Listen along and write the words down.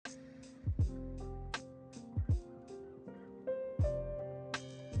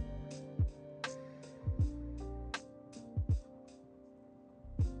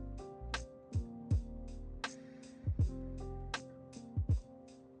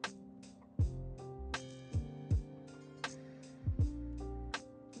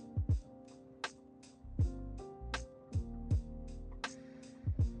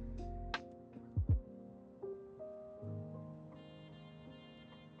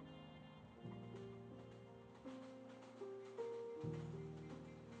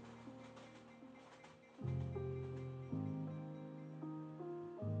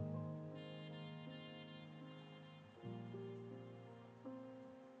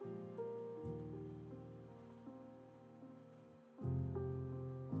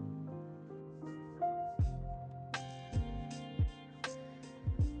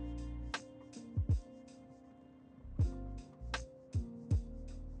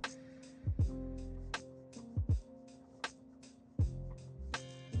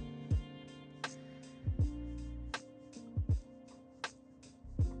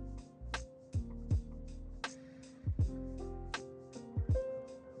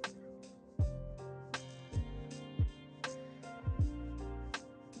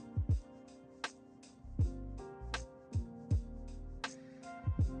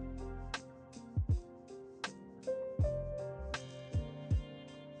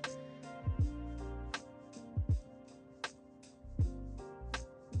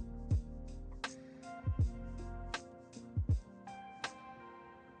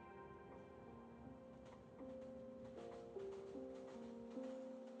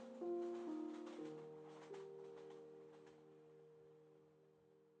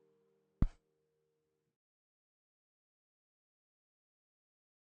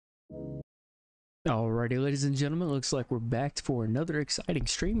Alrighty, ladies and gentlemen, looks like we're back for another exciting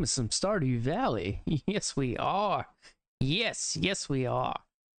stream of some Stardew Valley. Yes, we are. Yes, we are.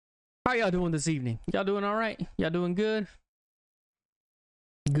 How y'all doing this evening? Y'all doing all right? Y'all doing good?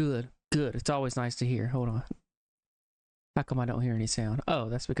 Good. It's always nice to hear. Hold on. How come I don't hear any sound? Oh,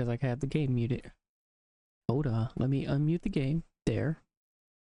 that's because I had the game muted. Hold on. Let me unmute the game. There.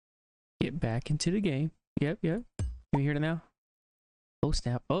 Get back into the game. Yep. Can you hear it now? Oh,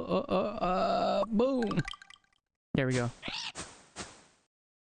 snap. Boom. There we go.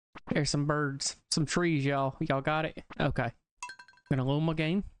 There's some birds, some trees, y'all. Y'all got it? Okay. Gonna load my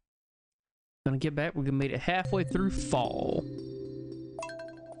game. Gonna get back. We're gonna make it halfway through fall.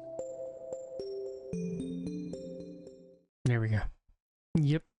 There we go.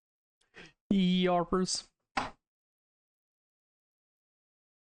 Yep. Yarpers.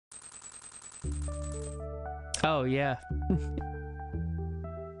 Oh, yeah.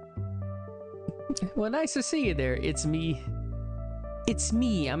 Well, nice to see you there. It's me.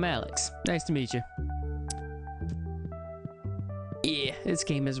 I'm Alex. Nice to meet you. Yeah, this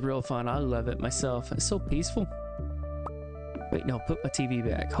game is real fun. I love it myself. It's so peaceful. Wait, no, put my TV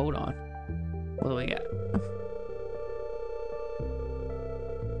back. Hold on. What do we got?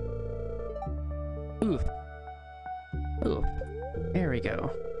 Ooh. There we go.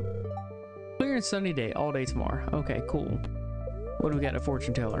 Clear and sunny day. All day tomorrow. Okay, cool. What do we got? A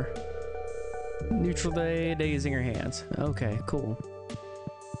fortune teller. Neutral day. Day is in your hands. Okay, cool.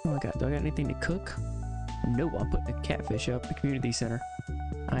 Oh, do I got anything to cook? No, I'm putting a catfish up at the community center.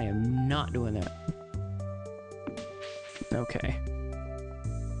 I am not doing that. Okay.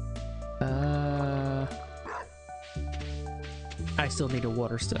 I still need to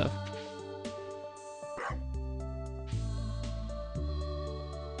water stuff.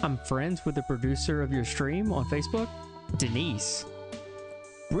 I'm friends with the producer of your stream on Facebook, Denise.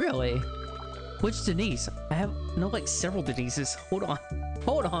 Really? Which Denise? I know like several Denises. Hold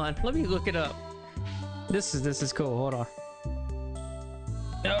on. Let me look it up. This is cool. Hold on.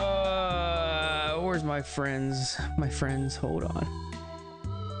 Where's my friends? Hold on.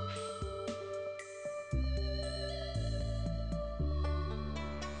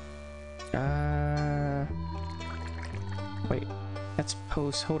 Wait. That's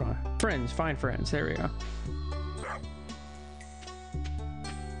post. Hold on. Friends. Find friends. There we go.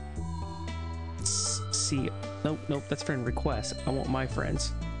 See. Nope. That's friend request. I want my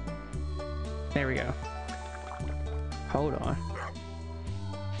friends. There we go. Hold on.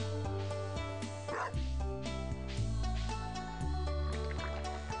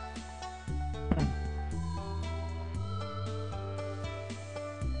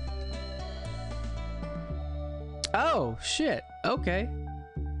 Oh, shit. Okay.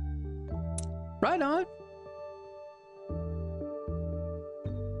 Right on.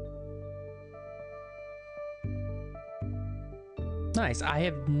 Nice. I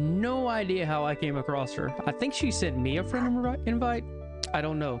have no idea how I came across her. I think she sent me a friend invite. I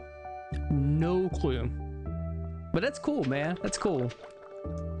don't know. No clue. But that's cool, man. That's cool.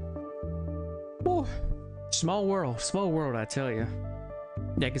 Whew. Small world, I tell you.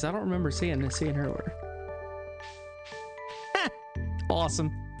 Yeah, because I don't remember seeing her.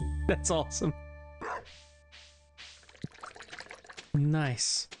 Awesome. That's awesome.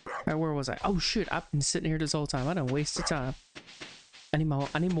 Nice. All right, where was I? Oh shit! I've been sitting here this whole time. I done wasted time. I need my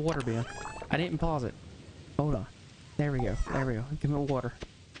water bin. I didn't pause it. Hold on. There we go. Give me water.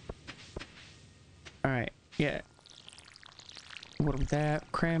 All right. Yeah. What with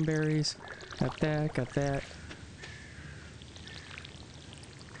that? Cranberries. Got that.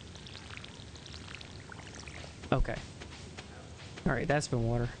 Okay. All right, that's been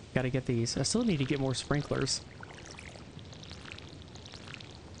water. Got to get these. I still need to get more sprinklers.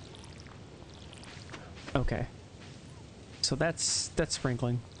 Okay. So that's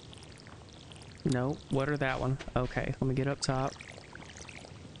sprinkling. No, water that one. Okay, let me get up top.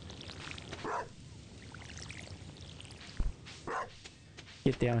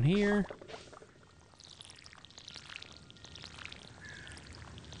 Get down here.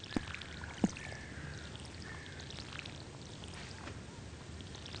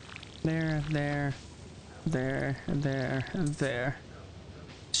 There.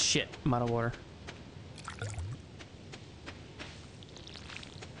 Shit, I'm out of water.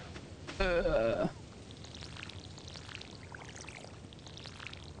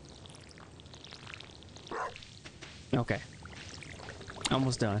 Okay.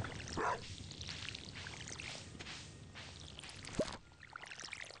 Almost done.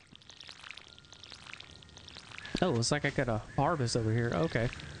 Oh, looks like I got a harvest over here. Okay.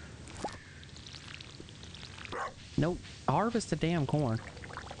 Nope. Harvest the damn corn.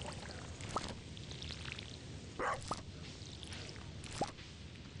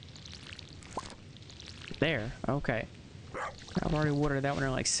 There, okay. I've already watered that one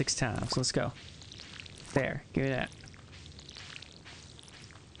like 6 times. Let's go. There, give me that.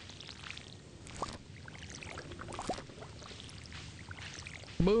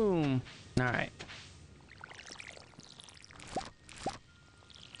 Boom. All right.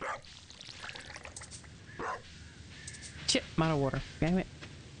 Shit, I'm out of water. Damn it.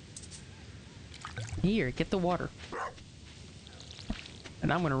 Here, get the water.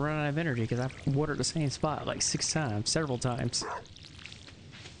 And I'm gonna run out of energy because I've watered the same spot like 6 times, several times.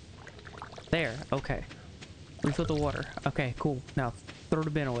 There, okay. Refill the water. Okay, cool. Now throw the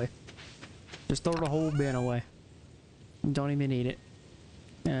bin away. Just throw the whole bin away. Don't even need it.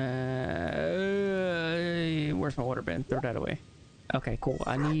 Where's my water bin? Throw that away. Okay, cool.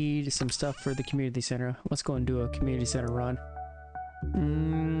 I need some stuff for the community center. Let's go and do a community center run.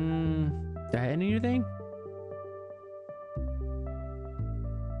 Did I hit anything?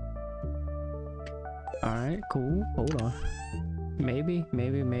 Alright, cool. Hold on. Maybe.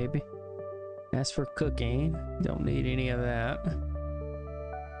 As for cooking, don't need any of that.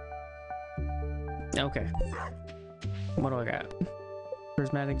 Okay. What do I got?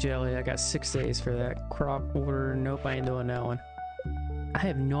 Prismatic jelly. I got 6 days for that. Crop order. Nope, I ain't doing that one. I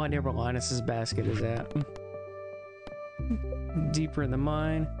have no idea where Linus's basket is at. Deeper in the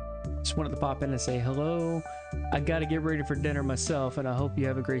mine. Just wanted to pop in and say hello. I gotta get ready for dinner myself, and I hope you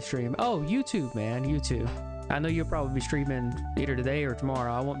have a great stream. Oh, YouTube, man, YouTube. I know you'll probably be streaming either today or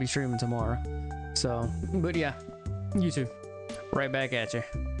tomorrow. I won't be streaming tomorrow. So, but yeah, YouTube. Right back at you.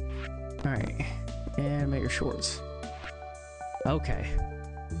 All right, and make your shorts. Okay.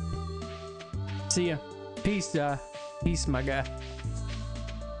 See ya. Peace, peace, my guy.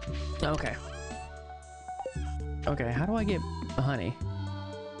 Okay. Okay, how do I get honey?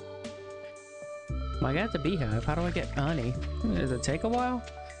 I got the beehive. How do I get honey? Does it take a while?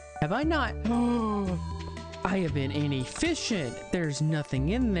 Have I not? Oh, I have been inefficient. There's nothing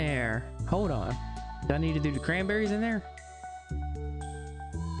in there. Hold on. Do I need to do the cranberries in there?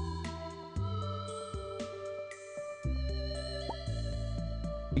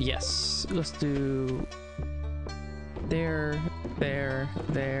 Yes. Let's do there, there,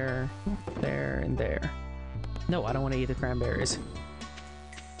 there, there, and there. No, I don't want to eat the cranberries.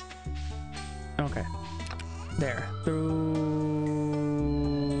 Okay. There. Throw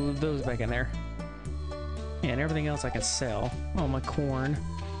those back in there. And everything else I can sell. Oh, my corn.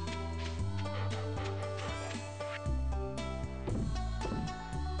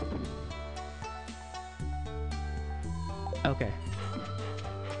 Okay.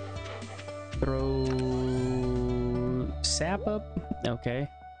 Throw sap up. Okay.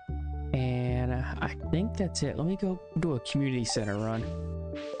 And I think that's it. Let me go do a community center run.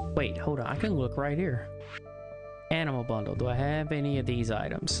 Wait, hold on. I can look right here. Animal bundle. Do I have any of these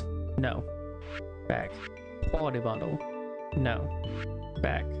items? No. Back. Quality bundle. No.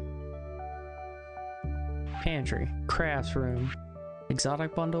 Back. Pantry. Crafts room.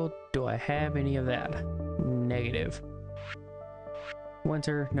 Exotic bundle. Do I have any of that? Negative.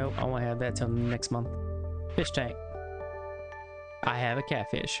 Winter. Nope. I won't have that till next month. Fish tank. I have a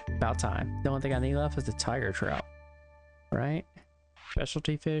catfish. About time. The only thing I need left is the tiger trout. Right?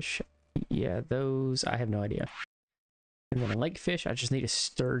 Specialty fish. Yeah, those. I have no idea. And then a lake fish. I just need a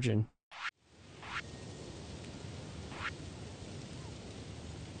sturgeon.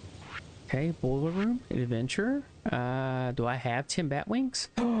 Okay, boiler room. Adventure. Do I have 10 bat wings?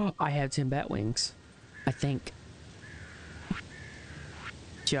 I have 10 bat wings. I think.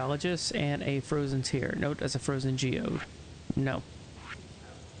 Geologist and a frozen tier. Note as a frozen geode. No.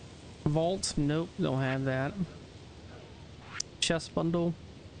 Vault. Nope, don't have that. Chest bundle.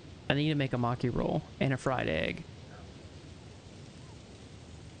 I need to make a maki roll and a fried egg.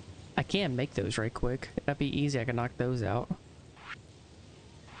 I can make those right quick. That'd be easy. I can knock those out.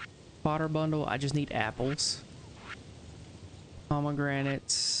 Fodder bundle. I just need apples.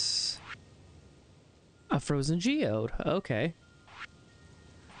 Pomegranates. A frozen geode. Okay.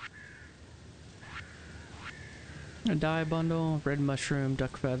 A dye bundle, red mushroom,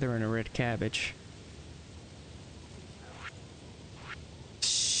 duck feather, and a red cabbage.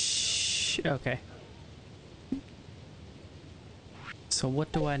 Okay. So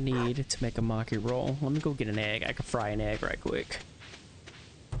what do I need to make a maki roll? Let me go get an egg. I can fry an egg right quick.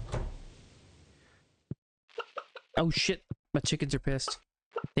 Oh shit, my chickens are pissed.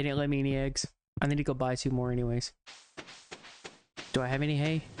 They didn't let me any eggs. I need to go buy 2 more anyways. Do I have any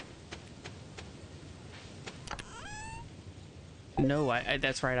hay? No,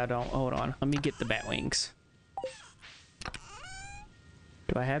 that's right, I don't. Hold on. Let me get the bat wings.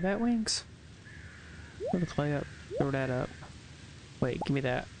 Do I have bat wings? Throw the clay up. Throw that up. Wait, give me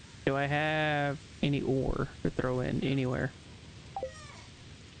that. Do I have any ore to throw in anywhere?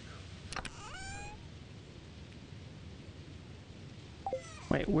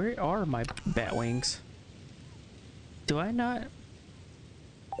 Wait, where are my bat wings? Do I not?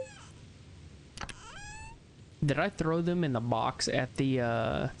 Did I throw them in the box at the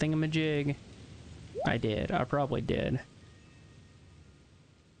thingamajig? I did. I probably did.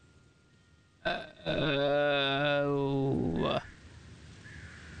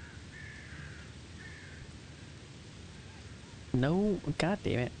 No, god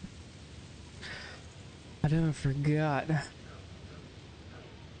damn it. I done forgot.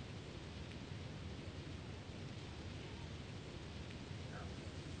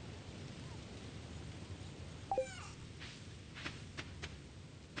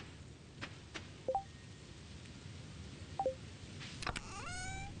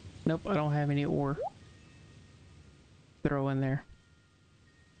 Nope, I don't have any ore. Throw in there.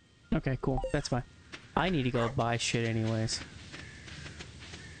 Okay, cool. That's fine. I need to go buy shit anyways.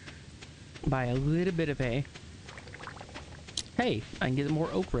 Buy a little bit of hay. Hey, I can get more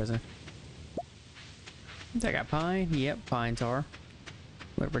oak resin. I got pine. Yep, pine tar.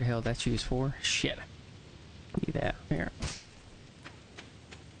 Whatever the hell that's used for. Shit. Need that. Here.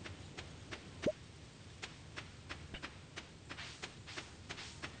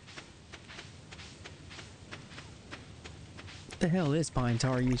 What the hell is pine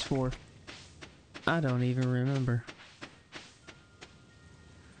tar used for? I don't even remember.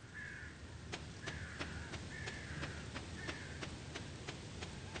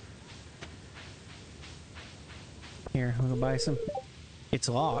 Here, I'm gonna buy some. It's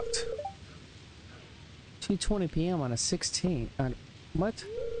locked. 2:20 p.m. on a 16th. What?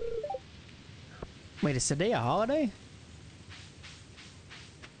 Wait, is today a holiday?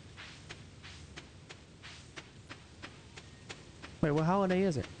 Wait, what holiday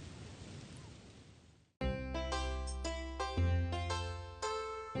is it?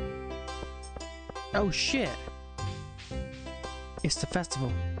 Oh shit! It's the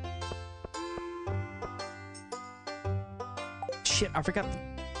festival. Shit, I forgot the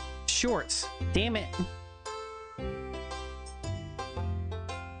shorts. Damn it.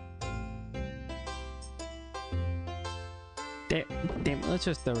 Damn, let's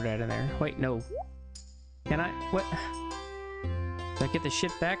just throw that in there. Wait, no. Can I? What? Did I get the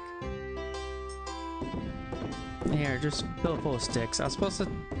shit back? Here, just fill it full of sticks. I was supposed to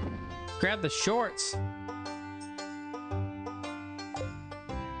grab the shorts.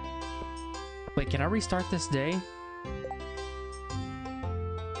 Wait, can I restart this day?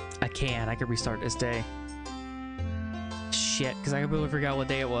 I can restart this day. Shit, because I completely forgot what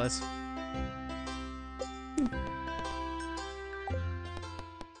day it was.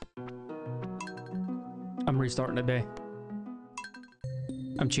 I'm restarting the day.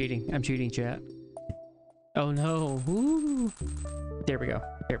 I'm cheating, chat. Oh no. Ooh. There we go.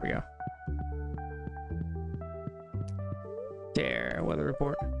 There we go. There, weather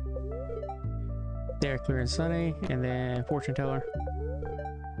report. There, clear and sunny, and then fortune teller.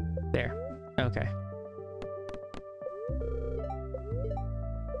 There. Okay.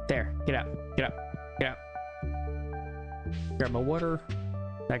 There. Get out. Get out. Get out. Grab my water.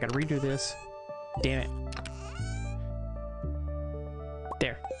 I gotta redo this. Damn it.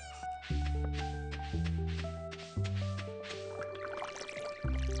 There.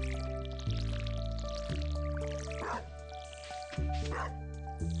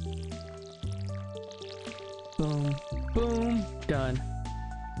 Boom. Boom. Done.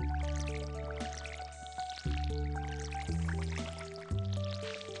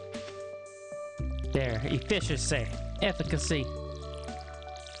 There, efficiency, efficacy.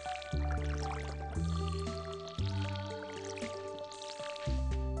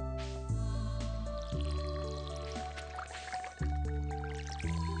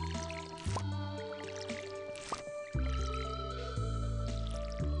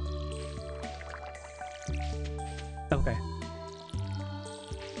 Okay.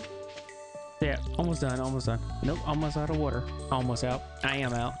 Yeah, almost done, almost done. Nope, almost out of water. Almost out. I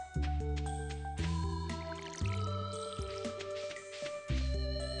am out.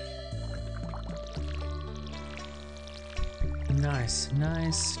 Nice,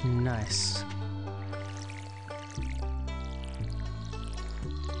 nice, nice.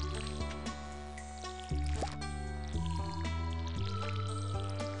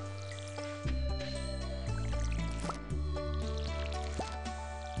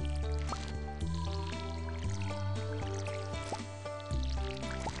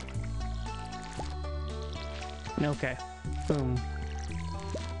 Okay. Boom.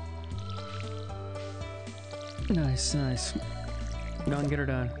 Nice, nice. Go and get her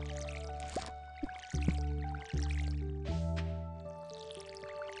done.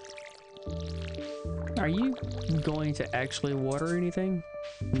 Are you going to actually water anything?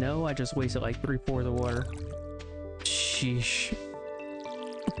 No, I just wasted like 3/4 of water. Sheesh.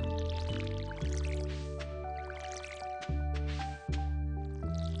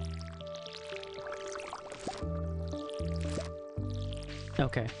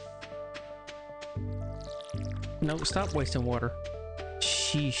 Okay. No, stop wasting water.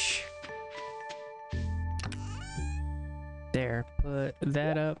 Sheesh. There, put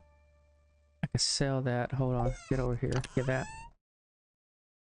that up. I can sell that. Hold on, get over here. Get that.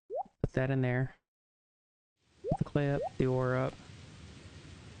 Put that in there. Put the clay up, the ore up.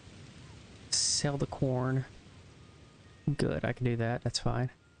 Sell the corn. Good, I can do that. That's fine.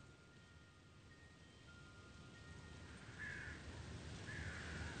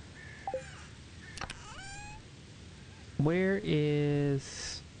 Where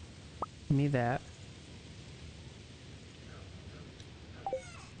is... Give me that.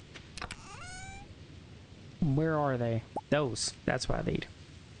 Where are they? Those. That's what I need.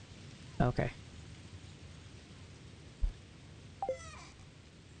 Okay.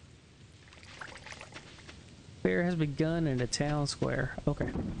 Fair has begun in the town square. Okay.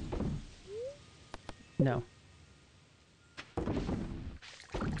 No.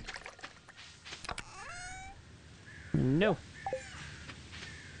 No.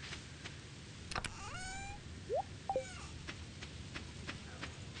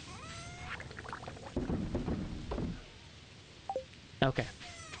 Okay.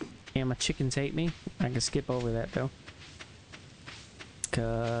 And my chickens hate me. I can skip over that though.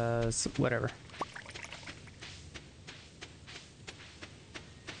 'Cause whatever.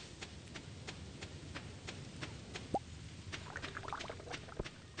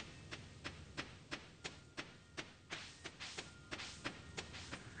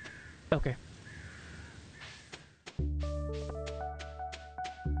 Okay.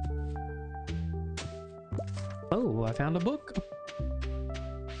 Oh, I found a book.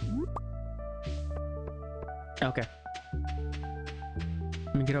 Okay.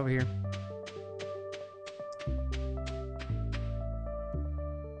 Let me get over here.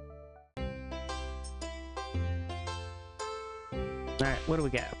 Alright, what do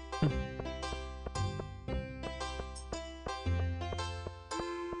we got?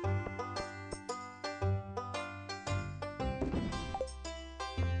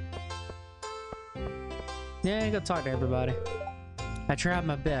 Yeah, go talk to everybody. I tried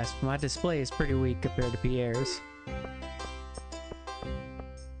my best, but my display is pretty weak compared to Pierre's.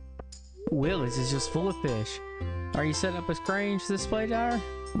 Willie's is just full of fish. Are you setting up a strange display jar?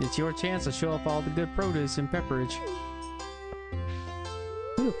 It's your chance to show off all the good produce and pepperage.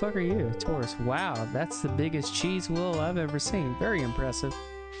 Who the fuck are you? Taurus. Wow, that's the biggest cheese wheel I've ever seen. Very impressive.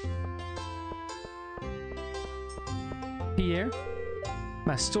 Pierre?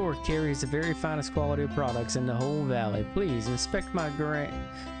 My store carries the very finest quality of products in the whole valley. Please inspect my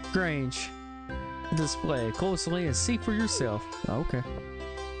grange display closely and see for yourself. Okay.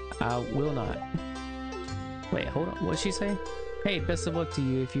 I will not. Wait, hold on. What'd she say? Hey, best of luck to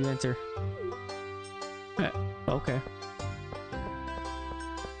you if you enter. Okay.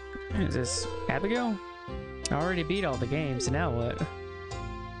 Is this Abigail? I already beat all the games, now what?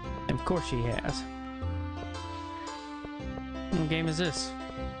 Of course she has. What game is this?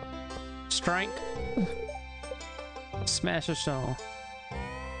 Strike? Smash a stone.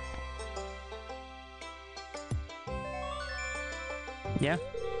 Yeah?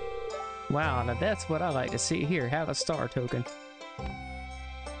 Wow, now that's what I like to see. Here, have a star token.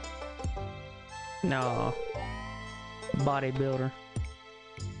 No. Bodybuilder.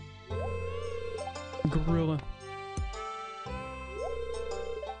 Gorilla.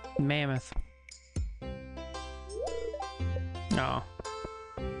 Mammoth. Oh.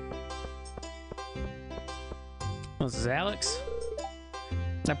 This is Alex.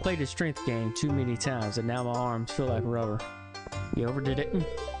 I played the strength game too many times and now my arms feel like rubber. You overdid it.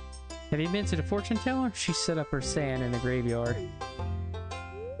 Have you been to the fortune teller? She set up her stand in the graveyard.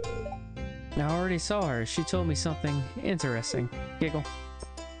 I already saw her. She told me something interesting. Giggle.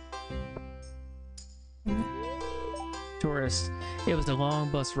 Tourist. It was a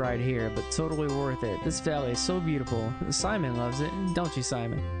long bus ride here, but totally worth it. This valley is so beautiful. Simon loves it, don't you,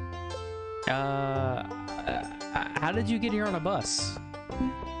 Simon? How did you get here on a bus?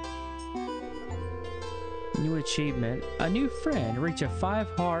 New achievement. A new friend. Reach a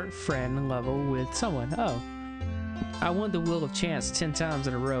 5-heart friend level with someone. Oh. I won the Wheel of Chance 10 times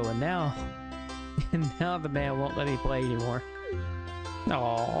in a row, and now... and now the man won't let me play anymore.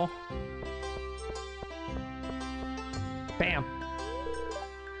 Aww. Bam.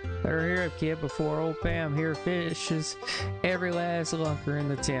 Better hurry up, kid, before old Pam here fishes every last lunker in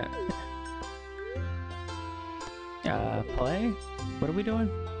the tent. Play? What are we doing?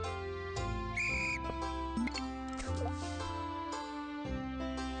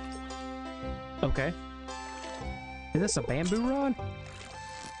 Okay. Is this a bamboo rod?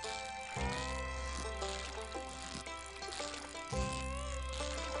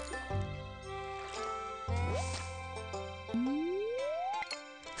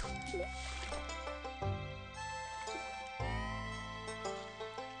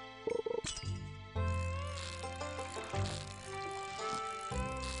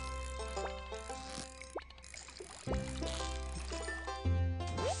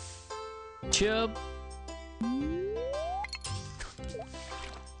 Chub.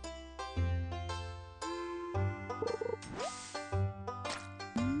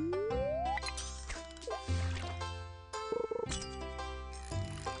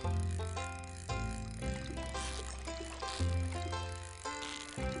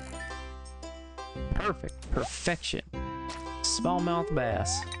 Perfect. Perfection. Smallmouth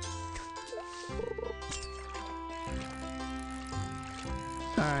bass.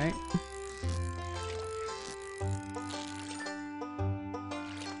 Alright.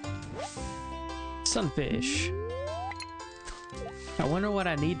 Sunfish. I wonder what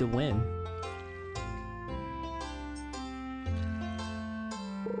I need to win.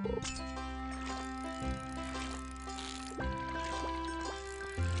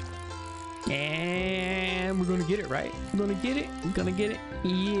 And we're gonna get it, right? We're gonna get it. We're gonna get it.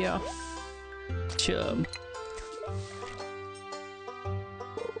 Yeah. Chub.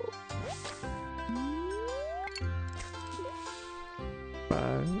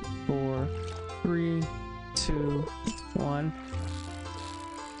 Five, 4, 3, 2, 1.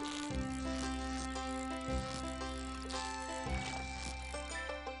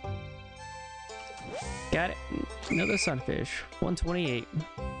 Got it. Another sunfish. 128.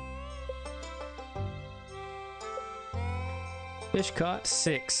 Fish caught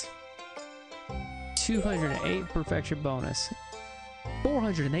 6. 208 perfection bonus.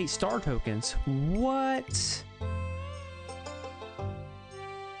 408 star tokens. What?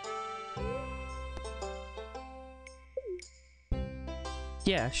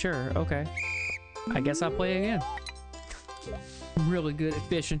 Yeah, sure. Okay. I guess I'll play again. I'm really good at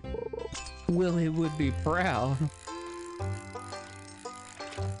fishing. Willie would be proud.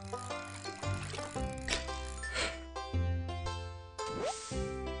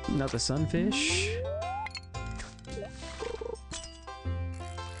 Another sunfish.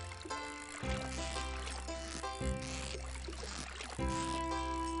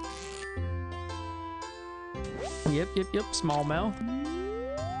 Yep. Smallmouth.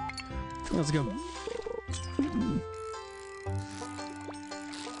 Let's go.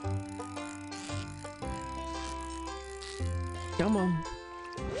 Come on.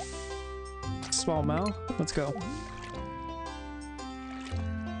 Smallmouth. Let's go.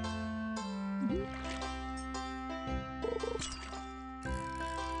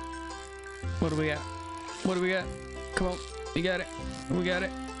 What do we got? What do we got? Come on. You got it. We got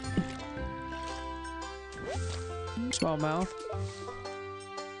it. Smallmouth.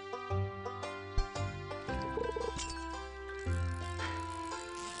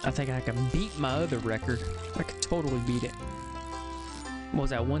 I think I can beat my other record. I could totally beat it. What was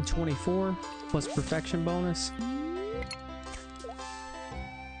that, 124 plus perfection bonus?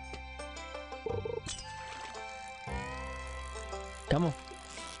 Come on.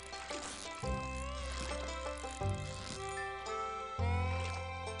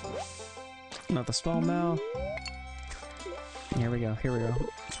 Another smallmouth. Here we go. Here we go.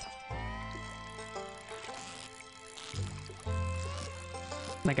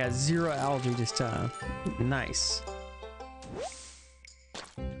 I got 0 algae this time. Nice.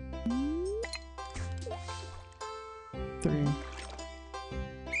 Three.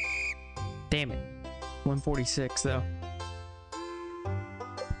 Damn it. 146 though.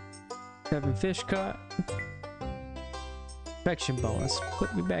 7 fish caught. Perfection bonus.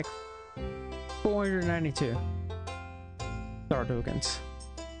 Put me back 492. Star tokens.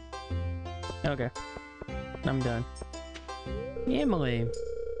 Okay. I'm done. Emily.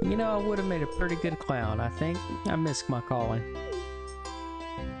 You know, I would have made a pretty good clown, I think. I missed my calling.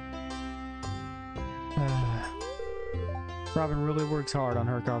 Robin really works hard on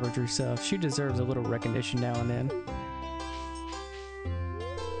her carpentry stuff. She deserves a little recognition now and then.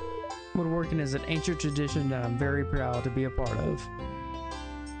 Woodworking is an ancient tradition that I'm very proud to be a part of.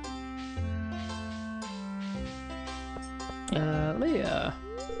 Leah.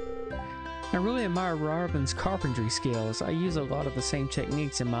 I really admire Robin's carpentry skills. I use a lot of the same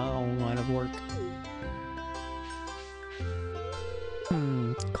techniques in my own line of work.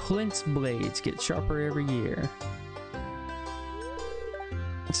 Clint's blades get sharper every year.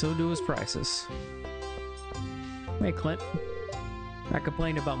 so do his prices. Hey, Clint. I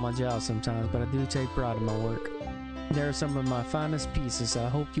complain about my job sometimes, but I do take pride in my work. They're some of my finest pieces. I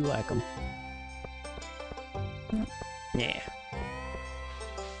hope you like them. Yeah.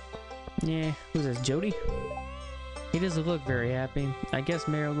 Yeah, who's this, Jody? He doesn't look very happy. I guess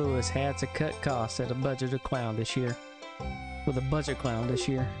Mayor Lewis had to cut costs at a budget clown this year. With a budget clown this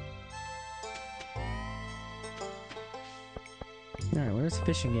year. Alright, where's the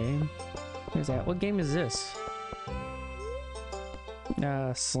fishing game? Where's that? What game is this?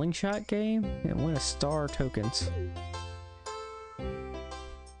 Slingshot game? Yeah, win a star tokens.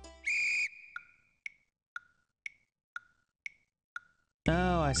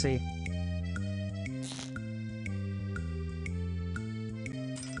 Oh, I see.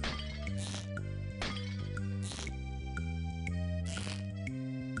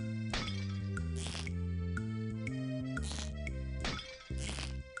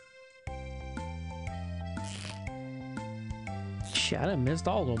 Shit, I done missed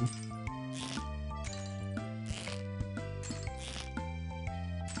all of them.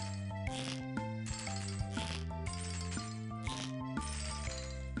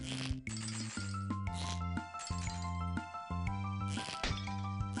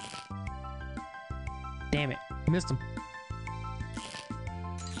 Damn it, missed them.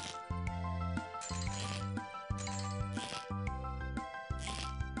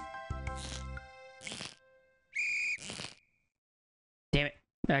 Damn it.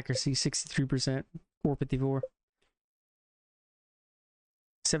 Accuracy 63%, 454.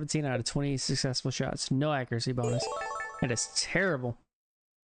 17 out of 20 successful shots. No accuracy bonus. That is terrible.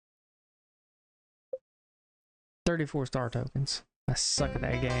 34 star tokens. I suck at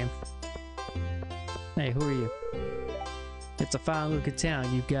that game. Hey, who are you? It's a fine looking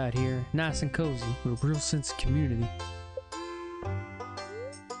town you've got here. Nice and cozy, with a real sense of community.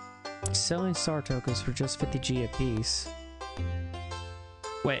 Selling star tokens for just 50G a piece.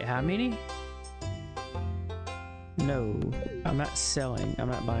 Wait, how many? No, I'm not selling. I'm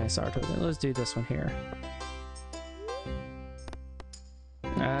not buying a star token. Let's do this one here.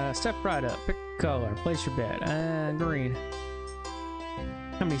 Step right up. Pick a color. Place your bet. Green.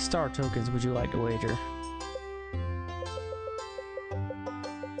 How many star tokens would you like to wager?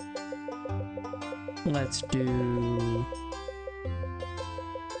 Let's do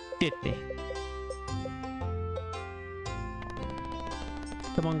 50.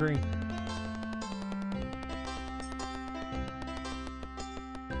 Come on, green.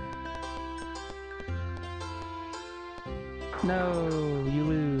 No, you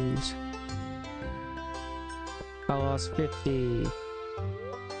lose. I lost 50.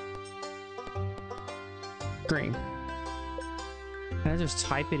 Green. Can I just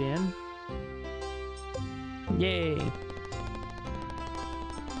type it in? Yay.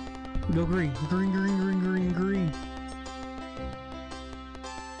 Go green. Green, green, green, green, green.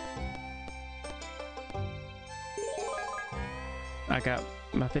 I got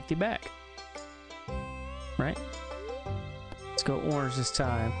my 50 back. Right? Let's go orange this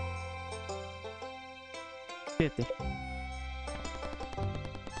time. 50.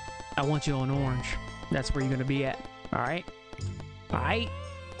 I want you on orange. That's where you're gonna be at. Alright? Alright?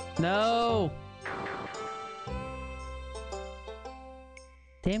 No!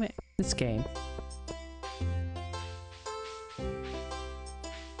 Damn it. This game.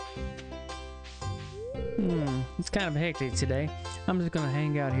 It's kind of hectic today. I'm just gonna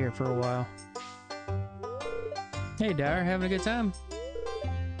hang out here for a while. Hey Dyer, having a good time?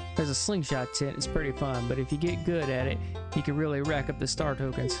 There's a slingshot tent, it's pretty fun, but if you get good at it, you can really rack up the star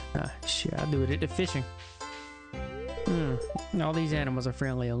tokens. Shit, I do it at the fishing. All these animals are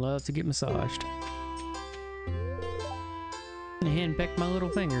friendly and love to get massaged. And henpecked my little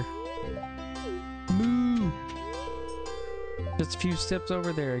finger. Moo! Just a few steps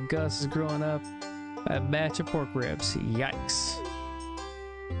over there, Gus is growing up a batch of pork ribs. Yikes.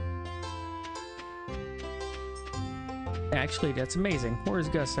 Actually, that's amazing. Where's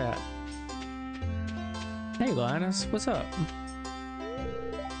Gus at? Hey, Linus, what's up?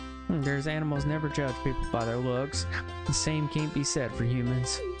 There's animals never judge people by their looks. The same can't be said for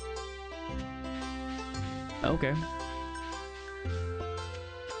humans. Okay.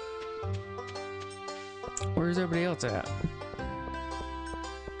 Where's everybody else at?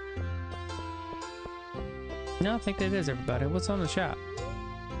 No, I think that is everybody. What's on the shop?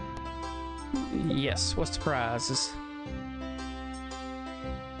 Yes, what's the prizes?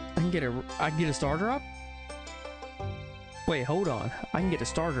 I can get a star drop? Wait, hold on. I can get a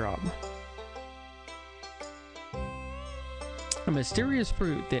star drop. A mysterious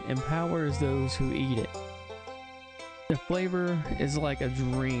fruit that empowers those who eat it. The flavor is like a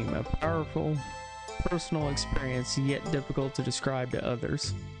dream, a powerful personal experience, yet difficult to describe to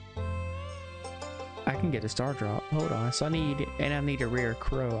others. I can get a star drop. Hold on. So I need a rare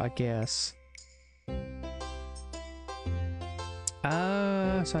crow, I guess.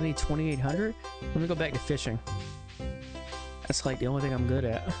 So I need 2,800. Let me go back to fishing. That's like the only thing I'm good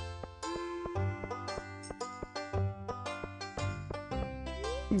at.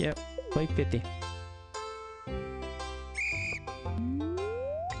 Yep, play 50.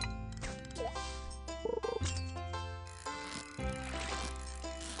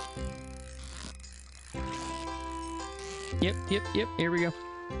 Yep, here we go.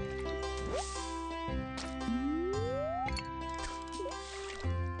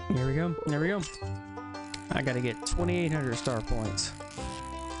 There we go. I gotta get 2,800 star points.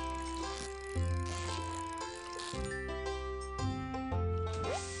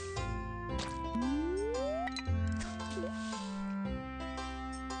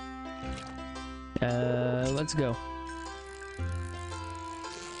 Let's go.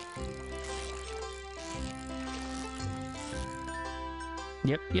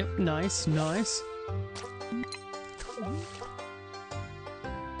 Yep, nice.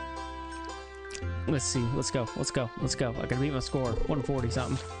 Let's see, let's go. I gotta beat my score, 140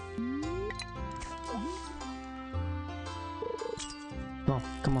 something. Come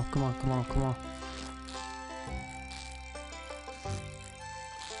on.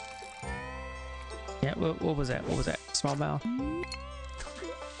 Yeah, what was that? Small bow?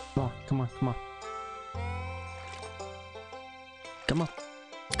 Come on.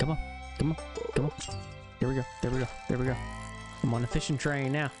 There we go. I'm on the fishing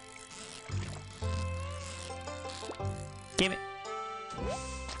train now. Damn it.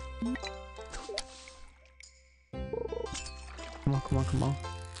 Come on.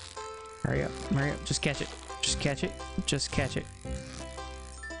 Hurry up. Just catch it.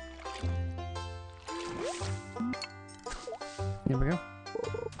 There we go.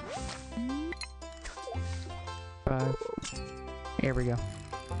 5. There we go.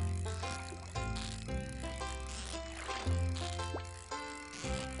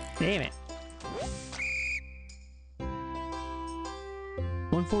 Damn it.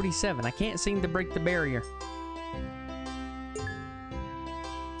 147. I can't seem to break the barrier.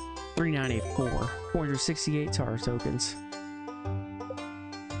 394. 468 tar tokens.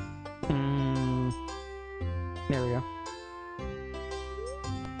 There we go.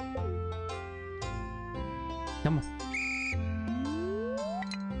 Come on.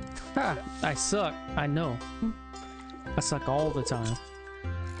 Ah, I suck. I know. I suck all the time.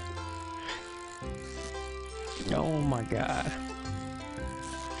 Oh my god.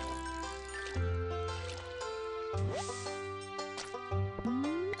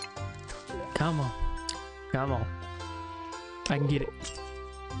 Come on. I can get it.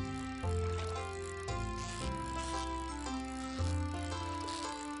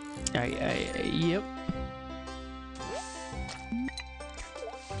 Yep.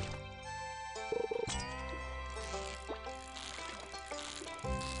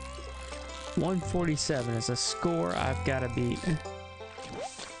 $147 is a score I've got to beat.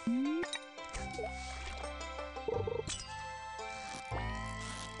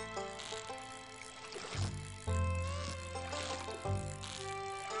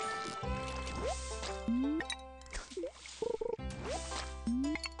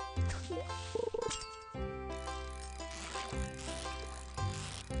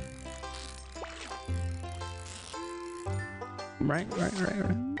 Right.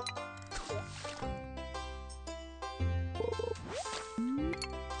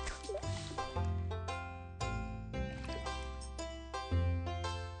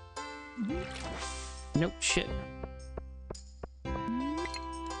 Nope, shit.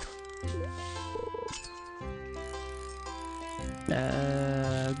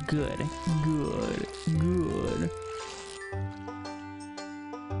 Good.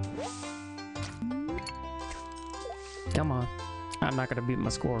 Come on. I'm not gonna beat my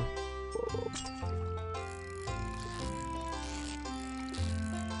score.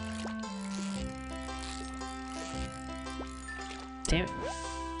 Damn it.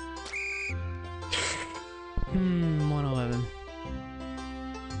 111.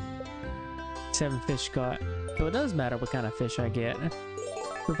 7 fish caught. So it does matter what kind of fish I get.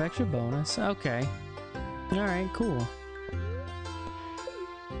 Perfection bonus. Okay. Alright, cool.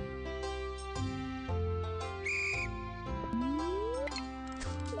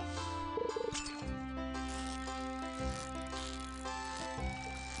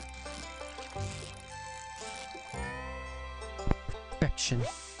 Perfection.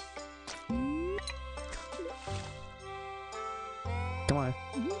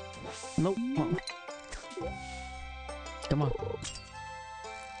 Nope. Come on.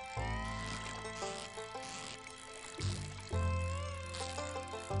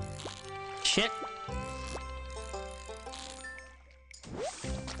 Shit.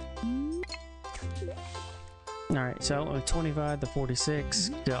 Alright, so 25 to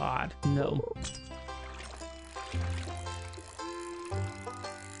 46. God, no.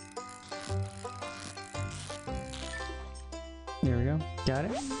 There we go. Got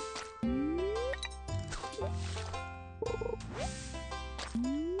it.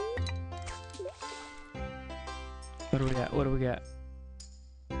 What do we got? What do we got?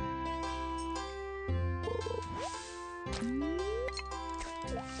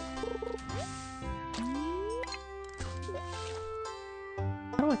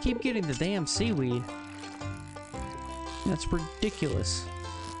 How do I keep getting the damn seaweed? That's ridiculous.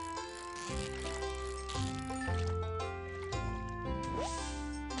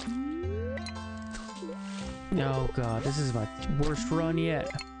 Oh god, this is my worst run yet.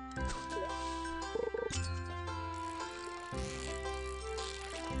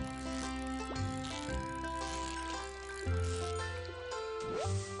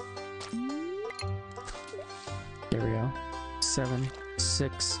 There we go. 7,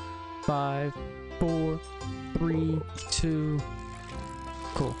 6, 5, 4, 3, 2.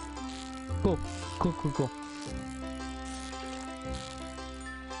 Cool. Cool. Cool, cool, cool.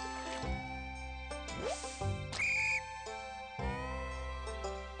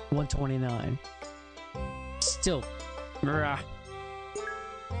 $129. Still. Rah.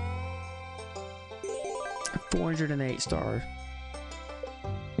 408 stars.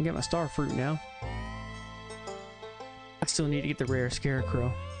 I get my star fruit now. I still need to get the rare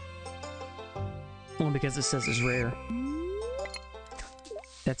scarecrow. Only because it says it's rare.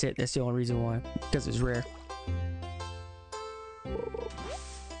 That's it. That's the only reason why. Because it's rare.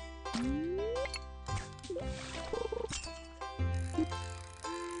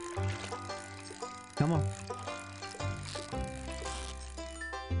 Come on.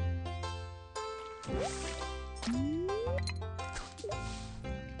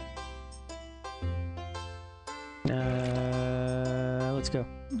 Let's go.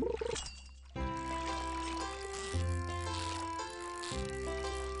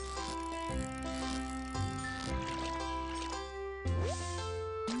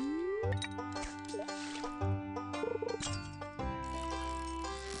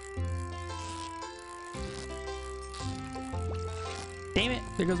 Damn it,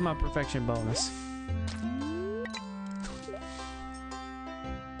 there goes my perfection bonus.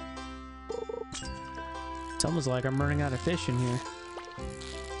 It's almost like I'm running out of fish in here.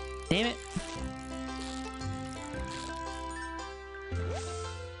 Damn it.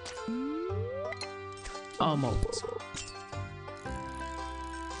 Almost.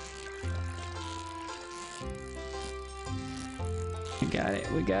 We got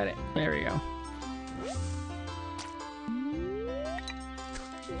it, we got it. There we go.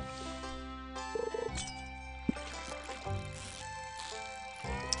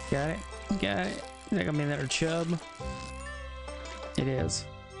 Got it, got it. Is that gonna be another chub? It is.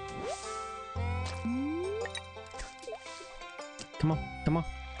 Come on, come on.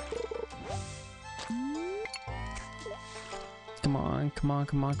 Come on, come on,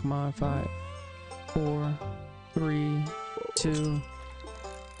 come on, come on. 5, 4, 3, 2.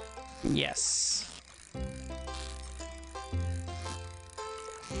 Yes.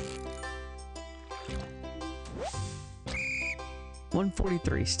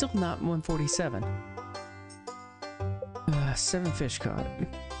 $143, still not 147. 7 fish caught.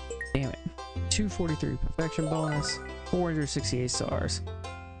 Damn it. 243 perfection bonus. 468 stars.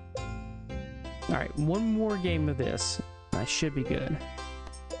 All right, one more game of this. I should be good.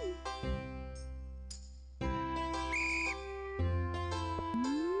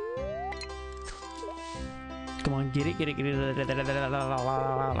 Come on, get it, get it, get it.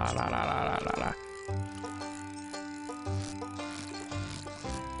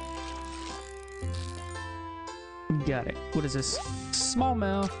 Got it. What is this?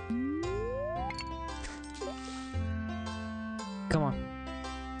 Smallmouth. Come on.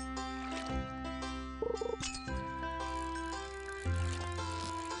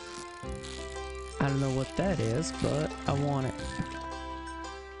 I don't know what that is, but I want it.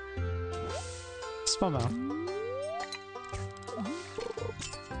 Smallmouth.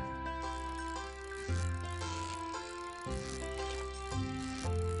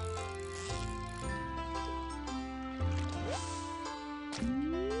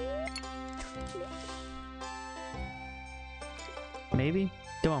 Maybe?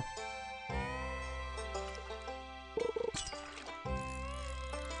 Come on.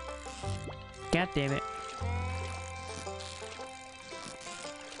 God damn it.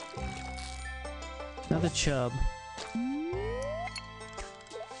 Another chub.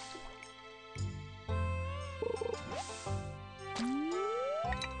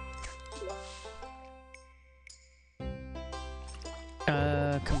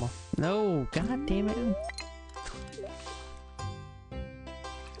 Come on. No, god damn it.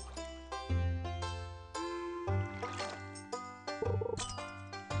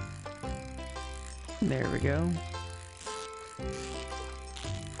 There we go.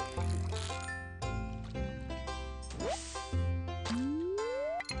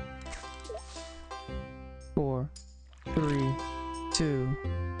 Four, three, two,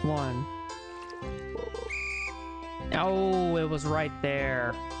 one. Oh, it was right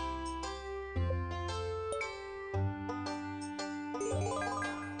there.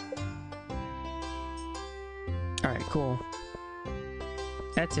 Alright, cool.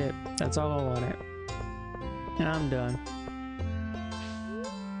 That's it. That's all I wanted. And I'm done.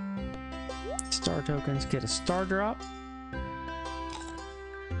 Star tokens, get a star drop.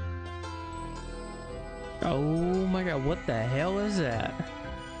 Oh my god, what the hell is that?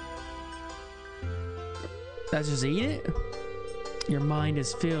 Let's just eat it? Your mind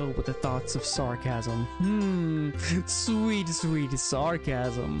is filled with the thoughts of sarcasm. Sweet, sweet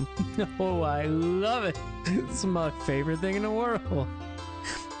sarcasm. Oh, I love it. It's my favorite thing in the world.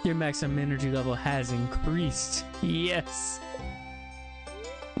 Your maximum energy level has increased. Yes.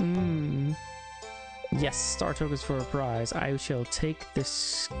 Yes, star tokens for a prize. I shall take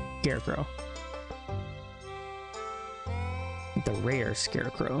this scarecrow. The rare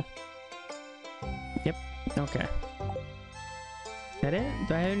scarecrow. Yep. Okay. That it?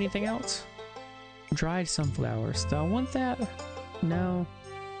 Do I have anything else? Dried sunflowers. Do I want that? No.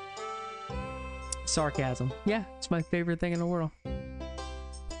 Sarcasm. Yeah, it's my favorite thing in the world.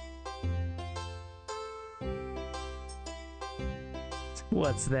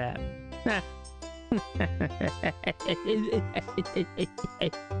 What's that?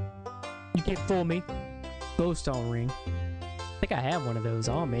 You can't fool me. Glowstone ring. I think I have one of those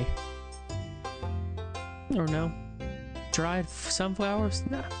on me. Or no? Dried sunflowers?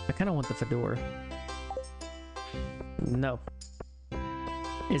 Nah, I kind of want the fedora. No.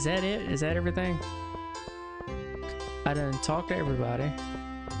 Is that it? Is that everything? I done talked to everybody.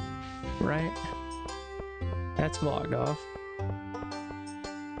 Right? That's blocked off.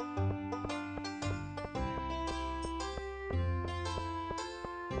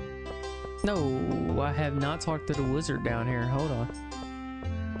 No, I have not talked to the wizard down here. Hold on.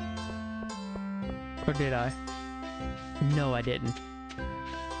 Or did I? No, I didn't.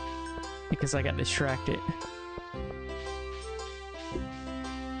 Because I got distracted.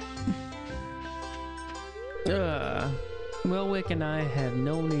 Melwick and I have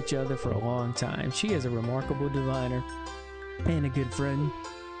known each other for a long time. She is a remarkable diviner and a good friend.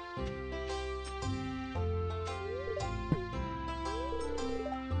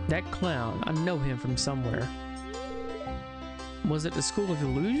 That clown, I know him from somewhere. Was it the School of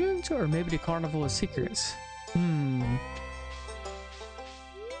Illusions or maybe the Carnival of Secrets?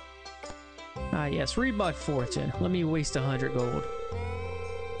 Ah yes, read my fortune. Let me waste 100 gold.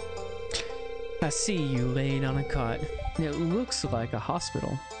 I see you laying on a cot. It looks like a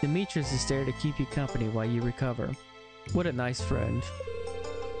hospital. Demetrius is there to keep you company while you recover. What a nice friend.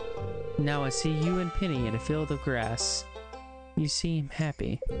 Now I see you and Penny in a field of grass. You seem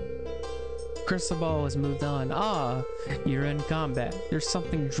happy. Cristobal has moved on. Ah, you're in combat. There's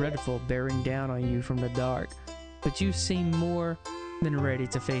something dreadful bearing down on you from the dark, but you seem more than ready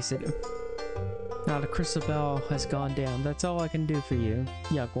to face it. Now the Cristobal has gone down. That's all I can do for you,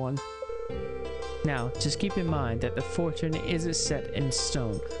 young one. Now, just keep in mind that the fortune isn't set in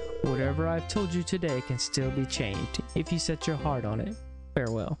stone. Whatever I've told you today can still be changed if you set your heart on it.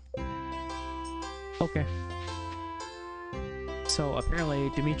 Farewell. Okay. So apparently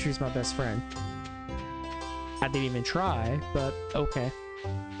Dimitri's my best friend. I didn't even try, but okay.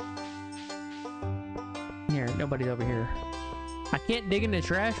 Here, nobody's over here. I can't dig in the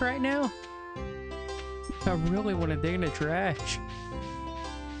trash right now? I really want to dig in the trash.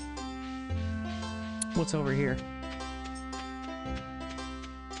 What's over here?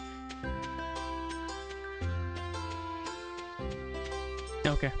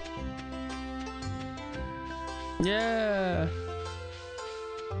 Okay. Yeah.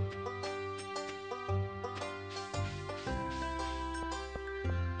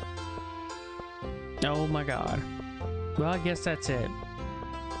 Oh my god. Well, I guess that's it.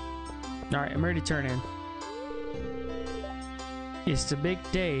 Alright, I'm ready to turn in. It's the big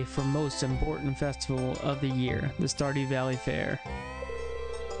day for most important festival of the year, the Stardew Valley Fair.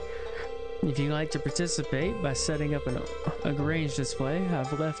 If you'd like to participate by setting up a garage display,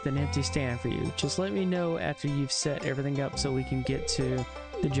 I've left an empty stand for you. Just let me know after you've set everything up so we can get to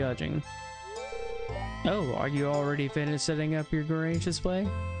the judging. Oh, are you already finished setting up your garage display?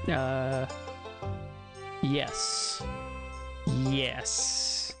 Yes.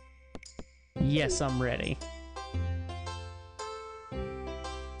 Yes. Yes, I'm ready.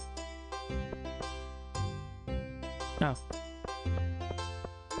 Oh.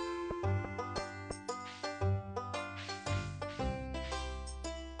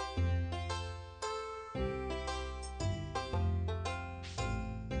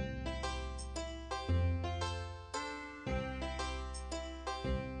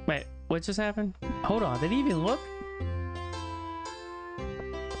 Wait, what just happened? Hold on, did he even look?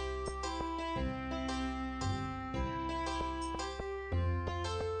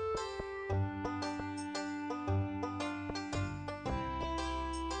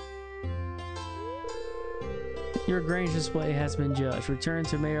 Your Grange display has been judged. Return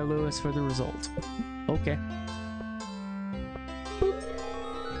to Mayor Lewis for the result. Okay.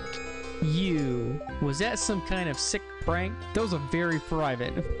 You. Was that some kind of sick prank? Those are very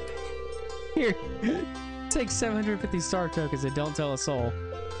private. Here. Take 750 star tokens and don't tell a soul.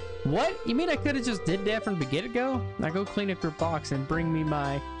 What? You mean I could have just did that from the get-go? Now go clean up your box and bring me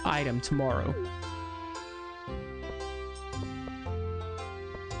my item tomorrow.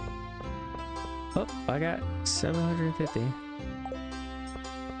 Oh, I got 750.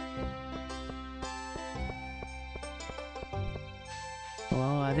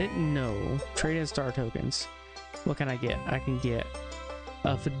 Well, I didn't know. Trade in star tokens. What can I get? I can get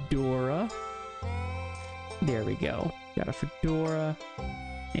a fedora. There we go. Got a fedora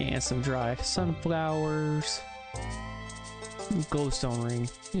and some dry sunflowers. Glowstone ring.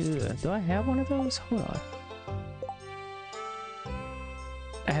 Ugh, do I have one of those? Hold on.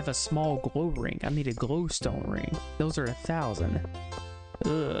 I have a small glow ring. I need a glowstone ring. Those are 1,000.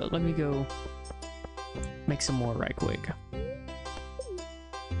 Ugh, let me go make some more right quick.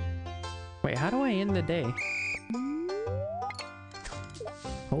 Wait, how do I end the day?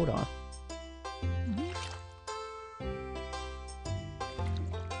 Hold on.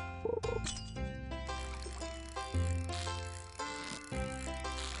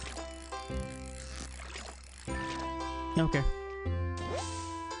 Okay.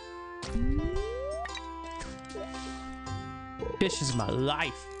 Fish is my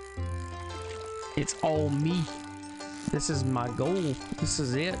life. It's all me. This is my goal. This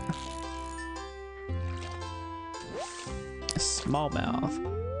is it. Smallmouth.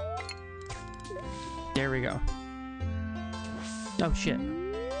 There we go. Oh shit.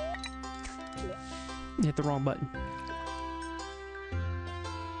 Hit the wrong button.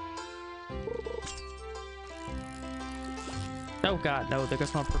 Oh god, no, there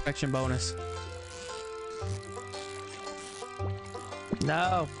goes my perfection bonus.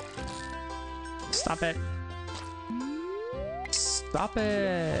 No. Stop it. Stop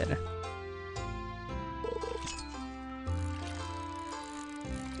it.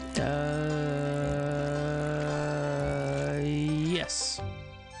 Yes.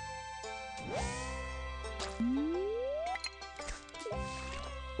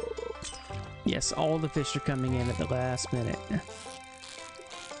 Yes, all the fish are coming in at the last minute.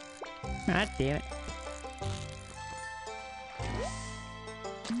 God damn it.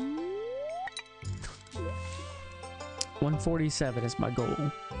 $147 is my goal.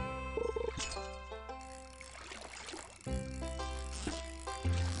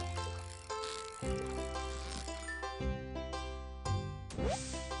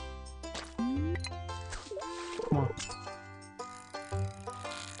 Come on.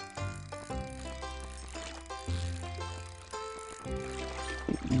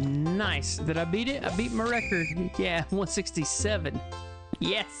 Nice. Did I beat it? I beat my record. Yeah, 167.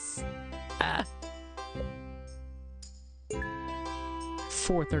 Yes.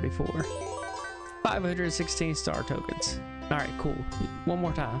 434. 516 star tokens. All right, cool. One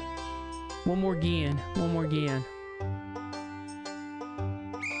more time. One more again. One more again.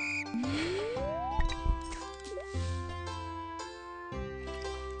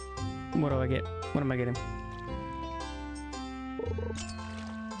 What do I get? What am I getting?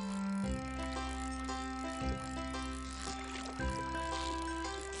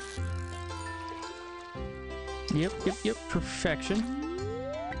 Yep. Perfection.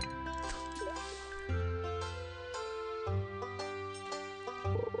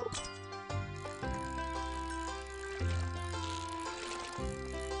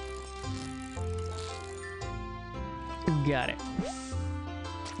 Got it.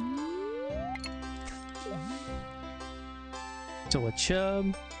 So a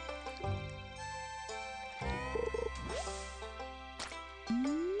chub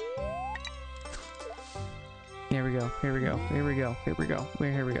Here we go. Here we go. Here we go. Here we go.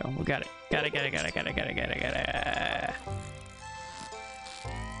 Here we go. We got it. Got it. Got it. Got it. Got it. Got it. Got it. Got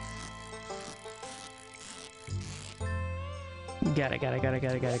it. Got it. Got it. Got it. Got it.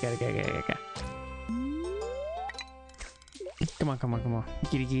 Got it. Got it. Got it. Got it. Got it. Come on. Come on. Come on.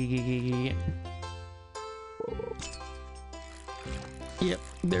 Get it. Get it. Get it. Get it. Yep.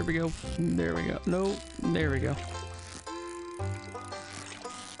 There we go. There we go. No. There we go.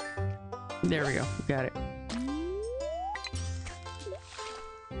 There we go. Got it.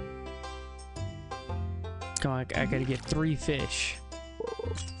 Come on, I gotta get 3 fish.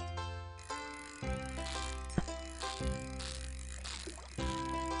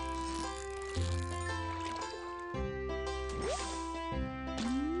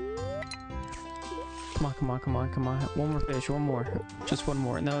 Come on, come on, come on, come on. One more fish, one more. Just one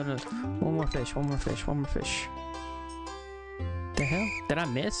more. No, no. One more fish, one more fish, one more fish. The hell? Did I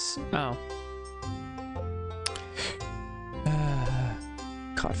miss? Oh.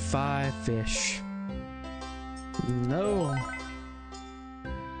 Caught 5 fish. No.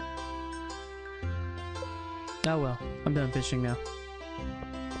 Oh well, I'm done fishing now.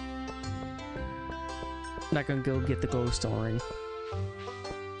 Not gonna go get the glowstone ring.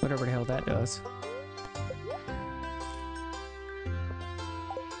 Whatever the hell that does.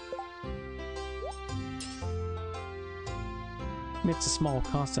 Makes a small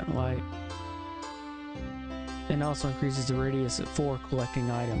constant light. And also increases the radius for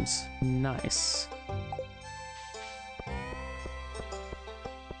collecting items. Nice.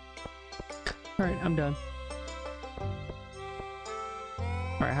 Alright, I'm done.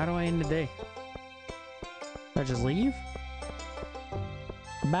 Alright, how do I end the day? Do I just leave?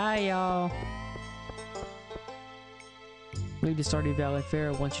 Bye, y'all. Leave the Stardew Valley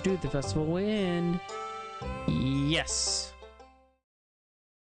Fair. Once you do, the festival will end. Yes.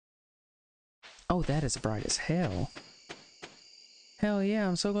 Oh, that is bright as hell. Hell yeah,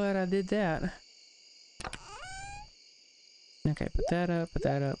 I'm so glad I did that. Okay, put that up, put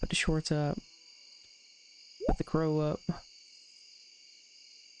that up, put the shorts up. Put the crow up.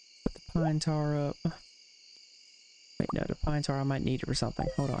 Put the pine tar up. Wait, no, the pine tar, I might need it for something.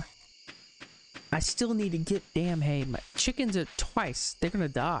 Hold on. I still need to get damn hay. My chickens are twice. They're gonna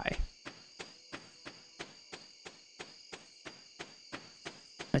die.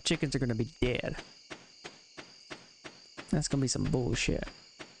 My chickens are gonna be dead. That's gonna be some bullshit.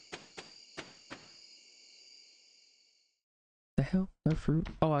 The hell? No fruit?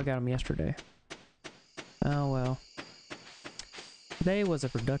 Oh, I got them yesterday. Oh well. Today was a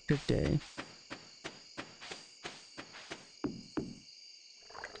productive day.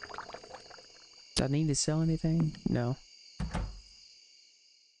 Do I need to sell anything? No.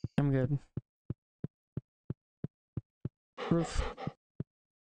 I'm good. Roof.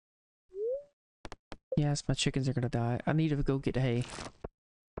 Yes, my chickens are gonna die. I need to go get hay.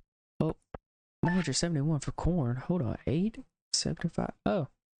 Oh, 971 for corn. Hold on, 875. Oh.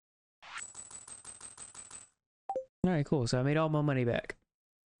 Alright, cool. So I made all my money back.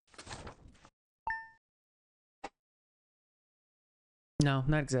 No,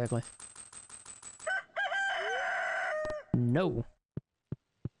 not exactly. No.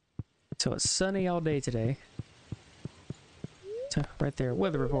 So it's sunny all day today. So right there,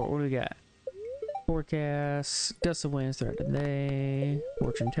 weather report. What do we got? Forecast, gust of winds throughout the day.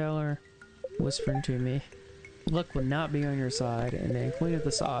 Fortune teller whispering to me, luck will not be on your side. And then clean up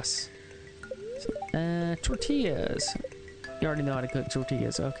the sauce. Tortillas. You already know how to cook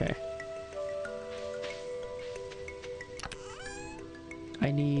tortillas. Okay.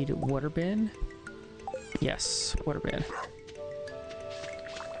 I need water bin. Yes, water bin.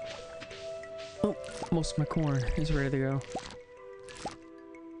 Oh, most of my corn is ready to go.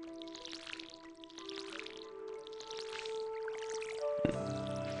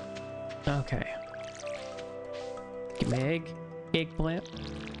 Okay. Give me eggplant.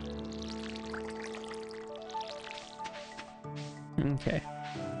 Okay.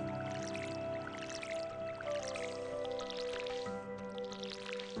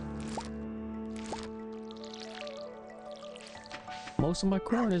 Most of my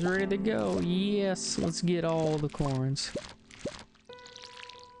corn is ready to go. Yes, let's get all the corns.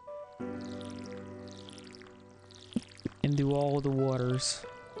 And do all the waters.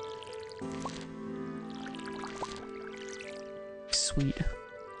 Sweet.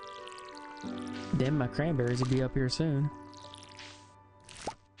 Then my cranberries will be up here soon.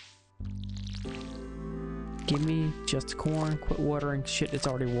 Give me just corn. Quit watering shit that's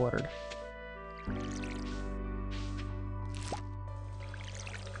already watered.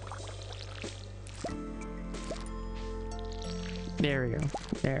 There we go.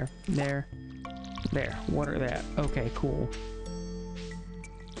 There. There. Water that. Okay, cool.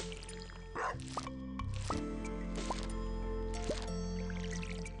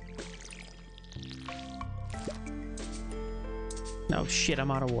 Oh shit, I'm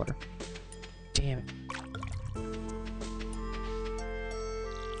out of water. Damn it.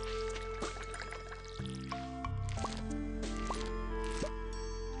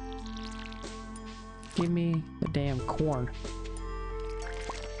 Give me the damn corn.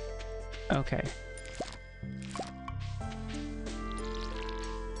 Okay.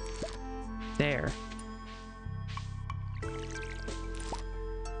 There.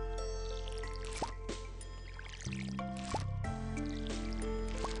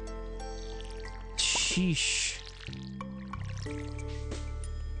 Sheesh.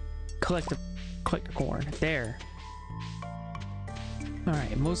 Collect the corn. There.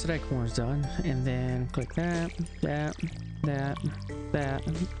 Alright, most of that corn's done. And then click that. There.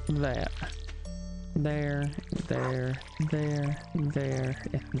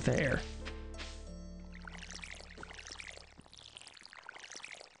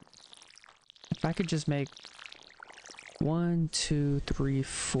 If I could just make 1, 2, 3,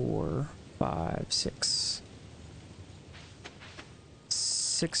 4, 5, 6.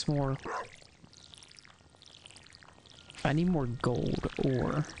 6 more. I need more gold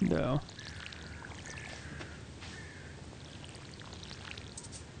ore, though.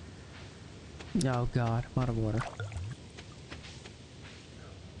 Oh god, I'm out of water.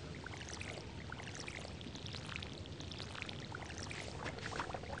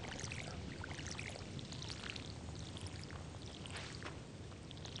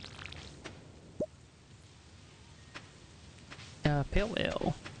 Pale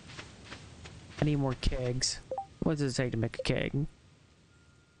ale. I need more kegs. What does it take to make a keg?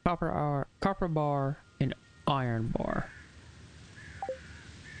 Copper bar, and iron bar.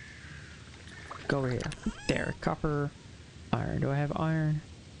 Go over here. There, copper, iron. Do I have iron?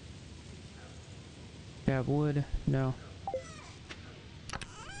 Do I have wood? No.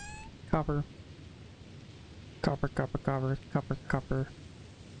 Copper. Copper.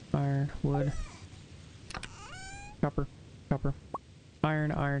 Iron, wood. Copper.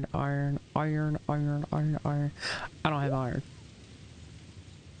 Iron. I don't have iron.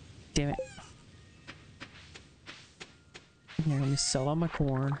 Damn it. Here, let me sell all my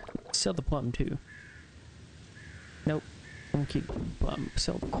corn. Sell the plum too. Nope. I'm gonna keep the plum.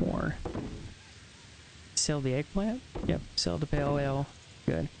 Sell the corn. Sell the eggplant? Yep. Sell the pale ale.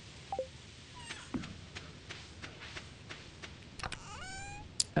 Good.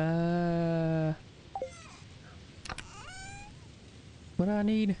 What do I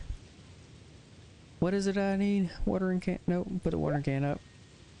need? What is it I need? Watering can? Nope. Put the watering can up.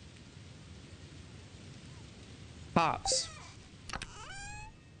 Hops.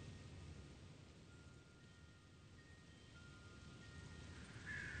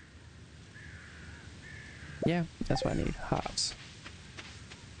 Yeah, that's what I need. Hops.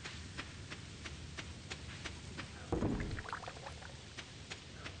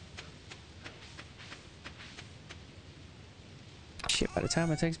 Shit, by the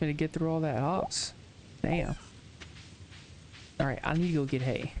time it takes me to get through all that hops. Damn. Alright, I need to go get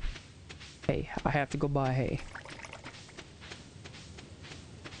hay. Hey, I have to go buy hay.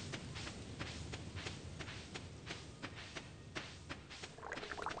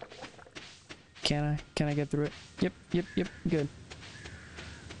 Can I get through it? Yep, good.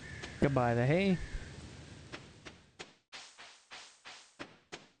 Goodbye the hay.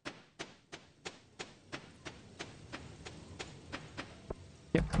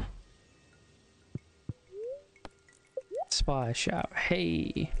 Yep. Supply shop.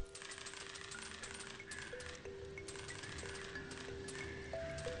 Hey.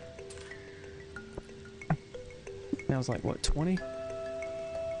 That was like what, 20?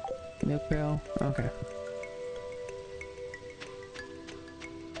 Milk pail. Okay.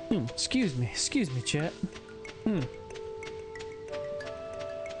 Excuse me, chat.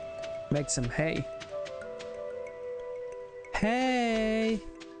 Make some hay. Hey.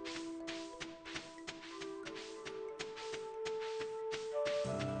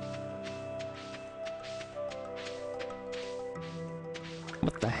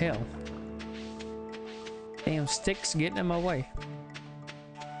 What the hell? Damn sticks getting in my way.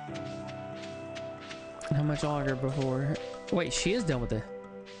 How much longer before? Wait, she is done with the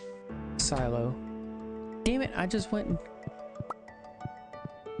silo. Damn it, I just went and...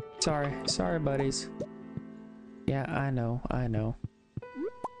 Sorry buddies. Yeah, I know.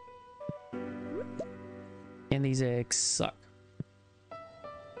 And these eggs suck.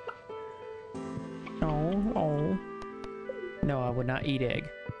 Oh. No, I would not eat egg.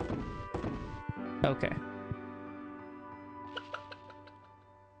 Okay.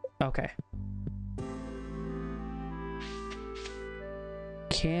 Okay.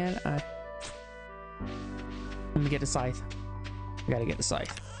 Can I? Let me get a scythe. I gotta get a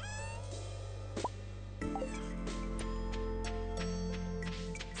scythe.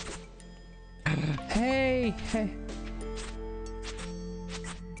 Hey, hey.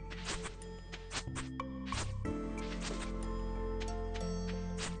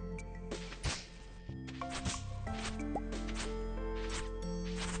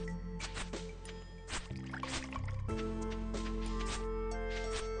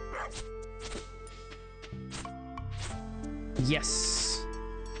 Yes.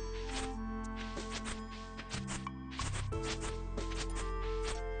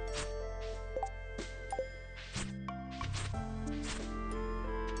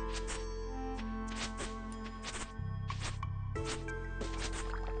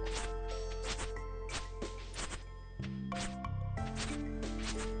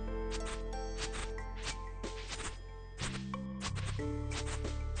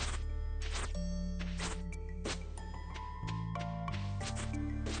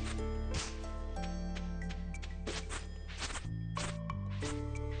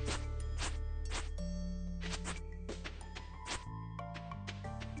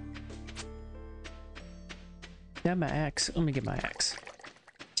 Got my axe. Let me get my axe.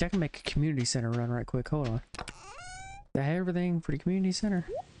 See, I can make a community center run right quick. Hold on. I have everything for the community center.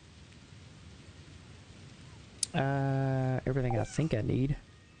 Everything I think I need.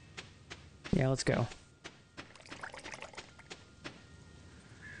 Yeah, let's go.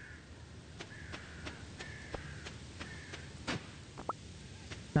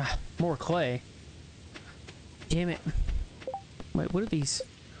 Ah, more clay. Damn it. Wait, what are these?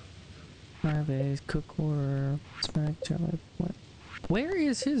 Base, cook order, smack, chocolate. What? Where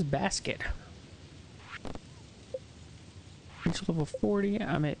is his basket? Reach level 40.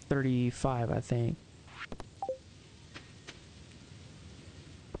 I'm at 35, I think.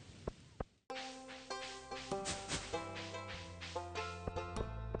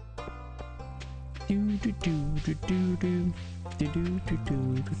 Do do do do do do do do do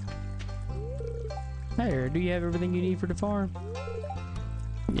do. Hey, do you have everything you need for the farm?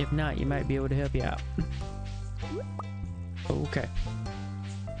 If not, you might be able to help you out. Okay.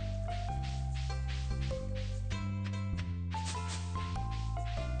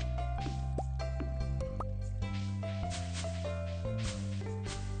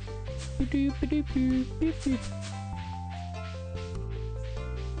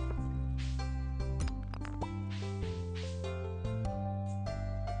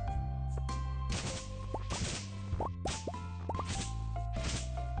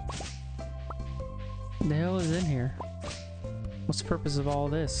 The hell is in here? What's the purpose of all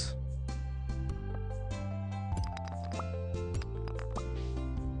this?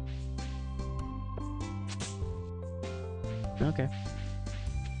 Okay.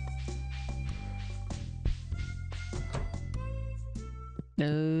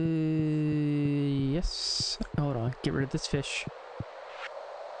 Yes. Hold on. Get rid of this fish.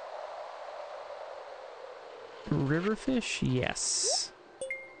 River fish? Yes.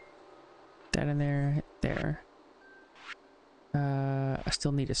 That in there. There. I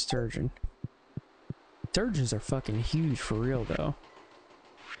still need a sturgeon. Sturgeons are fucking huge for real though.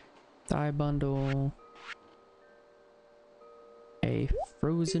 Thigh bundle. A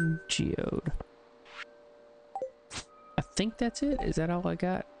frozen geode. I think that's it. Is that all I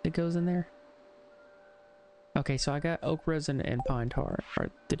got that goes in there? Okay, so I got oak resin and pine tar.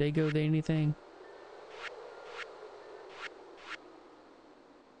 Did they go to anything?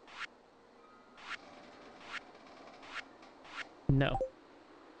 No.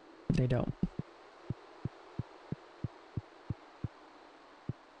 They don't.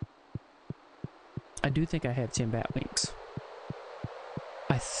 I do think I have 10 bat wings.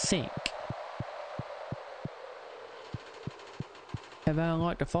 I think. Have I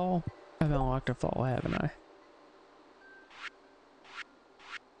unlocked a fall? I've unlocked a fall, haven't I?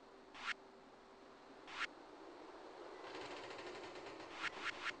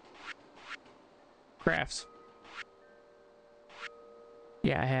 Crafts.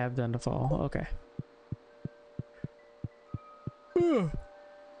 Yeah, I have done the fall. Okay.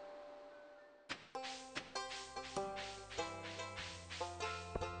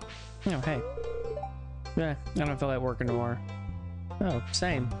 Oh, hey. Yeah, I don't feel like working tomorrow. Oh,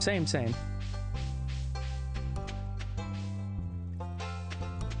 same.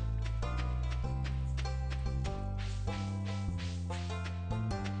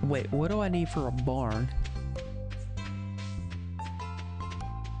 Wait, what do I need for a barn?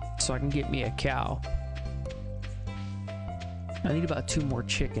 so I can get me a cow. I need about 2 more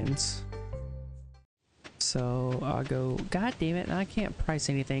chickens. So I'll go, god damn it, I can't price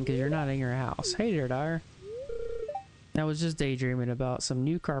anything because you're not in your house. Hey there, Dyer. I was just daydreaming about some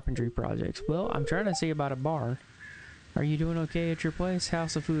new carpentry projects. Well, I'm trying to see about a barn. Are you doing okay at your place?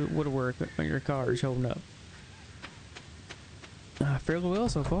 How's the food, woodwork on your cars holding up? Fairly well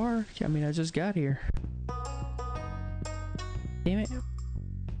so far. I mean, I just got here. Damn it.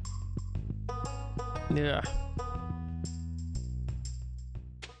 Yeah.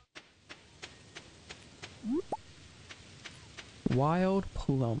 Wild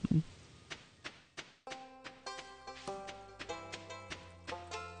plum.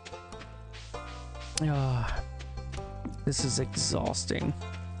 Ah, this is exhausting.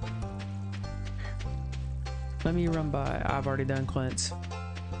 Let me run by. I've already done Clint's.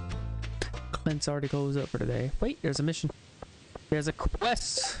 Clint's already closed up for today. Wait, there's a mission. There's a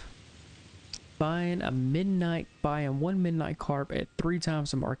quest. Buying 1 midnight carp at 3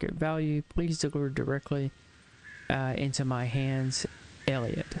 times the market value. Please deliver directly into my hands,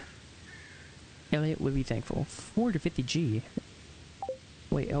 Elliot. Elliot would be thankful. 450G.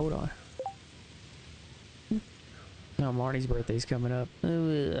 Wait, hold on. Oh, Marty's birthday's coming up.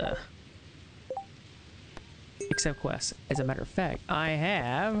 Ugh. Accept quest. As a matter of fact, I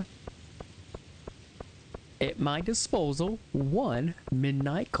have at my disposal 1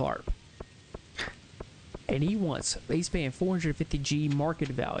 midnight carp. And he's paying 450G market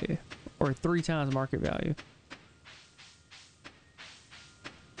value. Or 3 times market value.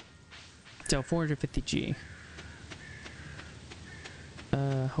 So 450G.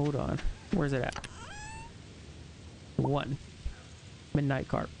 Hold on. Where's it at? 1 midnight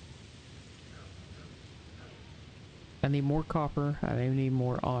carp. I need more copper. I need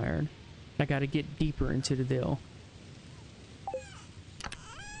more iron. I gotta get deeper into the deal.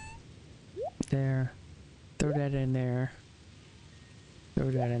 There. Throw that in there. Throw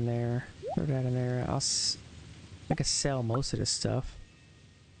that in there. Throw that in there. I can sell most of this stuff.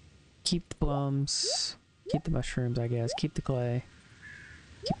 Keep the plums. Keep the mushrooms, I guess. Keep the clay.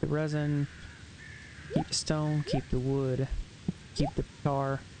 Keep the resin. Keep the stone. Keep the wood. Keep the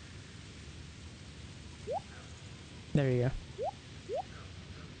tar. There you go.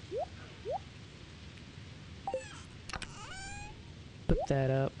 Put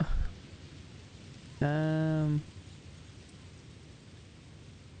that up.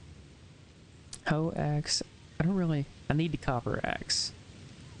 Hoe axe. I need the copper axe.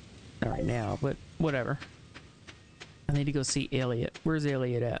 Not right now, but whatever. I need to go see Elliot. Where's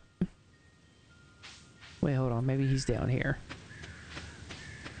Elliot at? Wait, hold on. Maybe he's down here.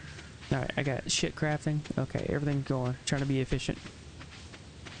 Alright, I got shit crafting. Okay, everything's going. Trying to be efficient.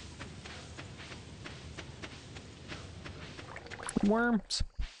 Worms.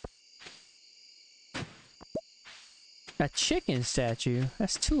 A chicken statue?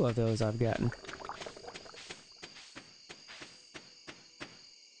 That's 2 of those I've gotten.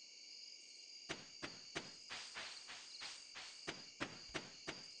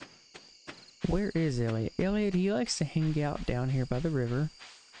 Where is Elliot? Elliot, he likes to hang out down here by the river.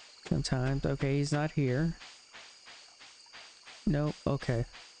 Sometimes. Okay, he's not here. Nope, okay.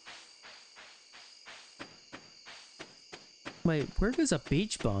 Wait, where does a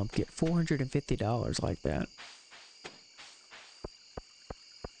beach bum get $450 like that?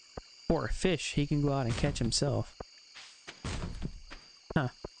 Or a fish he can go out and catch himself. Huh.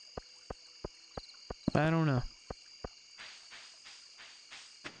 I don't know.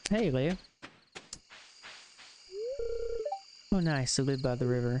 Hey, Leah. Oh, nice to live by the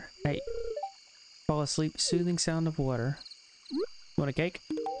river. Hey, fall asleep, soothing sound of water. Want a cake?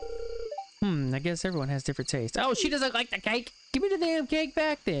 I guess everyone has different tastes. Oh, she doesn't like the cake. Give me the damn cake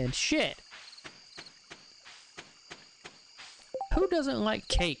back then. Shit. Who doesn't like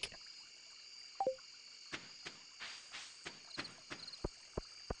cake?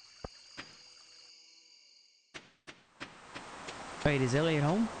 Wait, is Elliot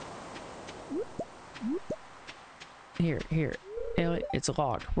home? Here. Elliot, it's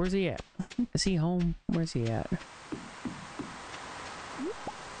locked. Where's he at? Is he home? Where's he at?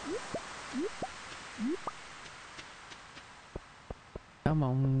 Come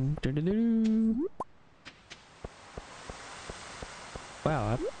on. Doo-doo-doo.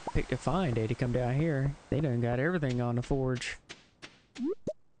 Wow, I picked a fine day to come down here. They done got everything on the forge.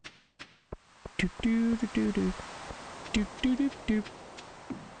 Do-do-do-do-do. Do-do-do-do.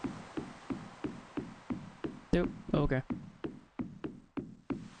 Nope. Okay.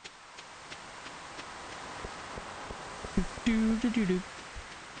 Do-do-do-do-do.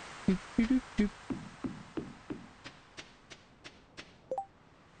 Do-do-do-do.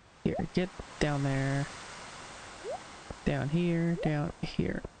 Here, get down there. Down here, down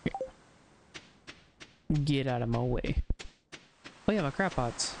here. Get out of my way. Oh yeah, my crab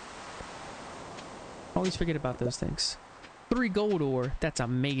pots. Always forget about those things. 3 gold ore. That's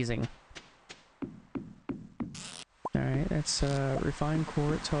amazing. Alright, that's refined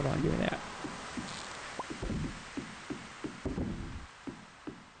quartz. Hold on, give me that.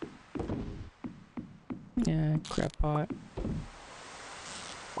 Yeah, crab pot.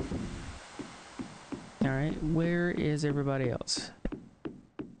 Alright, where is everybody else?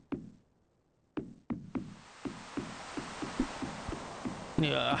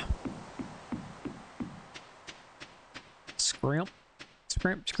 Yeah. Scrimp.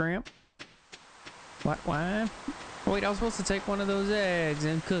 Scrimp, scrimp. What, why? Oh, wait, I was supposed to take one of those eggs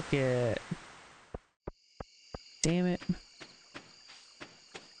and cook it. Damn it.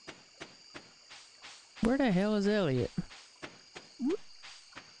 Where the hell is Elliot?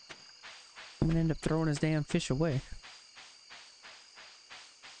 I'm gonna end up throwing his damn fish away.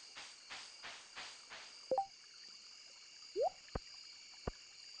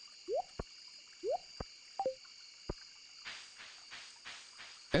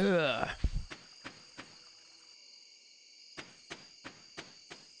 Ugh.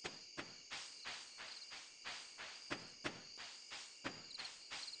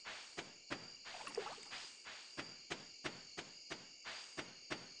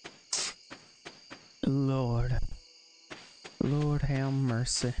 Lord. Lord have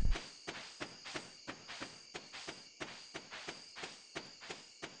mercy.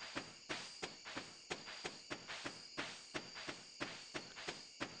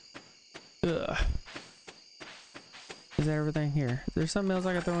 Ugh. Is that everything here? Is there something else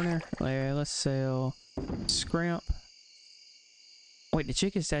I can throw in there? Okay, let's sell scrap. Wait, the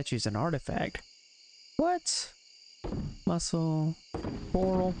chicken statue is an artifact. What? Muscle.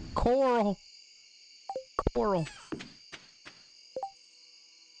 Coral. Coral! Coral!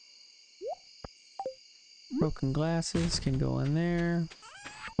 Broken glasses can go in there.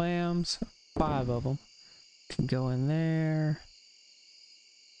 Clams. 5 of them. Can go in there.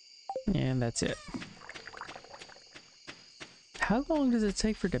 And that's it. How long does it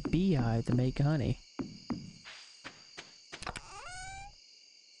take for the beehive to make honey?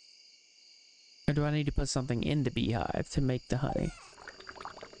 Or do I need to put something in the beehive to make the honey?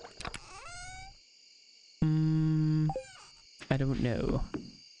 I don't know.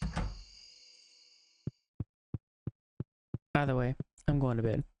 Either way, I'm going to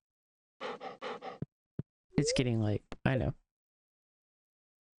bed. It's getting late. I know.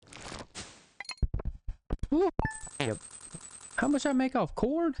 Ooh. Yep. How much I make off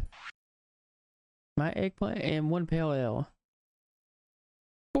corn? My eggplant and 1 pale ale.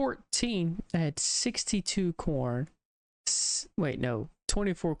 14. I had 62 corn. Wait, no.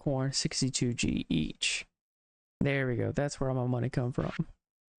 24 corn, 62 G each. There we go. That's where all my money come from.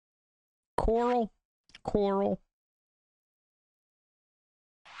 Coral. Coral.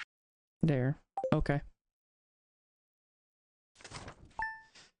 There. Okay.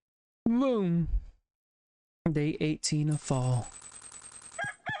 Boom. Day 18 of fall.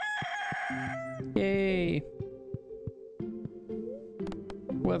 Yay.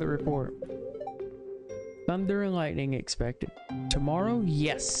 Weather report. Thunder and lightning expected. Tomorrow?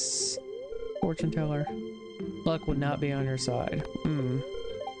 Yes. Fortune teller. Luck would not be on your side.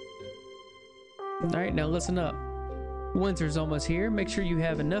 Alright, now listen up. Winter's almost here. Make sure you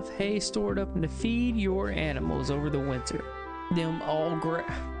have enough hay stored up to feed your animals over the winter.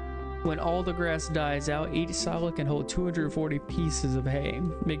 When all the grass dies out, each silo can hold 240 pieces of hay.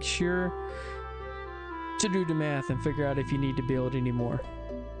 Make sure to do the math and figure out if you need to build any more.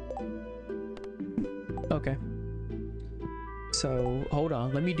 Okay. So, hold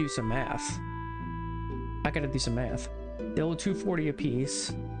on. Let me do some math. I gotta do some math. They'll hold 240 a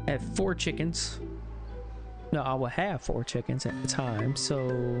piece. I have 4 chickens. No, I will have 4 chickens at a time. So,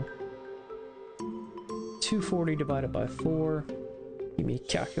 240 divided by 4. Give me a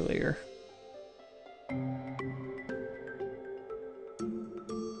calculator.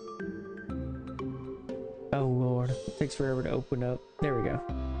 Oh Lord, it takes forever to open up. There we go.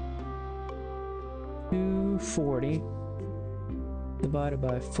 240 divided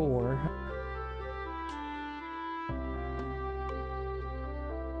by 4.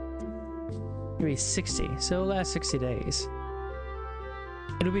 Give me 60. So it'll last 60 days.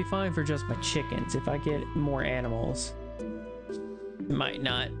 It'll be fine for just my chickens. If I get more animals, it might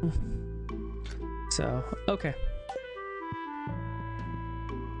not. So, okay.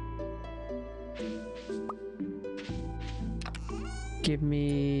 Give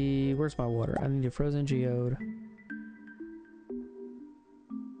me... Where's my water? I need a frozen geode.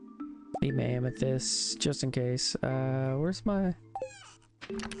 Need my amethyst just in case. Where's my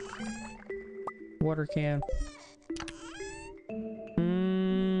water can?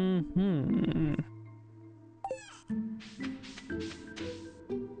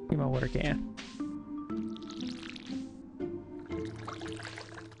 Need my water can.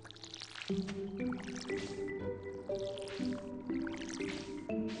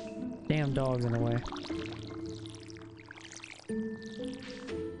 Damn dog's in the way.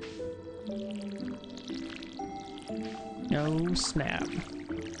 No snap.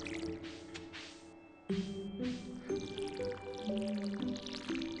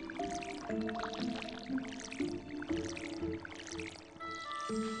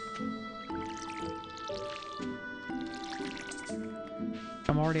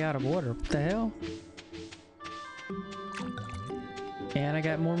 I'm already out of water. What the hell? And I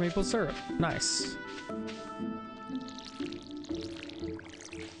got more maple syrup. Nice.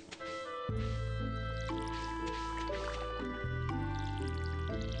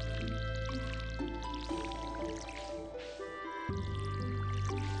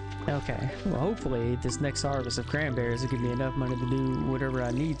 Okay, well hopefully this next harvest of cranberries will give me enough money to do whatever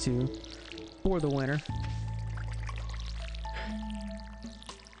I need to for the winter.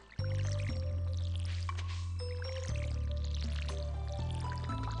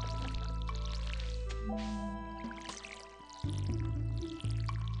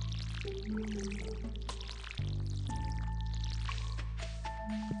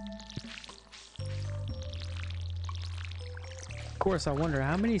 Of course, I wonder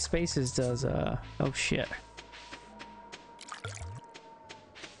how many spaces does, oh shit.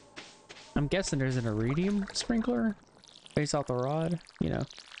 I'm guessing there's an iridium sprinkler based off the rod, you know.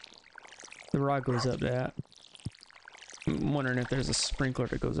 The rod goes up to that. I'm wondering if there's a sprinkler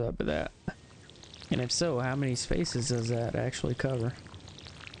that goes up to that. And if so, how many spaces does that actually cover?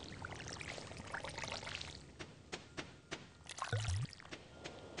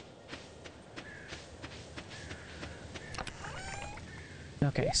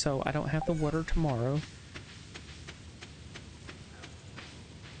 Okay, so I don't have to water tomorrow.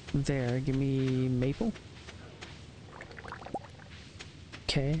 There, give me maple.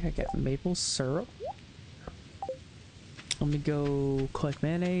 Okay, I got maple syrup. Let me go collect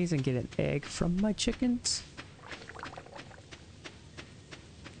mayonnaise and get an egg from my chickens.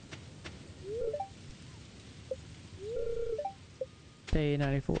 Day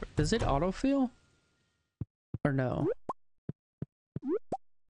 94. Does it autofill? Or no?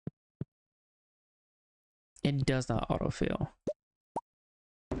 It does not autofill.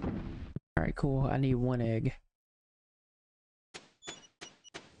 Alright, cool. I need one egg.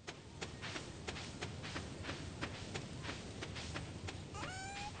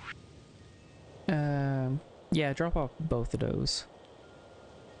 Yeah, drop off both of those.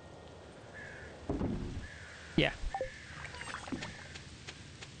 Yeah.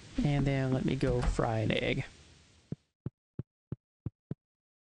 And then let me go fry an egg.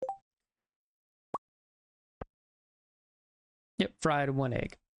 Yep, fried one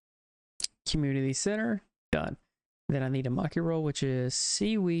egg. Community center, done. Then I need a maki roll, which is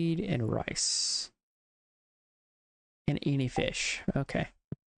seaweed and rice. And any fish. Okay.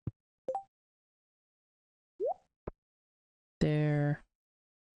 There.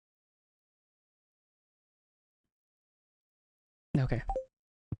 Okay.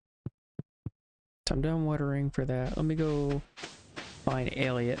 So I'm done watering for that. Let me go find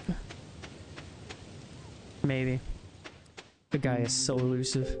Elliot. Maybe. The guy is so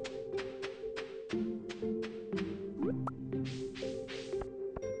elusive.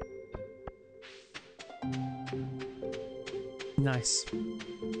 Nice.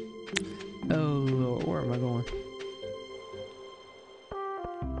 Oh, where am I going?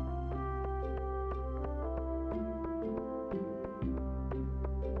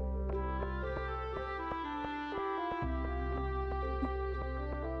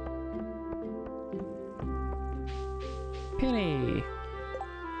 Penny!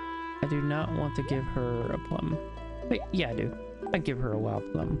 I do not want to give her a plum. Wait, yeah, I do. I'd give her a wild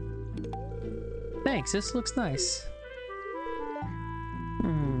plum. Thanks, this looks nice.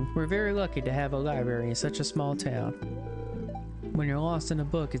 We're very lucky to have a library in such a small town. When you're lost in a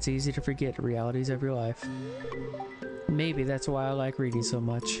book, it's easy to forget the realities of your life. Maybe that's why I like reading so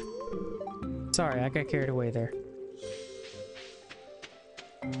much. Sorry, I got carried away there.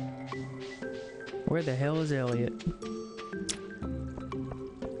 Where the hell is Elliot?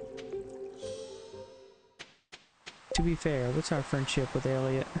 To be fair, what's our friendship with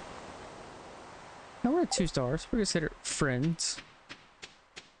Elliot? Now we're at 2 stars. We're considered friends.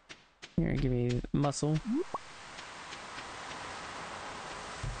 Here, give me muscle.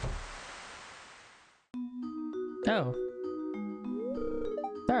 Oh.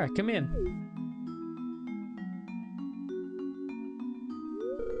 Alright, come in.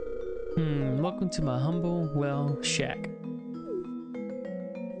 Welcome to my humble, well, shack.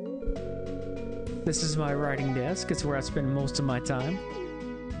 This is my writing desk. It's where I spend most of my time.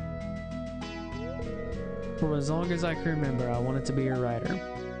 For as long as I can remember, I wanted to be a writer.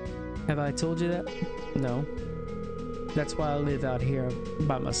 Have I told you that? No. That's why I live out here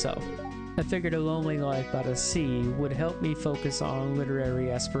by myself. I figured a lonely life by the sea would help me focus on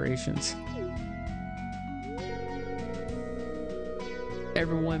literary aspirations.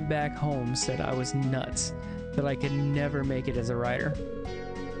 Everyone back home said I was nuts, that I could never make it as a writer.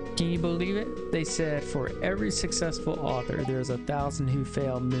 Can you believe it? They said for every successful author, there's 1,000 who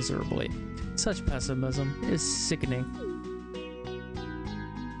fail miserably. Such pessimism is sickening.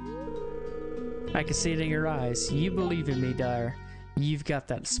 I can see it in your eyes. You believe in me, Dyer. You've got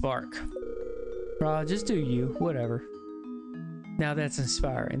that spark. Just do you, whatever. Now that's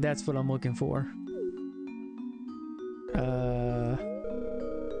inspiring. That's what I'm looking for. A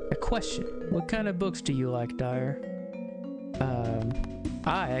question. What kind of books do you like, Dyer?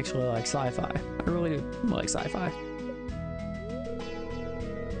 I actually like sci-fi. I really like sci-fi.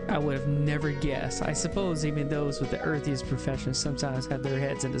 I would have never guessed. I suppose even those with the earthiest professions sometimes have their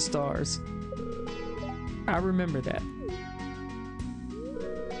heads in the stars. I remember that.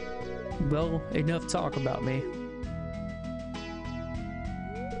 Well, enough talk about me.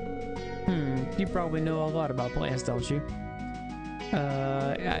 You probably know a lot about plants, don't you?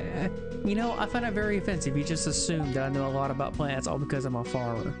 You know, I find it very offensive. You just assume that I know a lot about plants all because I'm a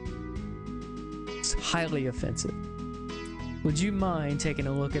farmer. It's highly offensive. Would you mind taking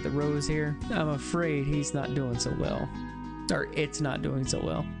a look at the rose here? I'm afraid he's not doing so well. Or it's not doing so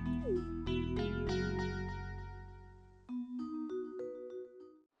well.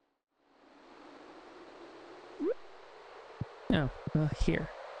 Oh, here.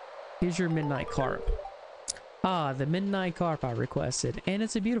 Here's your midnight carp. Ah, the midnight carp I requested. And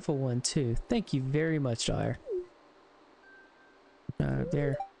it's a beautiful one, too. Thank you very much, Dyer.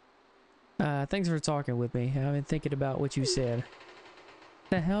 There. Thanks for talking with me. I've been thinking about what you said.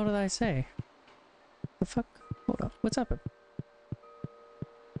 The hell did I say? The fuck? Hold up. What's up?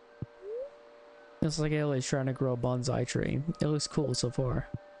 Looks like Ellie's trying to grow a bonsai tree. It looks cool so far.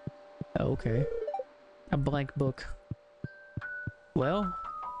 Okay. A blank book. Well...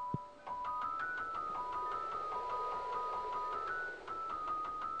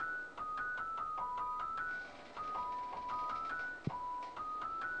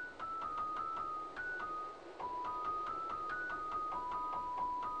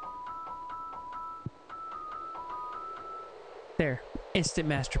 There. Instant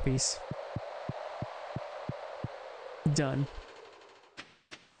masterpiece. Done.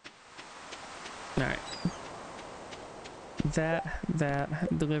 Alright.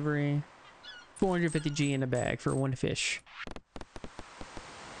 That, delivery. 450G in a bag for one fish.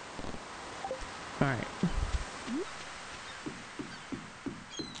 Alright.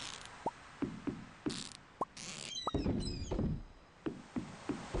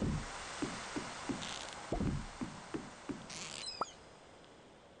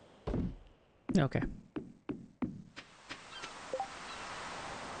 Okay.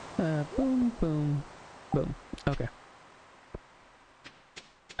 Boom, boom, boom. Okay.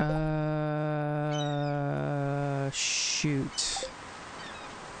 Shoot.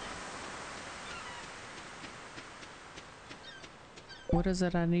 What is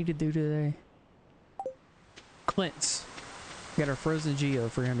it I need to do today? Clint's. Got our frozen geo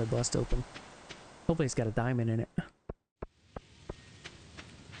for him to bust open. Hopefully it's got a diamond in it.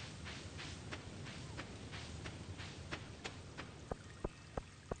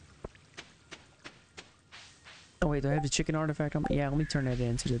 Oh wait, do I have the chicken artifact on? Yeah, let me turn that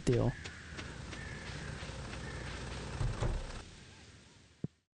into the deal.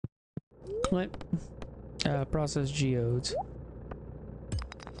 What? Process geodes.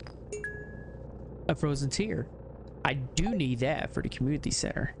 A frozen tear. I do need that for the community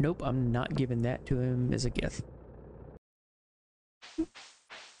center. Nope, I'm not giving that to him as a gift.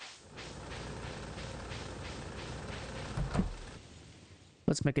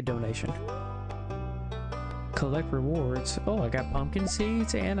 Let's make a donation. Collect rewards. Oh, I got pumpkin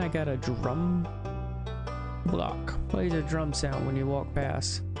seeds and I got a drum block. Plays a drum sound when you walk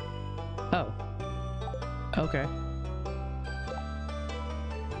past. Oh. Okay.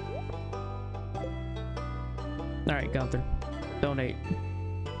 Alright, Gunther. Donate.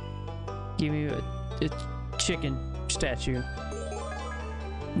 Give me a chicken statue.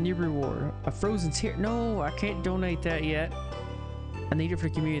 New reward. A frozen tear. No, I can't donate that yet. I need it for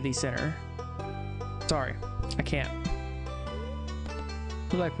community center. Sorry, I can't.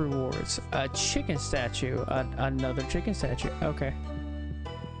 Select rewards. A chicken statue. Another chicken statue. Okay.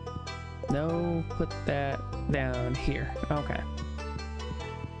 No, put that down here. Okay.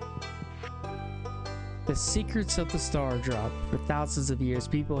 The secrets of the star drop. For thousands of years,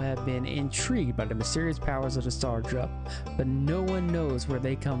 people have been intrigued by the mysterious powers of the star drop, but no one knows where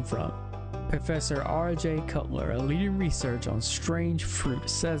they come from. Professor R.J. Cutler, a leading researcher on strange fruit,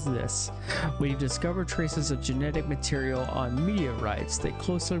 says this: we've discovered traces of genetic material on meteorites that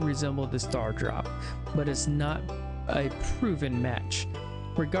closely resemble the star drop, but it's not a proven match.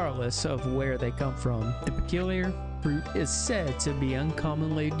 Regardless of where they come from, the peculiar fruit is said to be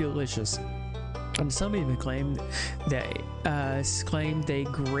uncommonly delicious. And some even claim they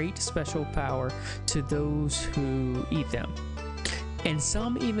grant special power to those who eat them. And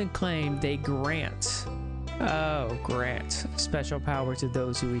some even claim they grant special power to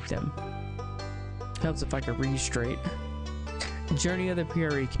those who eat them. Helps if I can read straight. Journey of the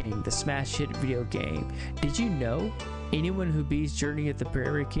Prairie King, the smash hit video game. Did you know anyone who beats Journey of the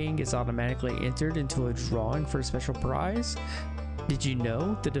Prairie King is automatically entered into a drawing for a special prize? Did you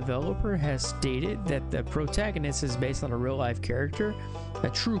know the developer has stated that the protagonist is based on a real-life character, a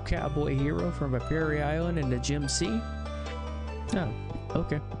true cowboy hero from a prairie island in the Gem Sea? Oh,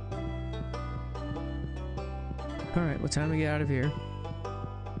 okay. Alright, what time to get out of here?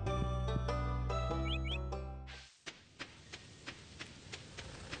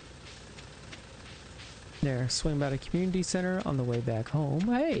 There, swing by the community center on the way back home.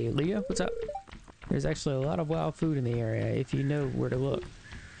 Hey, Leah, what's up? There's actually a lot of wild food in the area if you know where to look.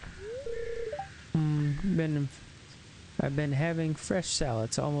 I've been having fresh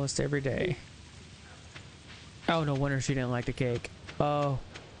salads almost every day. Oh, no wonder she didn't like the cake. Oh.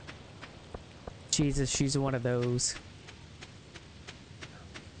 Jesus, she's one of those.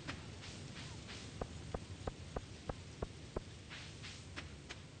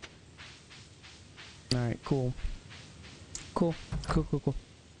 Alright, cool. Cool.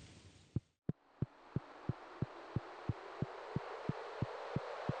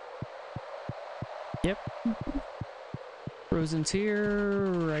 Yep. Frozen's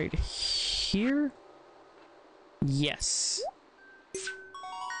here, right here? Yes.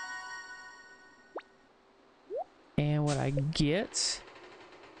 And what I get?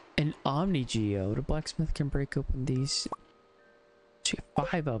 An Omni Geo. The blacksmith can break open these.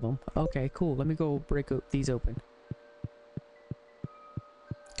 5 of them. Okay, cool. Let me go break these open.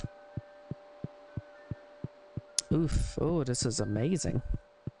 Oof. Oh, this is amazing.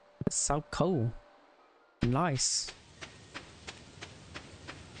 It's so cool. Nice.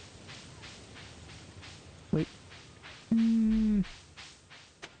 Wait.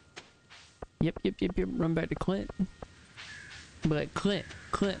 Yep. Run back to Clint. But Clint,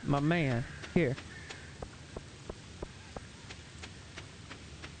 my man. Here.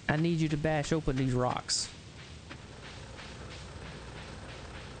 I need you to bash open these rocks.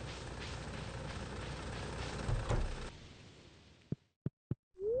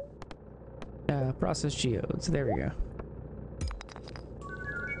 Process geodes. There we go.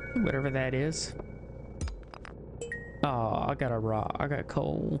 Whatever that is. Oh, I got a rock. I got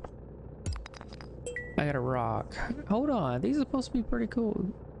coal. I got a rock. Hold on. These are supposed to be pretty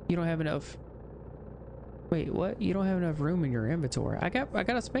cool. You don't have enough. Wait, what? You don't have enough room in your inventory. I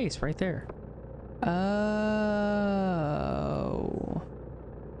got a space right there. Oh.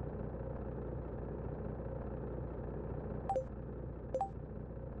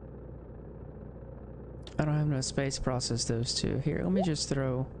 I don't have enough space to process those two. Here, let me just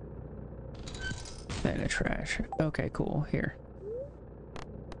throw that in the trash. Okay, cool. Here.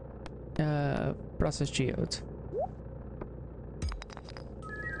 Process geodes.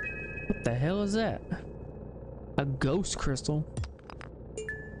 What the hell is that? A ghost crystal.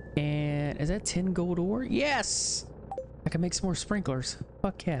 And is that 10 gold ore? Yes! I can make some more sprinklers.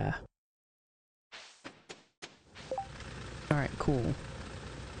 Fuck yeah. Alright, cool.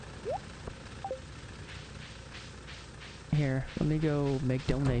 Here, let me go make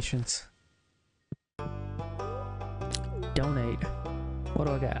donations. Donate. What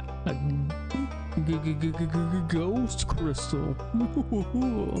do I got? A ghost crystal.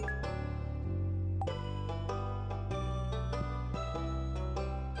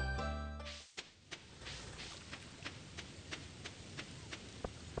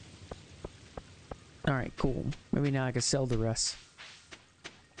 Alright, cool. Maybe now I can sell the rest.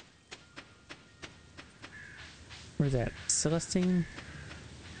 Where's that? Celestine?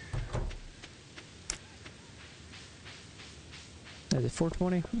 Is it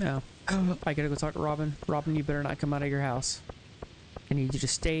 420? No. I gotta go talk to Robin. Robin, you better not come out of your house. I need you to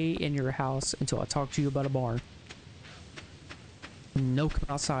stay in your house until I talk to you about a barn. No come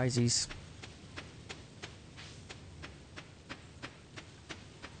outsidezies.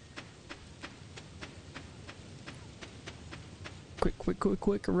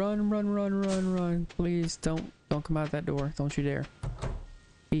 Quick, run. Please don't come out that door. Don't you dare.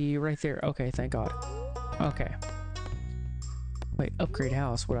 Be right there. Okay, thank God. Okay. Wait, upgrade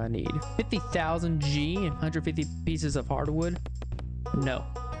house, what do I need? 50,000 G and 150 pieces of hardwood? No.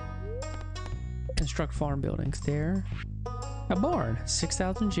 Construct farm buildings there. A barn,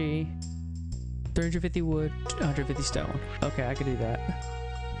 6,000 G, 350 wood, 150 stone. Okay, I could do that.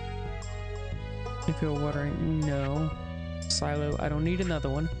 Infill watering, no. Silo, I don't need another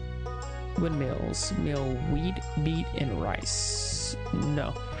one. Windmills, mill wheat, beet, and rice.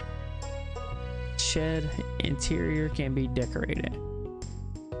 No. Shed, interior can be decorated.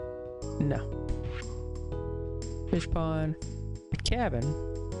 No. Fish pond, a cabin.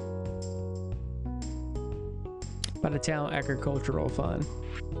 By the town agricultural fund.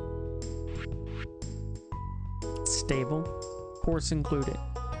 Stable, horse included.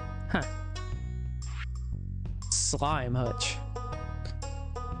 Huh. Slime hutch.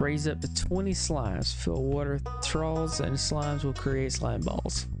 Raise up to 20 slimes. Fill water troughs and slimes will create slime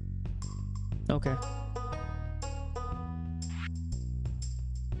balls. Okay.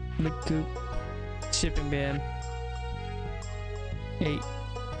 Big coop. Shipping bin. 8.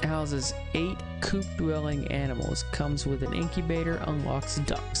 Houses 8 coop dwelling animals. Comes with an incubator. Unlocks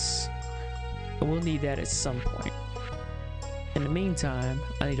ducks. But we'll need that at some point. In the meantime,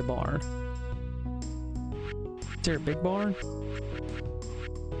 I need a barn. Is there a big barn?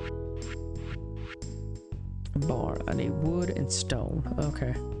 A barn. I need wood and stone.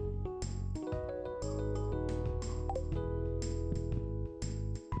 Okay.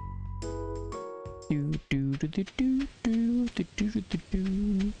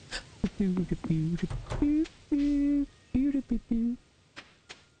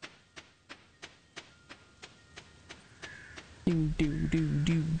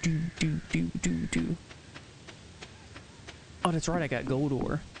 Oh, that's right, I got gold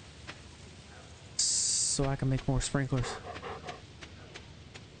ore. So I can make more sprinklers.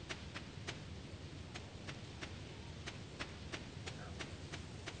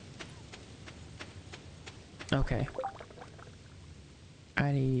 Okay.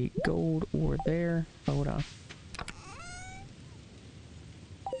 I need gold ore there. Hold on.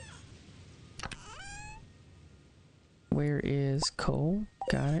 Where is coal?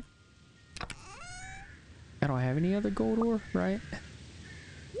 Got it. I don't have any other gold ore, right?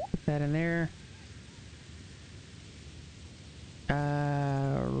 Put that in there.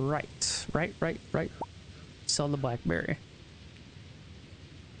 Right. Sell the blackberry.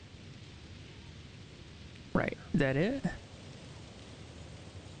 Right, that it?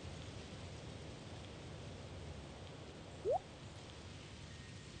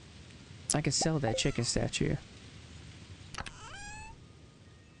 I can sell that chicken statue.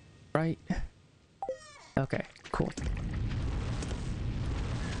 Right? Okay, cool.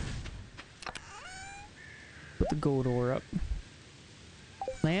 Put the gold ore up.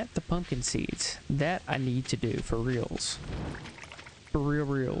 Plant the pumpkin seeds. That I need to do for reals. For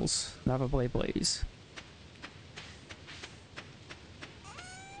reals. Not for plays.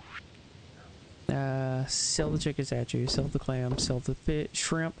 Sell the chicken statue, sell the clam, sell the fish,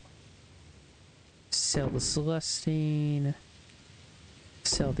 shrimp, sell the celestine,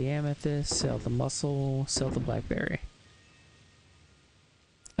 sell the amethyst, sell the mussel, sell the blackberry.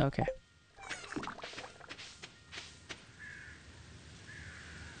 Okay.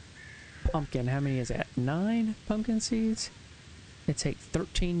 Pumpkin, how many is that? 9 pumpkin seeds? It take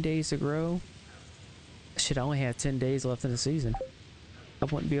 13 days to grow. I should only have 10 days left in the season. I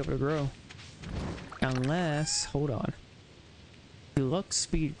wouldn't be able to grow. Unless, hold on. Deluxe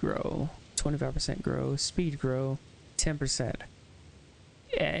speed grow, 25% grow, speed grow, 10%.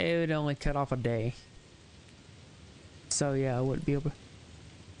 Yeah, it would only cut off a day. So yeah, I wouldn't be able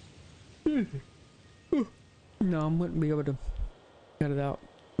to. No, I wouldn't be able to cut it out.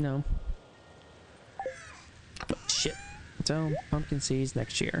 No. But shit. So, pumpkin seeds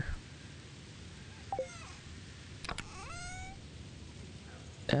next year.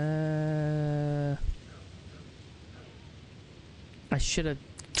 I should have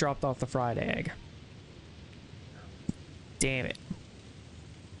dropped off the fried egg. Damn it.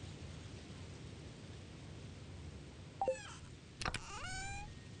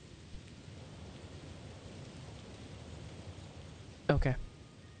 Okay.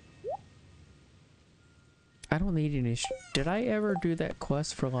 I don't need any. Did I ever do that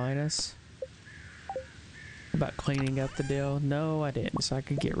quest for Linus? about cleaning up the deal? No, I didn't. So I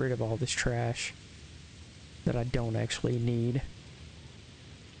could get rid of all this trash that I don't actually need.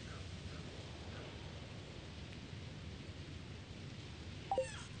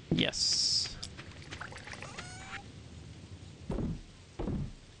 Yes.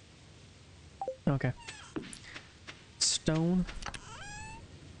 Okay. Stone.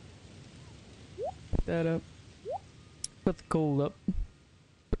 Put that up. Put the coal up.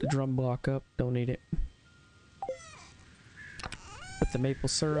 Put the drum block up. Don't need it. Put the maple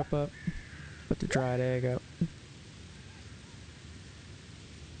syrup up. Put the dried egg up.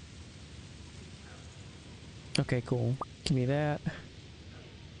 Okay, cool. Give me that.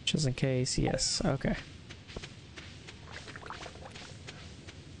 Just in case. Yes. Okay.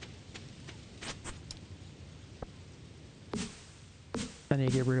 I need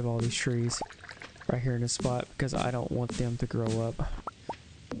to get rid of all these trees right here in this spot because I don't want them to grow up.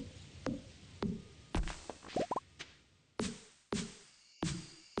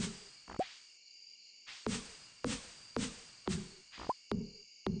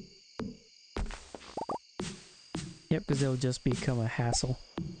 Yep, because they'll just become a hassle.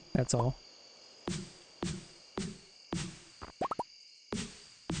 That's all.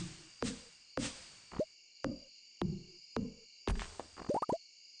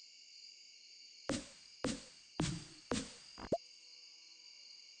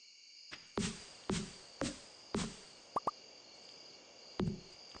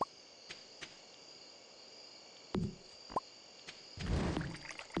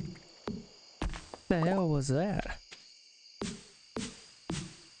 What the hell was that?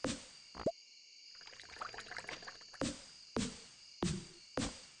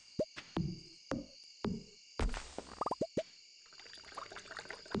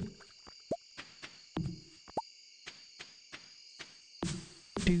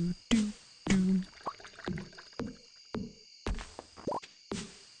 Do, do, do.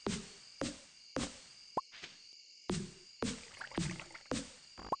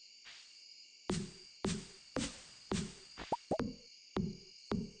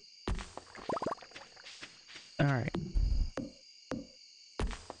 All right.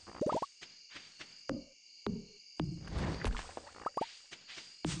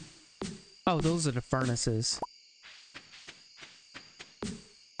 Oh, those are the furnaces.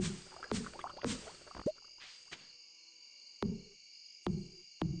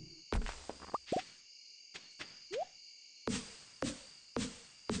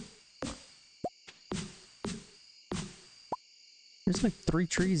 There's like 3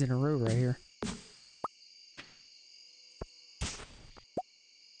 trees in a row right here.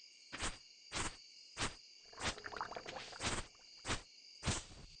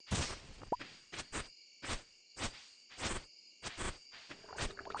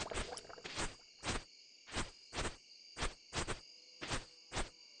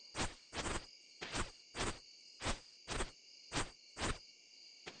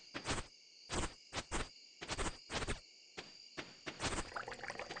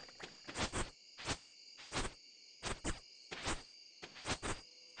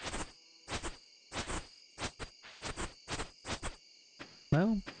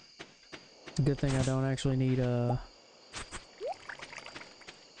 Well, it's a good thing I don't actually need yeah,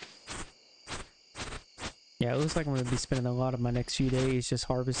 it looks like I'm going to be spending a lot of my next few days just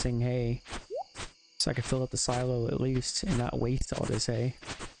harvesting hay. So I can fill up the silo at least and not waste all this hay.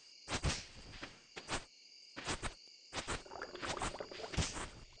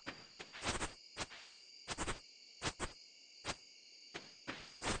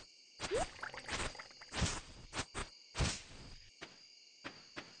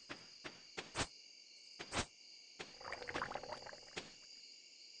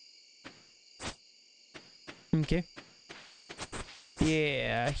 Okay.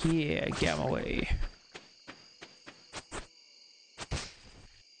 Yeah, get out of my way.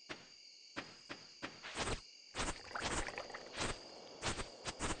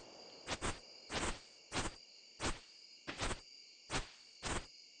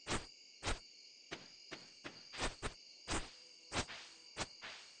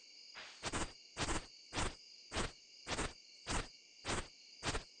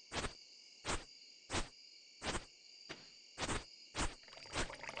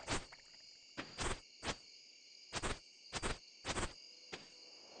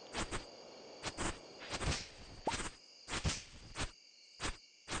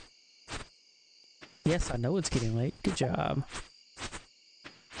 Yes, I know it's getting late. Good job.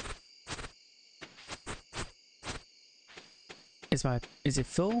 Is it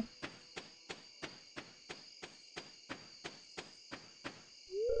full?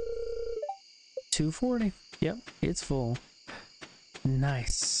 $2.40. Yep, it's full.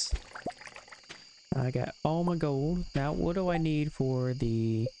 Nice. I got all my gold. Now, what do I need for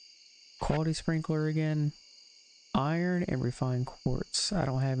the quality sprinkler again? Iron and refined quartz. I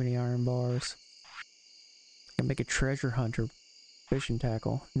don't have any iron bars. I can make a treasure hunter fishing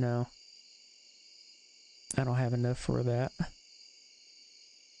tackle. No. I don't have enough for that.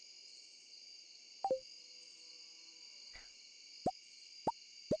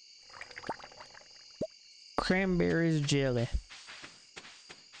 Cranberries jelly.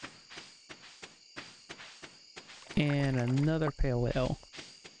 And another pale ale.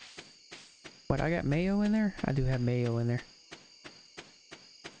 What, I got mayo in there? I do have mayo in there.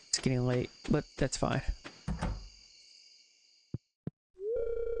 It's getting late, but that's fine.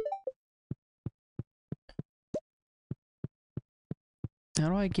 How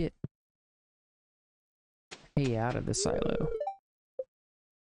do I get hay out of the silo?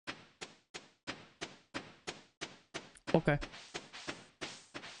 Okay.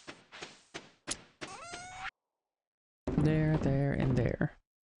 There, there, and there.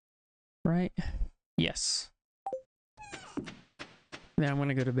 Right? Yes. Now I'm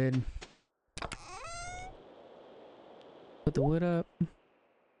gonna go to bed. Put the wood up.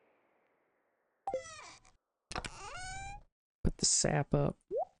 Put the sap up.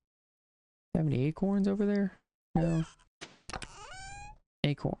 Have any acorns over there? No.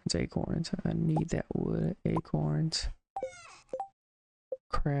 Acorns, acorns. I need that wood. Acorns.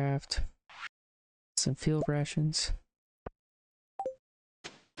 Craft. Some field rations.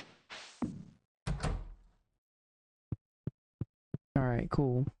 Alright,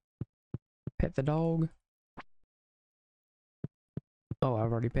 cool. Pet the dog. Oh,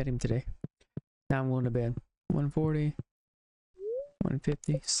 I've already pet him today. Now I'm going to bed. 140.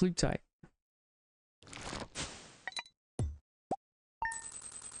 150. Sleep tight.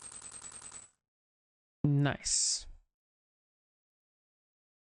 Nice.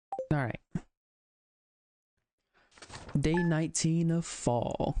 Alright. Day 19 of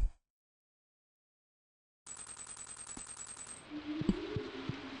fall.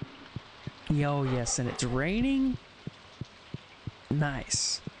 Yo, yes, and it's raining?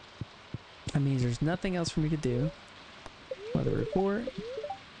 Nice. That means there's nothing else for me to do. Weather report.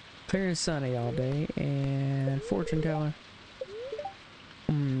 Clear and sunny all day. And fortune teller.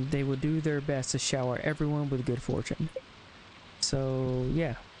 They will do their best to shower everyone with good fortune. So,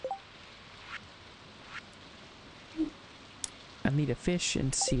 yeah. I need a fish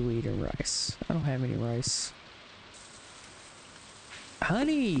and seaweed and rice. I don't have any rice.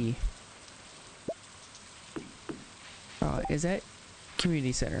 Honey! Is that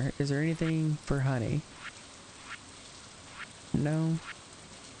community center? Is there anything for honey? No.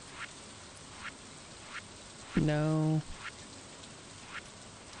 No.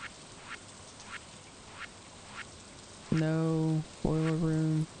 No. Boiler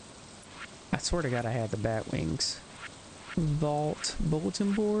room. I swear to God I had the bat wings. Vault.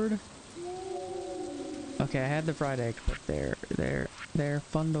 Bulletin board. Okay, I had the fried egg, but there.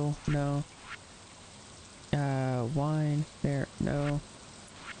 Fundle. No. Wine. There. No.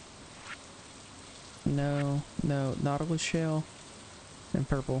 No. No. Nautilus shell. And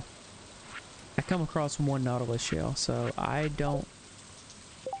purple. I come across one Nautilus shell, so I don't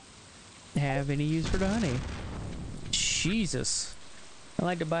have any use for the honey. Jesus. I'd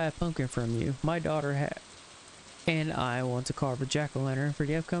like to buy a pumpkin from you. My daughter had, and I want to carve a jack-o'-lantern for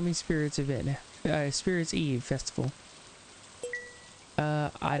the upcoming Spirits event, Spirits Eve festival.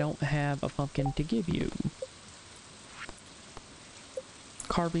 I don't have a pumpkin to give you.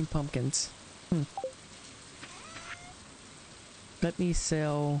 Carving pumpkins. Let me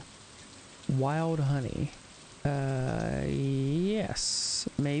sell wild honey. Yes.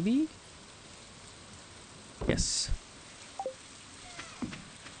 Maybe? Yes.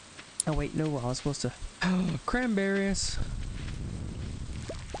 Oh wait, no, I was supposed to... Cranberries!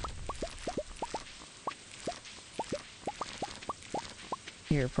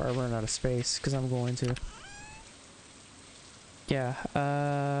 Here, before I run out of space, because I'm going to.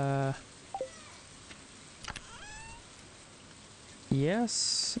 Yeah,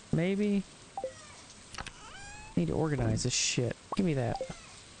 yes, maybe. Need to organize this shit. Give me that.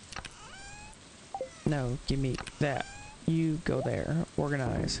 No, give me that. You go there.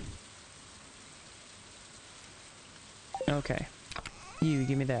 Organize. Okay. You,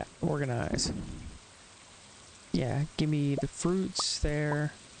 give me that. Organize. Yeah, give me the fruits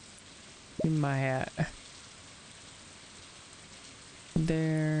there. Give me my hat.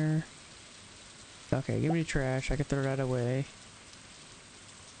 There. Okay, give me the trash. I can throw that away.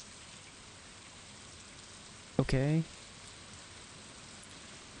 Okay.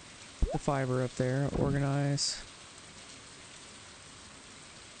 the fiber up there. Organize.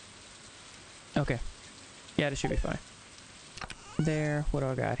 Okay. Yeah, this should be fine. There. What do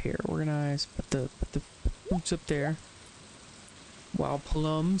I got here? Organize. Put the fruits up there. Wild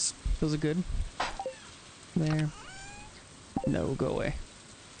plums. Those are good. There. No, go away.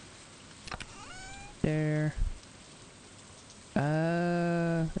 There.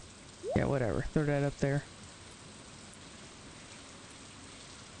 Yeah, whatever. Throw that up there.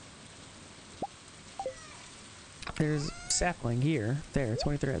 There's sapling here. There,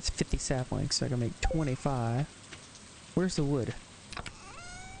 23. That's 50 saplings, so I can make 25. Where's the wood?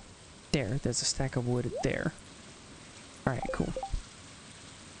 There. There's a stack of wood there. Alright, cool.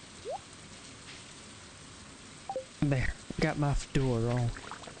 There. Got my door on.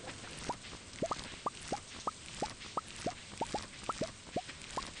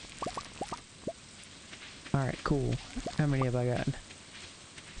 Alright, cool. How many have I gotten?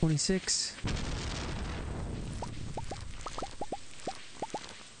 26.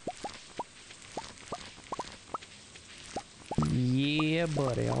 Yeah,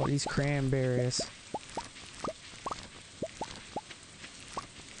 buddy. All these cranberries.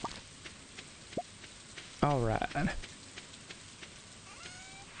 Alright.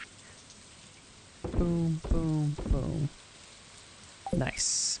 Boom, boom, boom.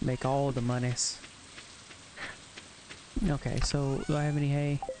 Nice. Make all the monies. Okay, so do I have any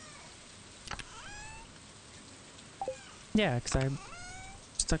hay? Yeah, because I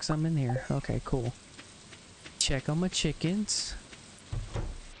stuck some in here. Okay, cool. Check on my chickens.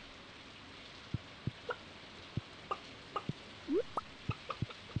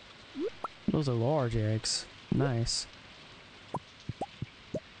 Those are large eggs. Nice.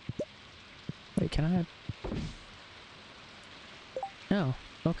 Wait, can I? Oh,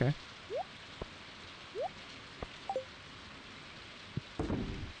 okay.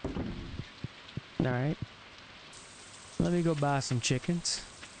 Alright. Let me go buy some chickens.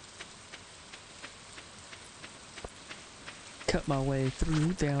 Cut my way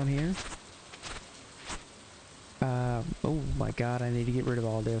through down here. Oh my god, I need to get rid of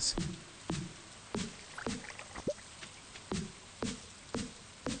all this.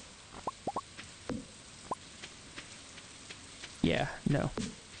 Yeah, no.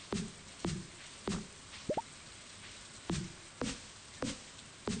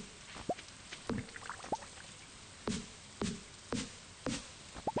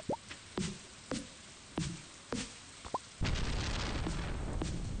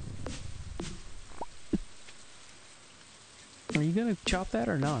 Are you gonna chop that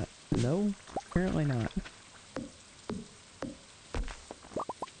or not? No, apparently not.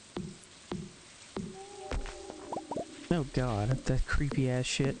 Oh god, that creepy ass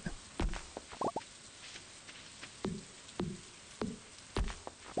shit.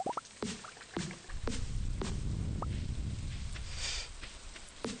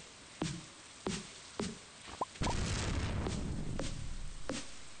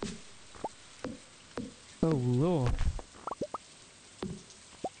 Oh lord.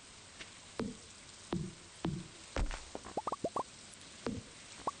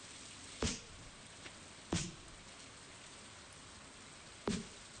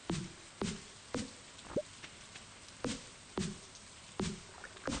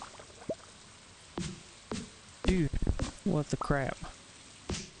 Dude, what the crap?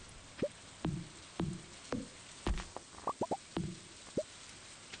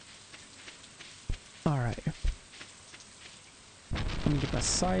 Alright. Let me get my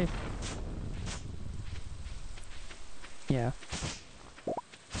scythe. Yeah.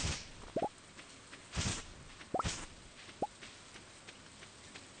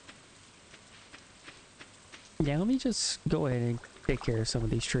 Yeah, let me just go ahead and take care of some of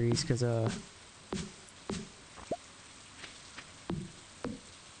these trees, because,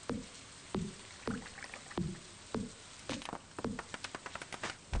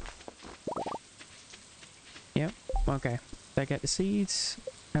 Yep, okay. I got the seeds.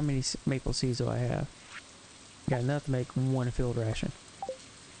 How many maple seeds do I have? Got enough to make one field ration.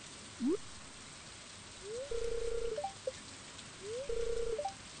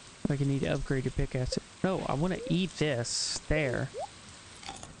 Like you need to upgrade your pickaxe. No, I want to eat this. There.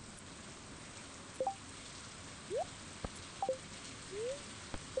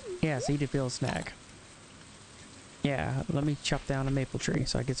 Yes, eat a field snack. Yeah, let me chop down a maple tree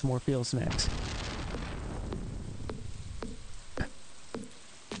so I get some more field snacks.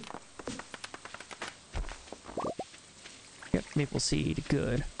 Yep, maple seed,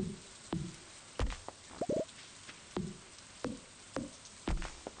 good.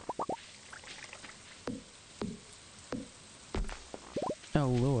 Oh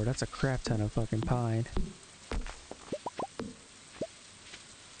lord, that's a crap ton of fucking pine.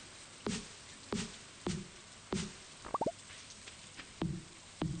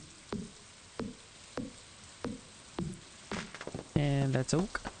 And that's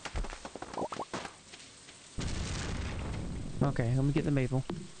oak. Okay, let me get the maple.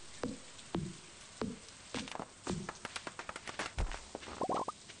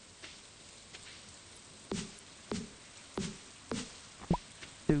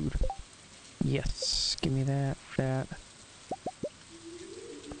 Dude. Yes, give me that, that.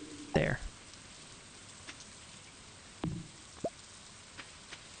 There.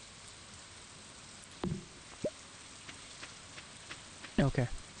 Okay.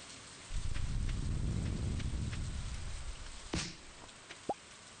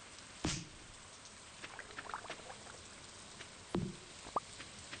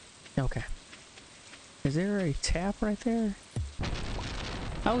 Okay. Is there a tap right there?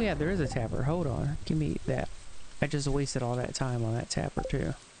 Oh yeah, there is a tapper. Hold on. Give me that. I just wasted all that time on that tapper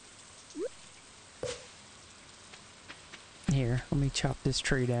too. Here, let me chop this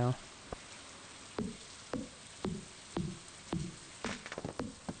tree down.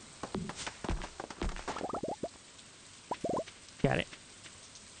 Got it.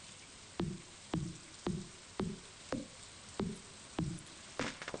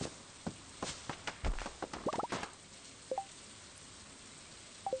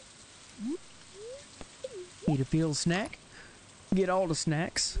 Eat a field snack. Get all the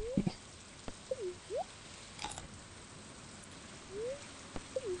snacks.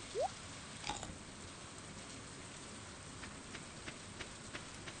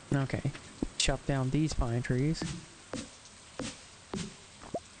 Okay. Chop down these pine trees.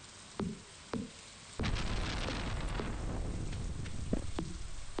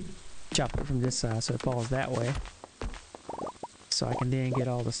 Chop it from this side so it falls that way. So I can then get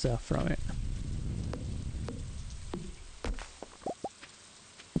all the stuff from it.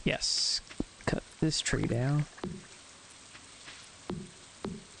 Yes. Cut this tree down.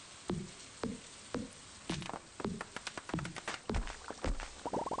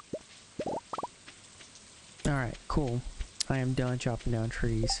 Alright, cool. I am done chopping down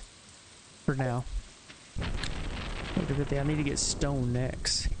trees. For now. I need to get stone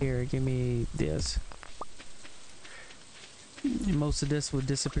next. Here, give me this. Most of this will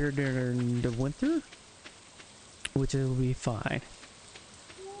disappear during the winter, which will be fine.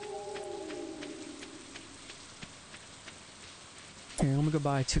 Here, I'm gonna go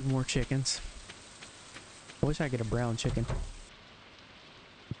buy 2 more chickens. I wish I could get a brown chicken.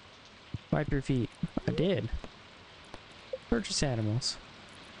 Wipe your feet. I did. Purchase animals.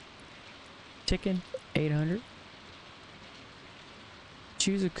 Chicken, 800.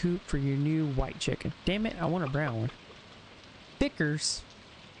 Choose a coop for your new white chicken. Damn it, I want a brown one. Vickers.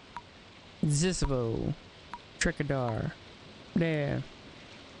 Zisivo. Tricadar. There.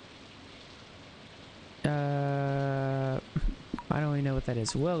 I don't even know what that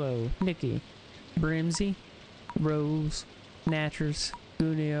is. Willow. Nikki. Brimsey. Rose. Natras.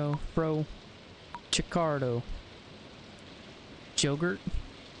 Gunio. Fro. Chicardo. Jogurt.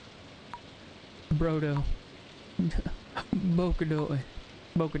 Brodo. Bokadoi.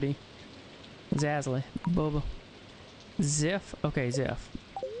 Bokadi. Zazly. Boba. Ziff. Okay, Ziff.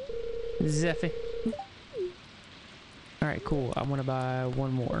 Ziffy. Alright, cool. I want to buy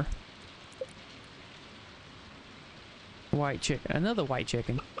 1 more. White chicken. Another white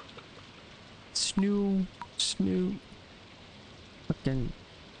chicken. Snoo. Snoo. Fucking.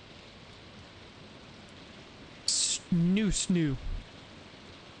 Snoo.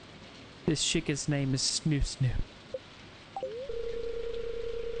 This chicken's name is Snoo.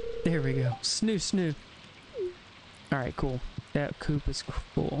 There we go. Snoo. Alright, cool. That coop is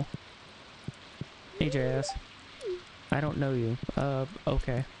cool. Hey, Jazz. I don't know you.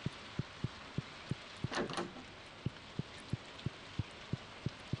 Okay.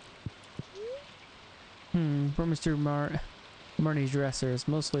 For Mr. Marnie's dresser. It's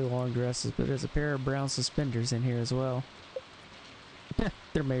mostly long dresses, but there's a pair of brown suspenders in here as well.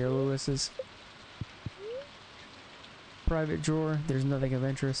 They're Mayor Lewis's. Private drawer. There's nothing of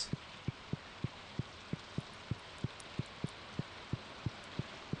interest.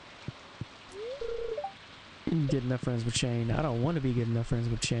 Good enough friends with Shane. I don't want to be good enough friends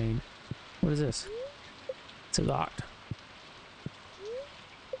with Shane. What is this? It's locked.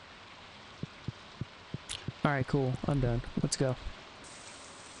 Alright, cool. I'm done. Let's go.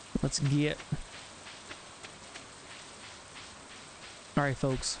 Let's get. Alright,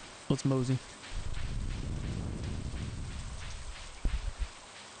 folks. Let's mosey.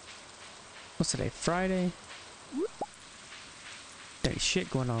 What's today? Friday? Today's shit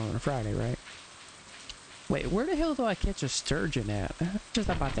going on a Friday, right? Wait, where the hell do I catch a sturgeon at? Just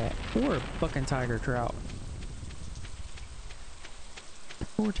about that. Or a fucking tiger trout.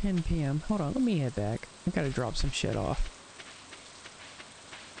 4:10 p.m. Hold on, let me head back. I gotta drop some shit off.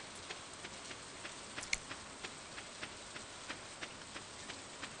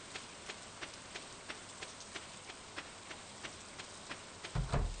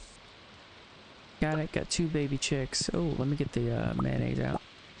 Got it, got 2 baby chicks. Oh, let me get the mayonnaise out.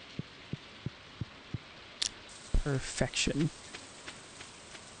 Perfection.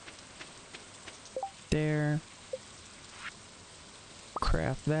 There.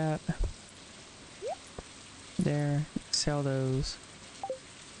 Craft that. There. Sell those.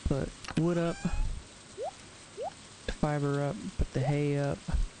 Put wood up. Fiber up. Put the hay up.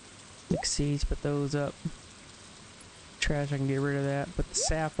 Mix seeds, put those up. Trash, I can get rid of that. Put the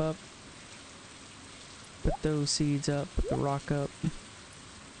sap up. Put those seeds up. Put the rock up.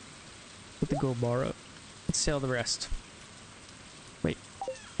 Put the gold bar up. And sell the rest. Wait,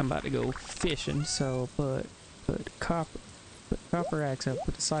 I'm about to go fishing, so put copper axe up,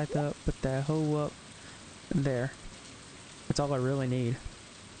 put the scythe up, put that hoe up, and there. That's all I really need.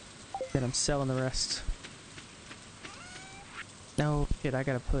 Then I'm selling the rest. Oh shit, I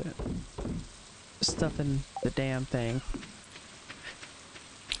gotta put stuff in the damn thing.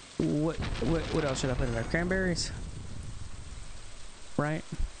 What else should I put in there? Cranberries? Right?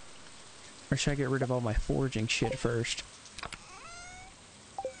 Or should I get rid of all my foraging shit first?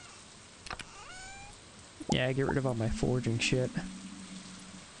 Yeah, get rid of all my foraging shit.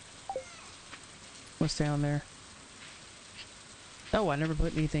 What's down there? Oh, I never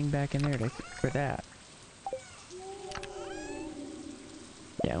put anything back in there for that.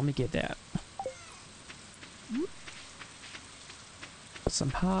 Yeah, let me get that. Put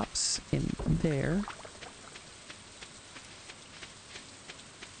some hops in there.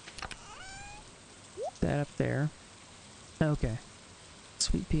 That up there. Okay.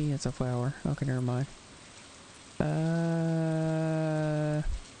 Sweet pea, it's a flower. Okay, never mind.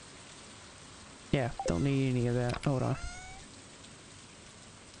 Yeah, don't need any of that. Hold on.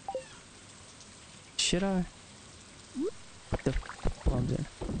 Should I? Put the plums in.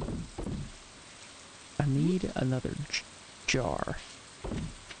 I need another jar.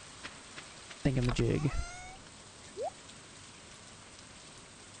 Thingamajig.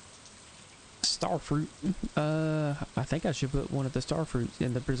 Starfruit. I think I should put one of the starfruits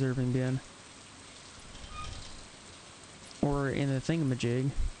in the preserving bin. Or in the thingamajig.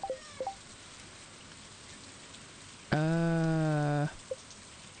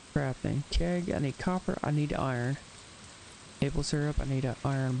 Crafting. Keg, I need copper, I need iron. Maple syrup, I need an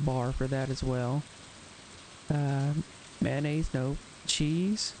iron bar for that as well. Mayonnaise, no.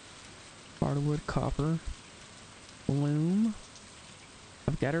 Cheese. Hardwood, copper. Loom.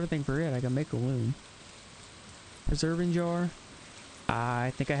 I've got everything for it, I can make a loom. Preserving jar.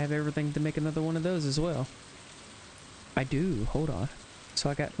 I think I have everything to make another one of those as well. I do, hold on. So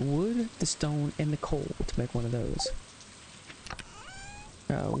I got wood, the stone, and the coal to make one of those.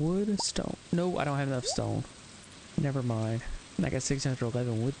 Wood, stone. No, I don't have enough stone. Never mind. I got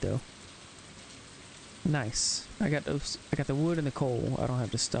 611 wood though. Nice. I got those. I got the wood and the coal. I don't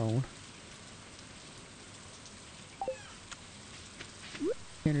have the stone.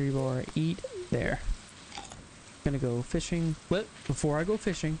 Energy bar. Eat. There. Gonna go fishing. But before I go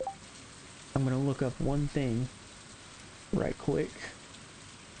fishing, I'm gonna look up one thing right quick.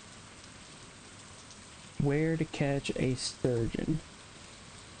 Where to catch a sturgeon.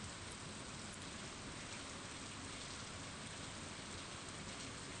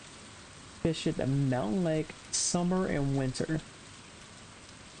 Fish at the mountain lake summer and winter.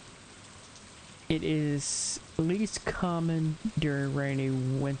 It is least common during rainy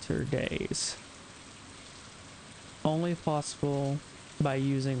winter days. Only possible by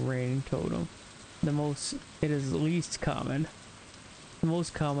using raining totem. It is least common. The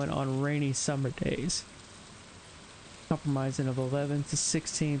most common on rainy summer days. Compromising of 11 to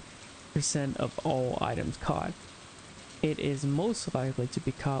 16% of all items caught. It is most likely to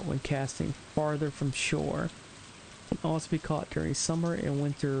be caught when casting farther from shore. It can also be caught during summer and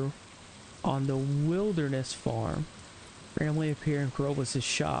winter on the Wilderness Farm. Randomly appear in Krobus'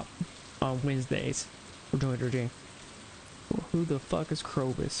 shop on Wednesdays. We're doing it. Who the fuck is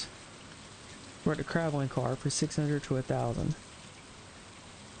Krobus? We're at the traveling car for 600 to 1,000.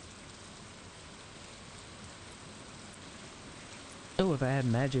 Oh, if I have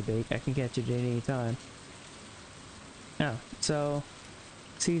magic bait, I can catch it at any time. Oh, so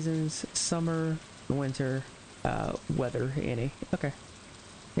seasons, summer, winter, weather, any. Okay.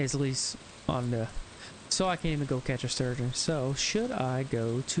 It's at least on the So I can't even go catch a sturgeon. So should I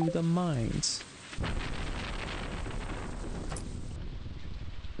go to the mines?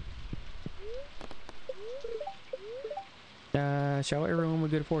 Shall everyone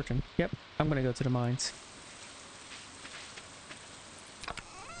with good fortune? Yep, I'm gonna go to the mines.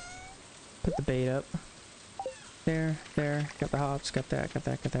 Put the bait up. There, there. Got the hops, got that, got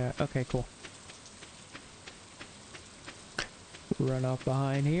that, got that. Okay, cool. Run off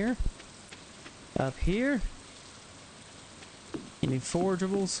behind here. Up here. Any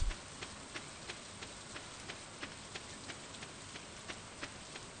forageables?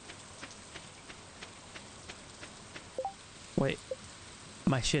 Wait.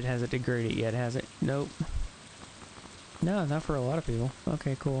 My shit hasn't degraded yet, has it? Nope. No, not for a lot of people.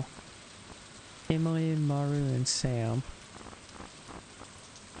 Okay, cool. Emily, Maru, and Sam.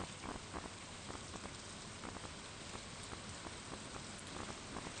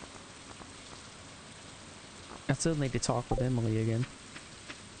 I still need to talk with Emily again.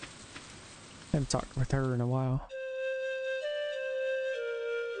 I haven't talked with her in a while.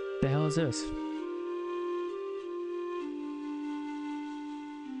 The hell is this?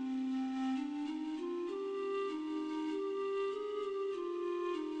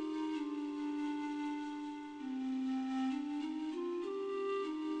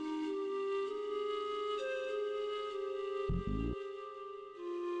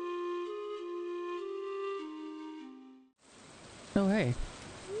 Oh, hey.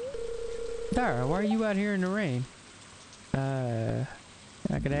 Dara, why are you out here in the rain? I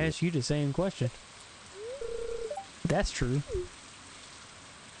could ask you the same question. That's true.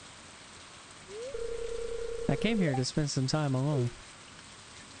 I came here to spend some time alone.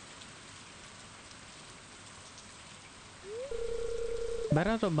 But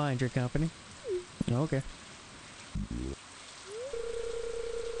I don't mind your company. Okay.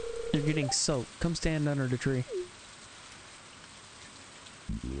 You're getting soaked. Come stand under the tree.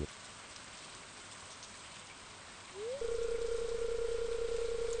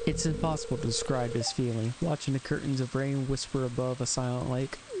 It's impossible to describe this feeling, watching the curtains of rain whisper above a silent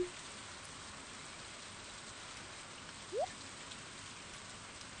lake.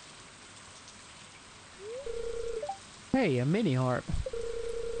 Hey, a mini harp.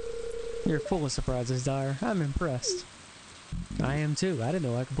 You're full of surprises, Dyer. I'm impressed. I am too. I didn't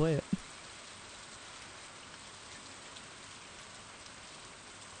know I could play it.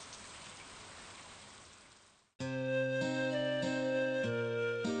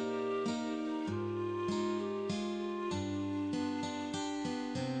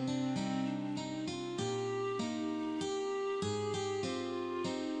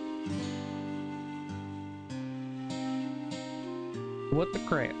 What the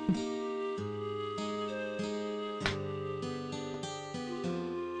crap?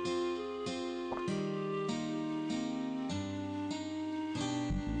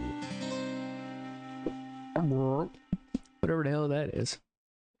 Whatever the hell that is.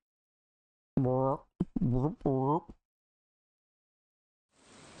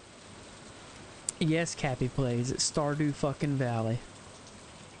 Yes, Cappy plays at Stardew fucking Valley.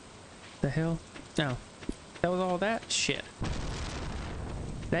 The hell? No. That was all that? Shit.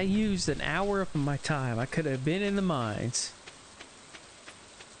 That used an hour of my time. I could have been in the mines.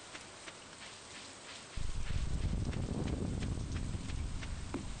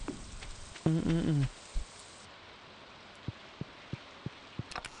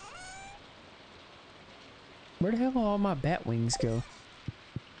 Where the hell all my bat wings go?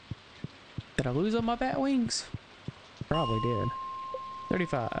 Did I lose all my bat wings? Probably did.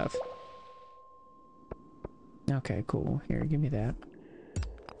 35. Okay, cool. Here, give me that.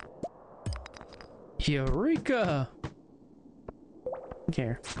 Eureka!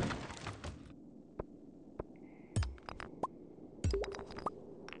 Here.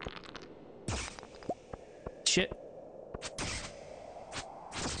 Shit.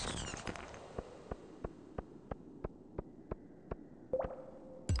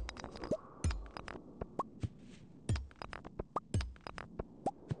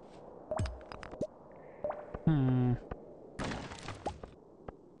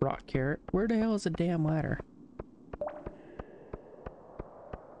 Rock carrot. Where the hell is the damn ladder?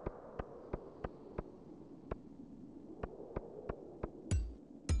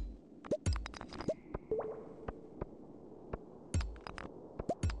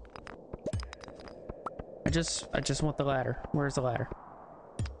 I just want the ladder. Where's the ladder?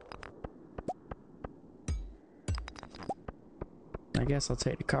 I guess I'll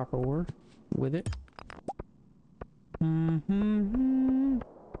take the copper ore with it.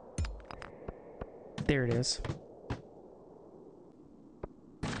 There it is.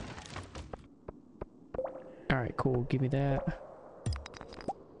 Alright, cool. Give me that.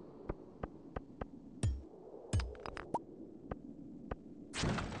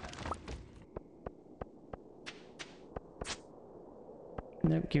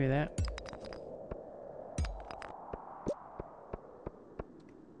 Nope, give me that.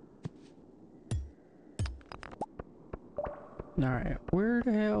 Alright, where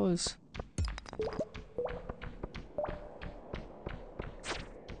the hell is...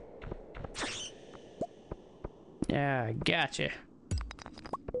 Yeah, gotcha.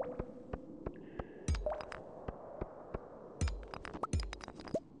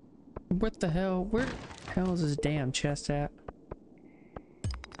 What the hell? Where the hell is this damn chest at?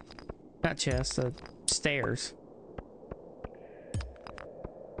 Not chest, the stairs.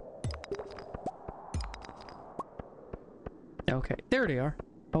 Okay, there they are.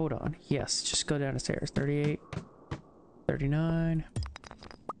 Hold on. Yes, just go down the stairs. 38, 39.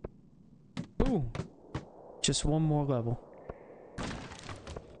 Boom. Just one more level.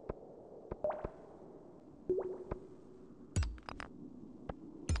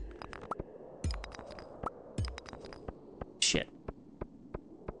 Shit.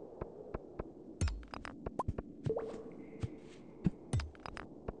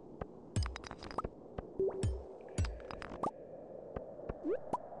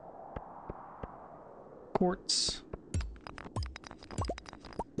 Quartz.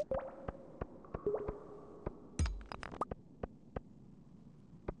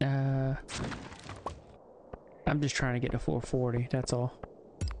 I'm just trying to get to 440, that's all.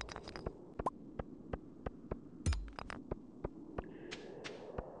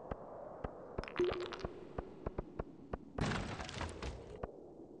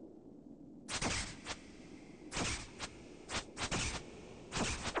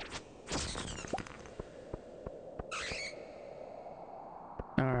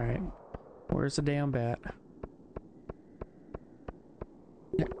 Alright, where's the damn bat?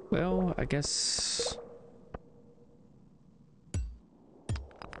 Yeah, well, I guess...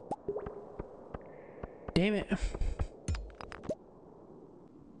 Damn it.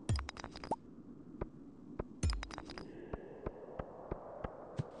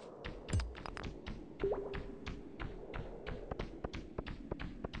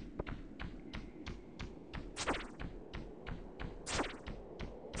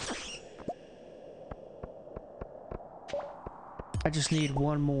 I just need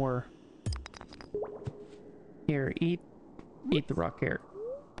one more. Here, eat the rock carrot.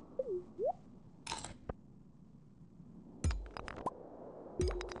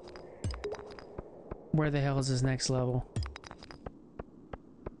 Where the hell is this next level?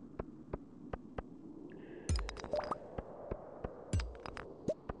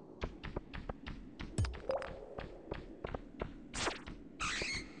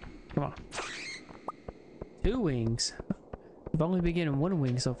 Come on. 2 wings. I've only been getting 1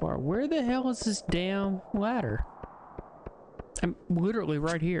 wing so far. Where the hell is this damn ladder? I'm literally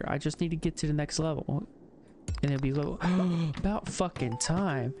right here. I just need to get to the next level. And it'll be low. About fucking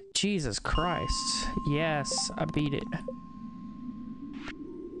time. Jesus Christ. Yes, I beat it.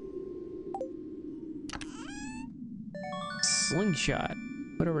 Slingshot.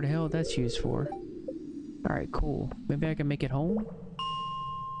 Whatever the hell that's used for. Alright, cool. Maybe I can make it home?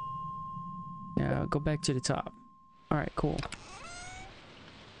 Yeah, go back to the top. Alright, cool.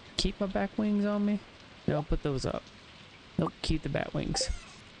 Keep my back wings on me? No, put those up. Nope, keep the bat wings.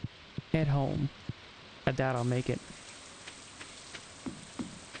 Head home. I doubt I'll make it.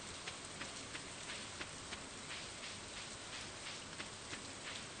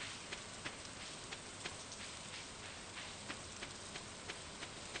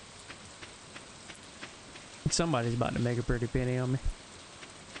 Somebody's about to make a pretty penny on me.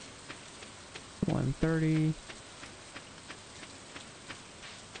 130.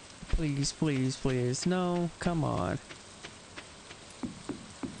 Please, please, please. No, come on.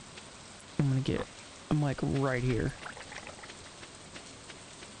 I'm like right here.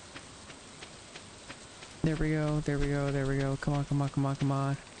 There we go, there we go, there we go. Come on, come on, come on, come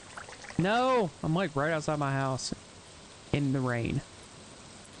on. No! I'm like right outside my house. In the rain.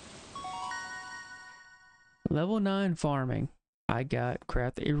 Level 9 farming. I got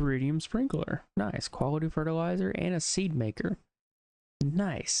craft iridium sprinkler. Nice. Quality fertilizer and a seed maker.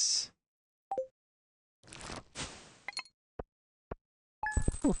 Nice.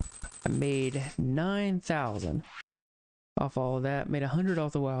 Ooh, I made 9,000 off all of that. Made 100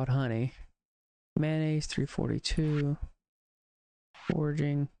 off the wild honey. Mayonnaise 342.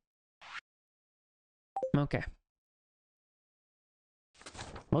 Foraging. Okay.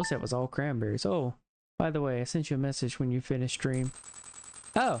 Most of it was all cranberries. Oh, by the way, I sent you a message when you finished stream.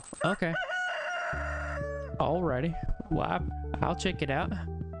 Oh, okay. Alrighty. Well, I'll check it out.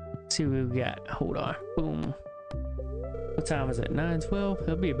 See what we got. Hold on. Boom. What time is it? 9:12?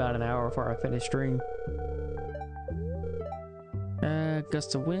 It'll be about an hour before I finish stream.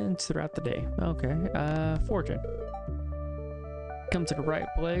 Gust of winds throughout the day. Okay. Fortune. Come to the right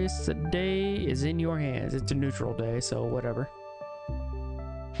place. The day is in your hands. It's a neutral day, so whatever.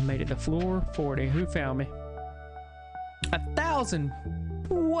 I made it to floor 40. Who found me? 1,000.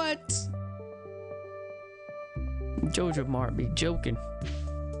 What? Jojo Mart be joking.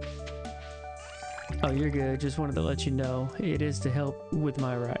 Oh, you're good. Just wanted to let you know it is to help with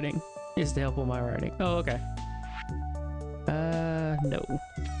my writing. It's to help with my writing. Oh, okay. No.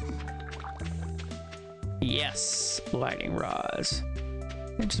 Yes, lightning rods.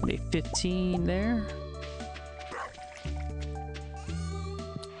 That just made 15 there.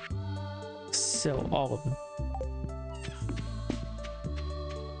 Sell all of them.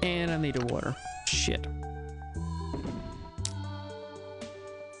 And I need a water. Shit.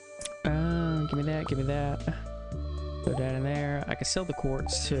 Give me that, give me that. Put that in there. I can sell the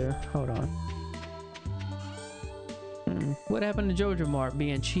quartz too. Hold on. What happened to Jojo Mart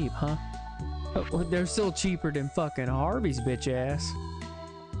being cheap, huh? Oh, they're still cheaper than fucking Harvey's bitch ass.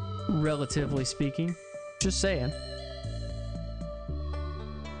 Relatively speaking. Just saying.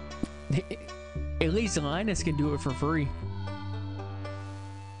 At least Linus can do it for free.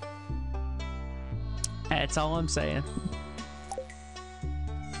 That's all I'm saying.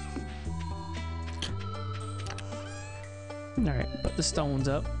 Alright, put the stones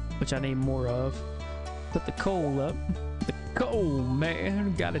up, which I need more of. Put the coal up. The coal,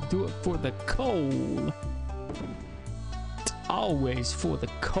 man. Gotta do it for the coal. It's always for the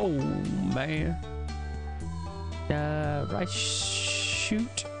coal, man. Right,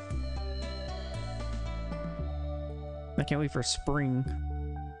 shoot. I can't wait for spring.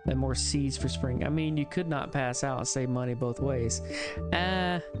 And more seeds for spring. I mean, you could not pass out and save money both ways.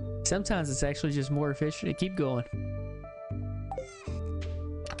 Sometimes it's actually just more efficient to keep going.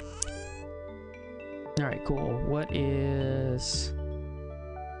 All right, cool. What is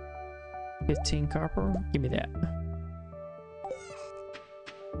 15 copper? Give me that.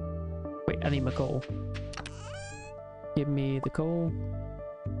 Wait, I need my coal. Give me the coal.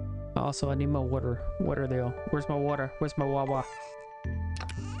 Also, I need my water. Water deal. Where's my water? Where's my wawa?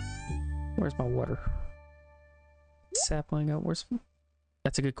 Where's my water? Sapling up. Where's...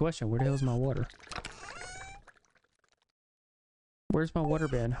 That's a good question. Where the hell is my water? Where's my water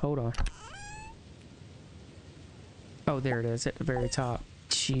bin? Hold on. Oh, there it is at the very top.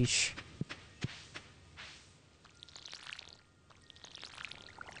 Sheesh.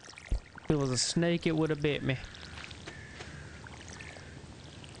 If it was a snake, it would have bit me.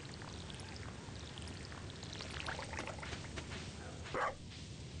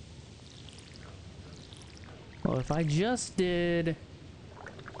 Well, if I just did...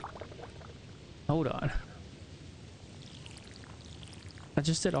 Hold on. I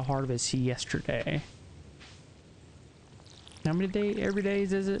just did a harvest yesterday. How many every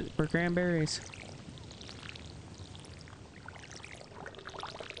days is it for cranberries?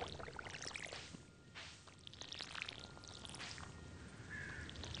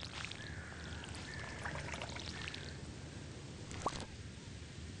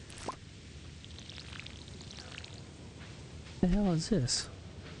 The hell is this?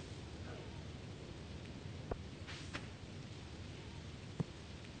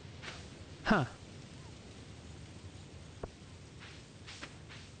 Huh.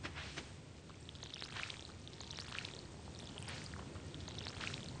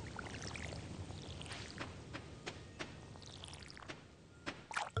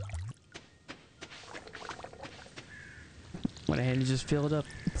 Went ahead and just filled up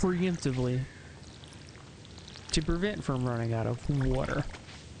preemptively to prevent from running out of water.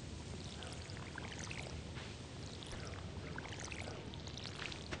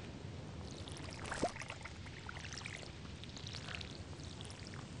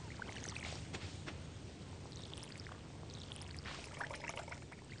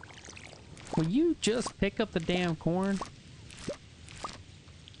 Will you just pick up the damn corn?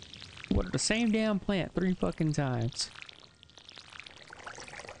 What, the same damn plant 3 fucking times?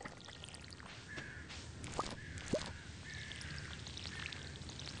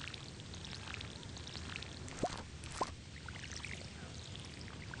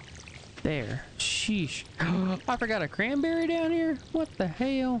 There. Sheesh. I forgot a cranberry down here? What the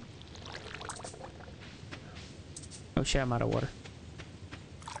hell? Oh shit, I'm out of water.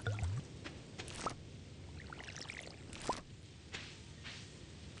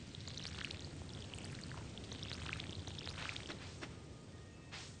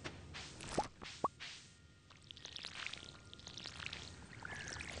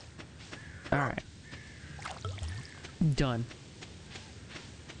 Done.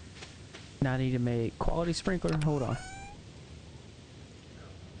 Now I need to make quality sprinkler. Hold on.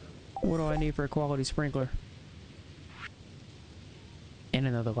 What do I need for a quality sprinkler? And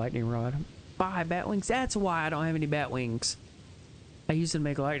another lightning rod. 5 bat wings? That's why I don't have any bat wings. I used to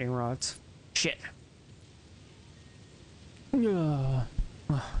make lightning rods. Shit.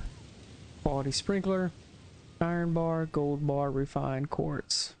 Quality sprinkler. Iron bar, gold bar, refined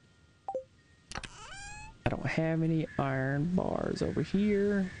quartz. I don't have any iron bars over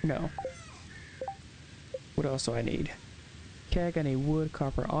here. No. What else do I need? Keg, I need wood,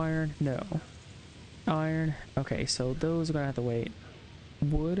 copper, iron. No. Iron. Okay, so those are gonna have to wait.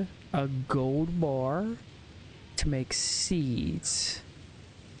 Wood, a gold bar to make seeds.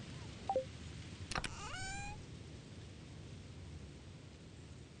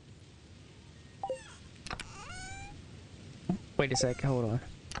 Wait a sec, hold on.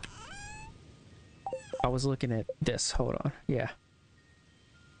 I was looking at this, hold on. Yeah.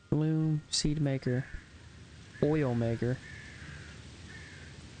 Loom, seed maker, oil maker.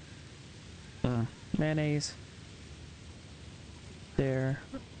 Mayonnaise. There.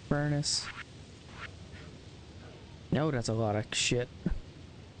 Furnace. No, that's a lot of shit.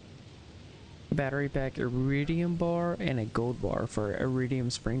 Battery pack, iridium bar, and a gold bar for iridium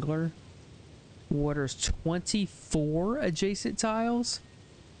sprinkler. Water's 24 adjacent tiles?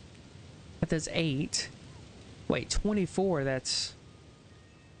 That's 8. Wait, 24, that's...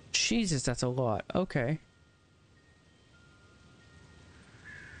 Jesus, that's a lot. Okay.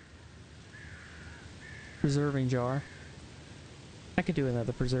 Preserving jar. I could do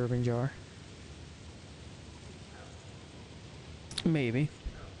another preserving jar. Maybe.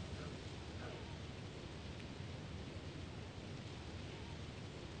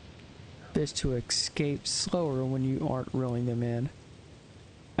 This to escape slower when you aren't reeling them in.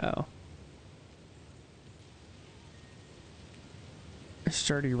 Oh. A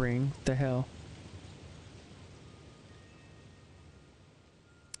sturdy ring. The hell?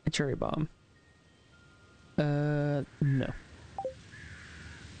 A cherry bomb. No.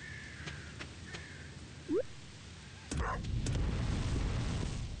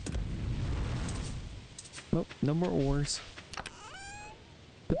 Nope, no more ores.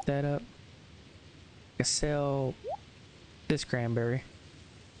 Put that up. I sell this cranberry.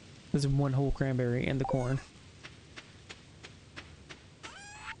 There's one whole cranberry in the corn.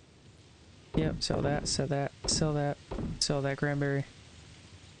 Yep, sell that, sell that, sell that, sell that cranberry.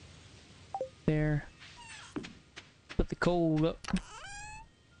 There. Put the coal up.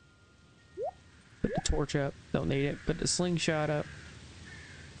 Put the torch up. Don't need it. Put the slingshot up.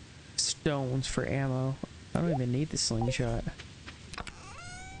 Stones for ammo. I don't even need the slingshot.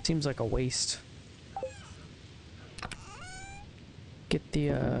 Seems like a waste. Get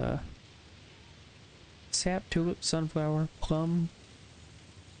the sap, tulip, sunflower, plum,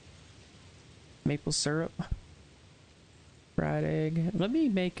 maple syrup, fried egg. Let me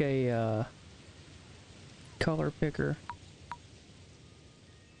make a color picker.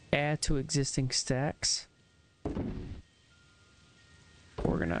 Add to existing stacks.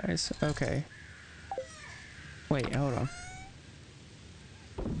 Organize. Okay. Wait, hold on.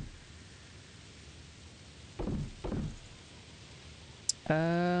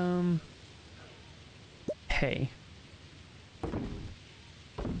 Hey.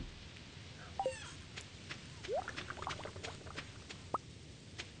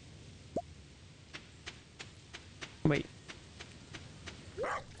 Wait.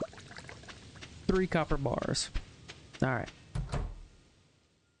 3 copper bars. Alright.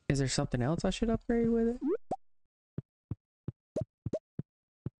 Is there something else I should upgrade with it?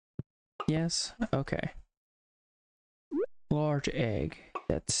 Yes? Okay. Large egg.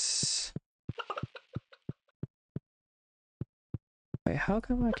 That's... Wait, how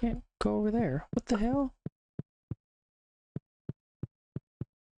come I can't go over there? What the hell?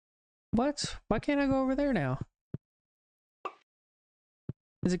 What? Why can't I go over there now?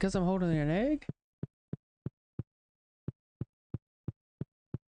 Is it because I'm holding an egg?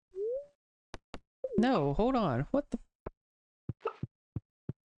 No, hold on. What the...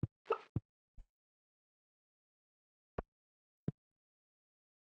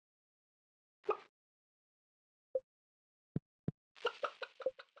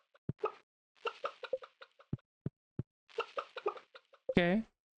 Okay.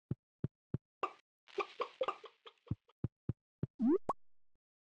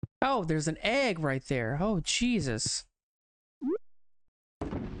 Oh, there's an egg right there. Oh, Jesus.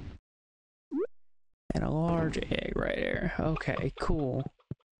 And a large egg right there. Okay, cool.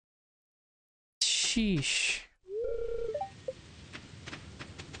 Sheesh.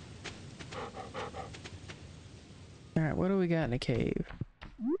 Alright, what do we got in the cave?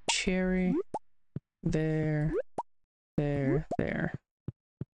 Cherry. There. There. There.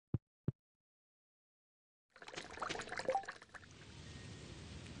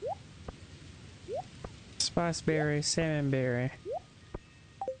 Spice berry, salmon berry.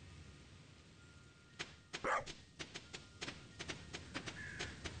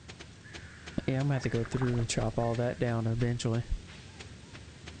 Yeah, I'm gonna have to go through and chop all that down eventually.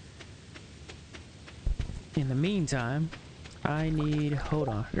 In the meantime, I need... Hold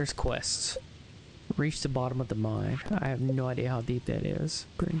on, there's quests. Reach the bottom of the mine. I have no idea how deep that is.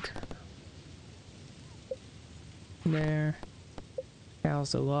 Brink. There.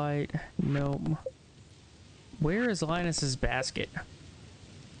 How's the light? Nope. Where is Linus's basket?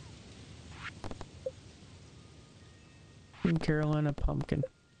 In Carolina pumpkin.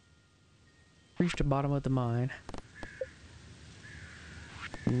 Reach the bottom of the mine.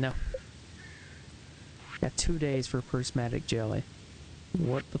 No. Got 2 days for prismatic jelly.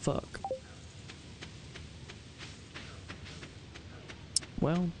 What the fuck?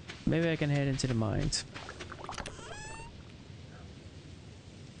 Well, maybe I can head into the mines.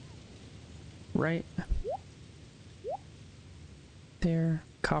 Right? There.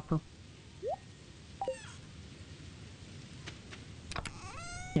 Copper.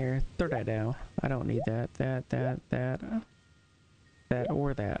 Here, throw that down. I don't need that, that,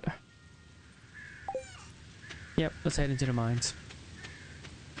 or that. Yep, let's head into the mines.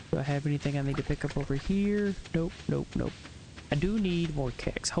 Do I have anything I need to pick up over here? Nope, nope, nope. I do need more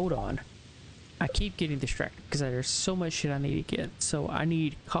kegs. Hold on. I keep getting distracted because there's so much shit I need to get. So I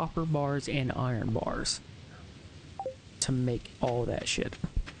need copper bars and iron bars to make all that shit.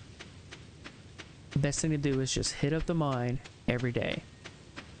 The best thing to do is just hit up the mine every day.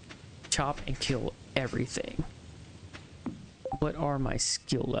 Chop and kill everything. What are my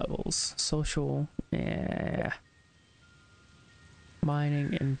skill levels? Social, yeah.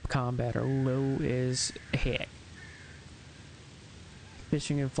 Mining and combat are low as heck.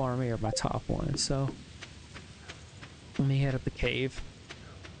 Fishing and farming are my top ones, so let me head up the cave.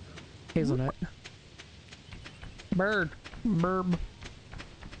 Hazelnut. Bird. Burb.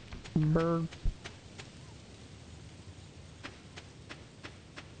 Bird.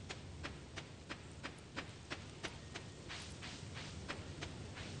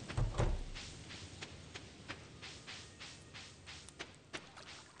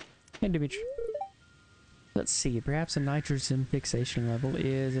 Hey, Dimitri. Let's see, perhaps a nitrogen fixation level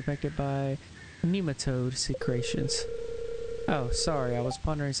is affected by nematode secretions. Oh, sorry, I was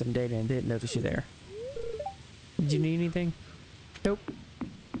pondering some data and didn't notice you there. Did you need anything? Nope.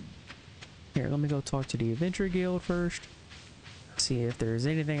 Here, let me go talk to the Adventure Guild first. See if there's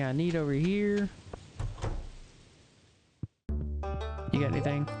anything I need over here. You got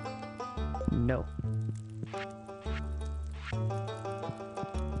anything? No.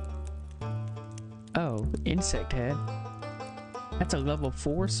 Oh, insect head. That's a level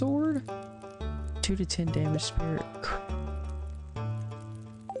 4 sword? 2 to 10 damage spirit.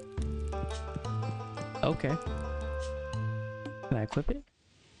 Okay. Can I equip it?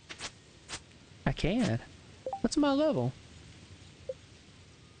 I can. What's my level?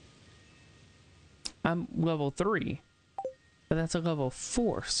 I'm level 3. But that's a level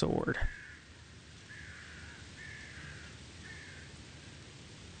 4 sword.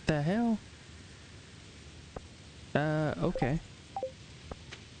 The hell? Okay.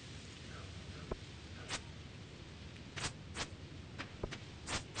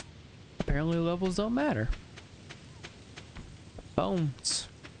 Apparently levels don't matter. Bones.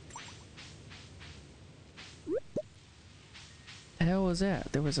 The hell was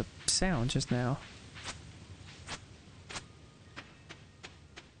that? There was a sound just now.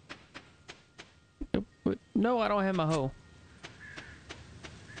 Nope. No, I don't have my hoe.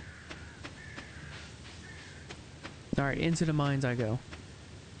 Alright, into the mines I go.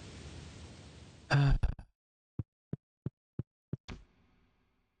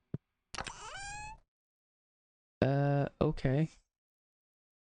 Okay.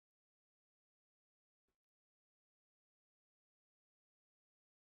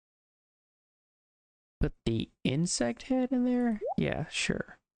 Put the insect head in there? Yeah,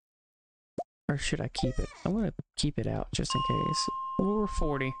 sure. Or should I keep it? I'm gonna keep it out just in case. We're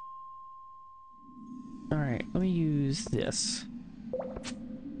 40. Alright, let me use this.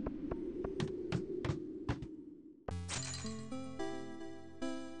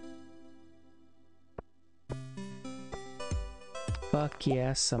 Fuck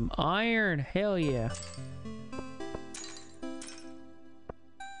yeah, some iron! Hell yeah!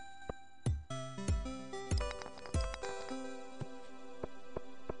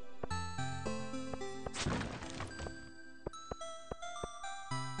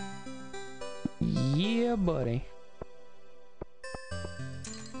 Yeah, buddy.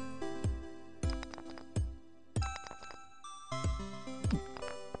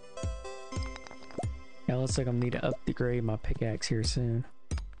 Yeah, looks like I'm need to upgrade my pickaxe here soon.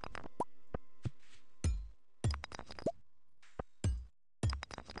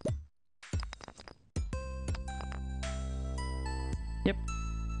 Yep,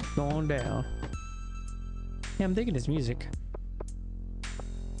 going down. Yeah, I'm digging his music.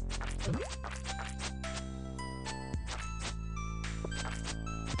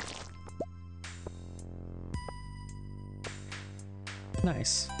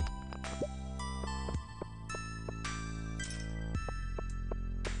 Nice.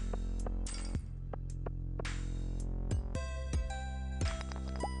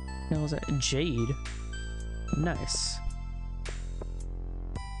 What was that? Jade. Nice.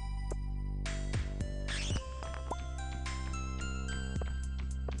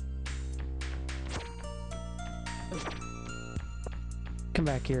 Come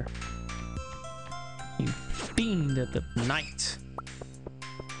back here. You fiend of the night.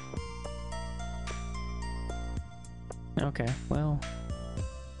 Okay, well.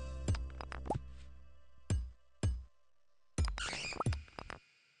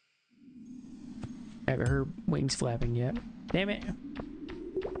 I haven't heard wings flapping yet. Damn it.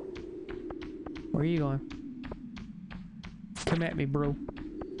 Where are you going? Come at me, bro.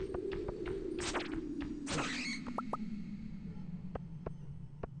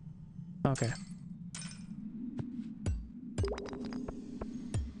 Okay.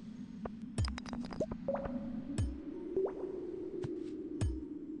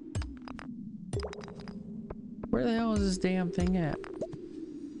 Where the hell is this damn thing at?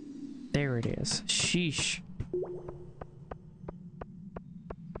 There it is. Sheesh.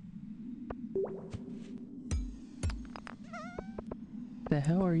 The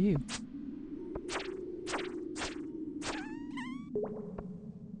hell are you?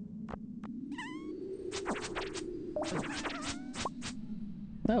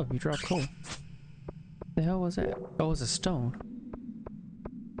 Oh, you dropped coal. The hell was that? Oh, it's a stone.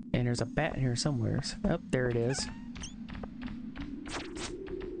 And there's a bat here somewhere. Oh, there it is.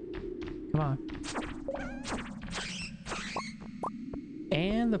 Come on.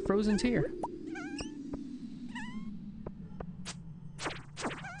 And the frozen's here.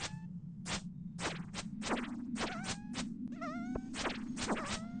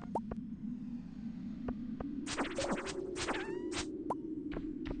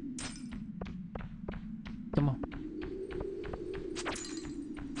 Come on.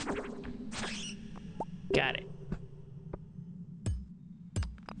 Got it.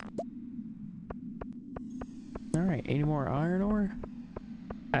 All right, any more iron ore?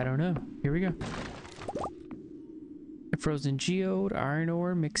 I don't know. Here we go. Frozen geode, iron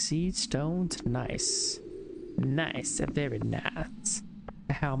ore, mixed seeds, stones. Nice. Nice. Very nice.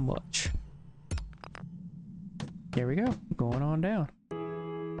 How much? There we go. Going on down.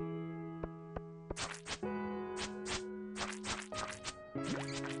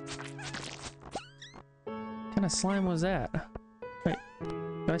 What kind of slime was that? Wait,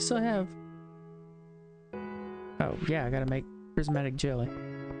 do I still have... Oh, yeah, I gotta make prismatic jelly.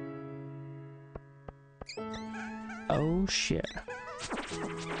 Oh, shit.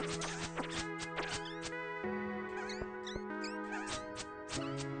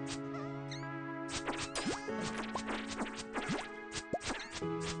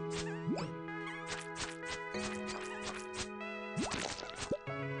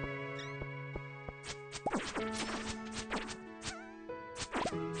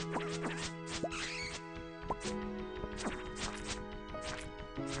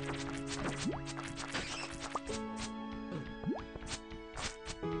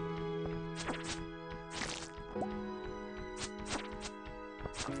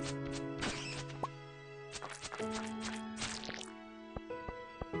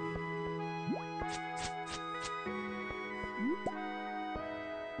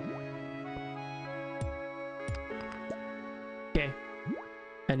 Okay.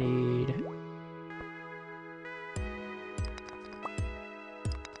 I need...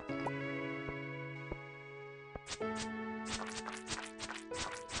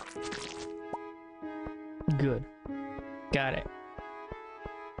 Good. Got it.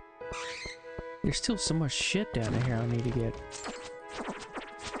 There's still so much shit down here I need to get.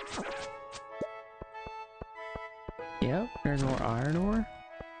 Yep, there's more iron ore.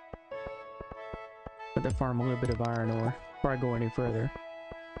 But to farm a little bit of iron ore before I go any further.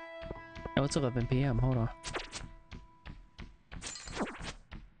 Oh, it's 11 p.m. Hold on.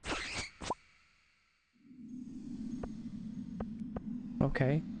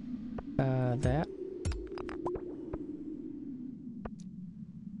 Okay. That.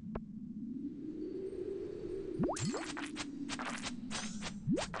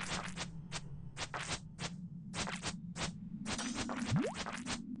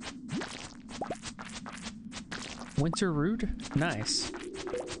 Winter root? Nice.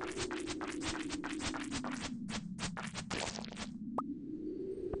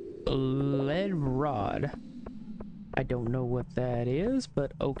 Lead rod. I don't know what that is,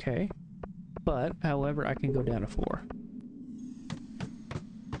 but okay. But, however, I can go down to 4.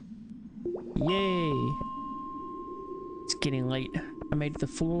 Yay! It's getting late. I made it to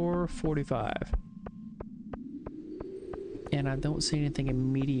floor 45. And I don't see anything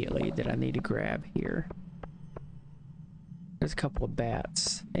immediately that I need to grab here. There's a couple of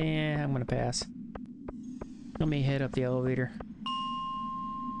bats. I'm gonna pass. Let me head up the elevator.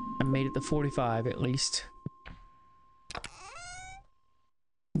 I made it to 45 at least.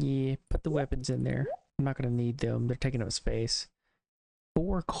 Yeah, put the weapons in there. I'm not gonna need them. They're taking up space.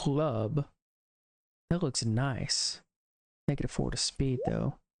 4 club. That looks nice. -4 to speed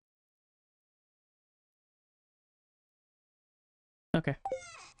though. Okay.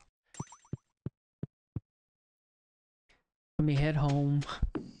 Let me head home.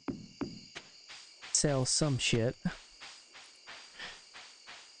 Sell some shit.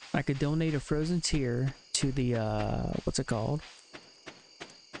 I could donate a frozen tear to the what's it called?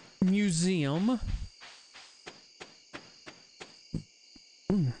 Museum.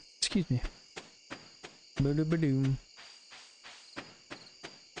 Excuse me. Ba-da-ba-doom.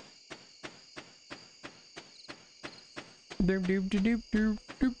 Doop doop doop doop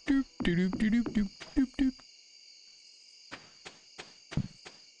doop doop doop doop doop doop doop.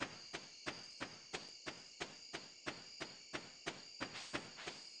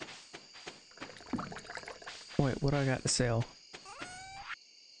 Wait, what do I got to sell?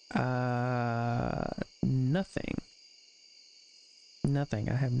 Nothing. Nothing.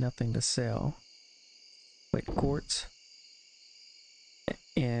 I have nothing to sell. Wait, quartz.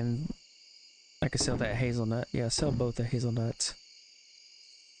 And I could sell that hazelnut. Yeah, sell both the hazelnuts.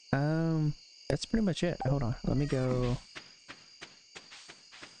 That's pretty much it. Hold on. Let me go.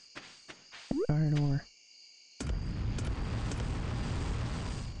 Iron ore.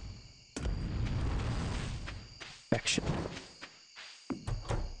 Action.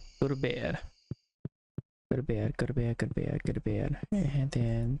 Go to bed. Go to bed. Go to bed. Go to bed. Go to bed. And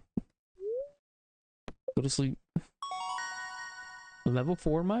then go to sleep. Level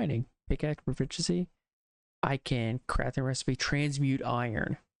 4 mining. Pickaxe proficiency. I can craft a recipe, transmute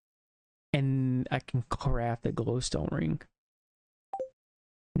iron. And I can craft a glowstone ring.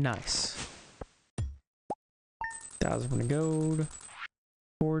 Nice. 1,000 gold.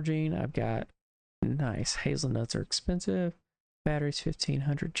 Forging. I've got nice. Hazelnuts are expensive. Batteries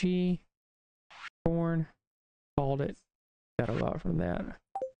 1500 G. Corn. Called it. Got a lot from that.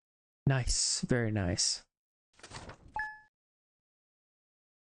 Nice. Very nice.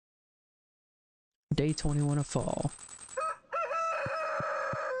 Day 21 of fall.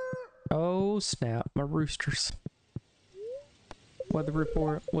 Oh snap, my roosters. Weather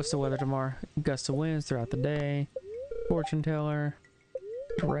report. What's the weather tomorrow? Gust of winds throughout the day. Fortune teller.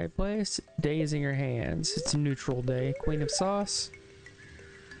 The right place. Days in your hands. It's a neutral day. Queen of sauce.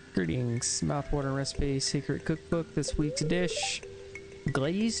 Greetings. Mouthwatering recipe. Secret cookbook. This week's dish.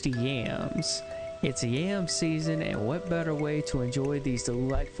 Glazed yams. It's yam season, and what better way to enjoy these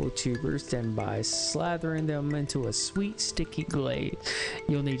delightful tubers than by slathering them into a sweet, sticky glaze.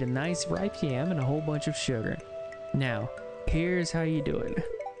 You'll need a nice ripe yam and a whole bunch of sugar. Now, here's how you do it.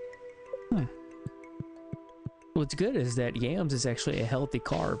 What's good is that yams is actually a healthy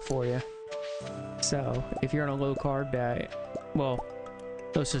carb for you. So, if you're on a low carb diet, well,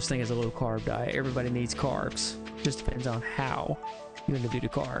 no such thing as a low carb diet. Everybody needs carbs. Just depends on how you're going to do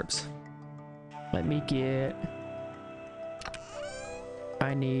the carbs. Let me get.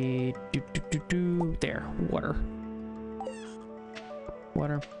 I need there, water.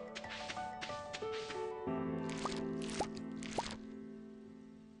 Water.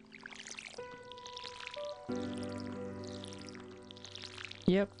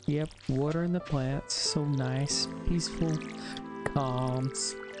 Yep, watering the plants. So nice, peaceful, calm.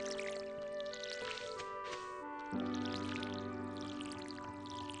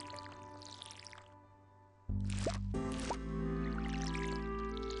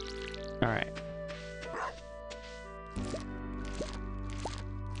 All right.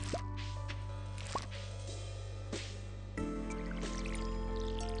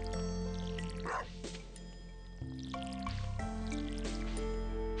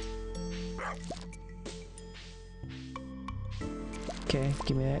 Okay,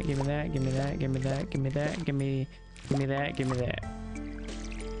 give me that, give me that, give me that, give me that, give me that, give me that, give me that.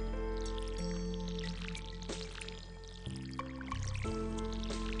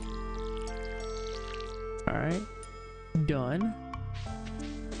 Alright. Done.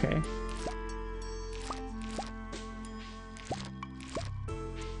 Okay.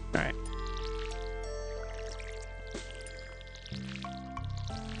 All right.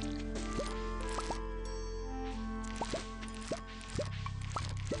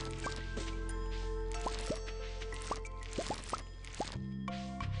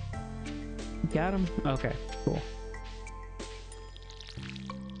 Got him? Okay, cool.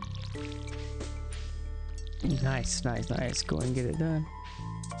 Nice, nice, nice. Go and get it done.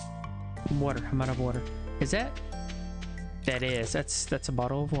 Water. I'm out of water. Is that? That is. That's a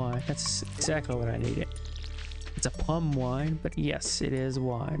bottle of wine. That's exactly what I needed. It's a plum wine, but yes, it is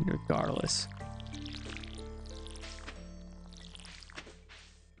wine regardless.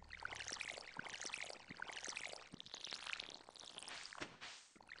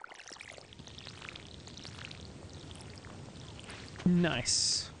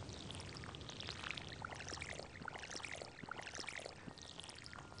 Nice.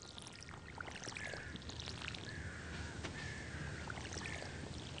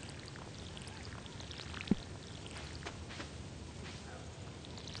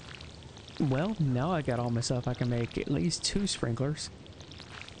 Well, now I got all my stuff. I can make at least 2 sprinklers.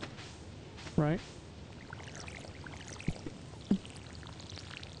 Right?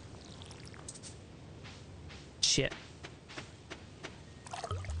 Shit.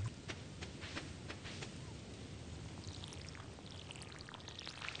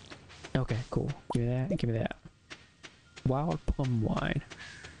 Okay, cool. Give me that. Give me that. Wild plum wine.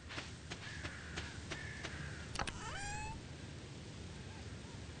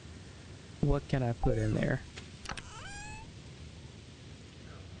 What can I put in there?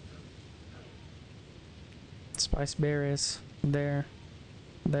 Spice berries. There.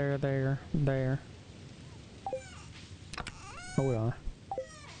 There, there, there. Hold on.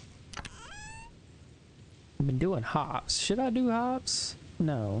 I've been doing hops. Should I do hops?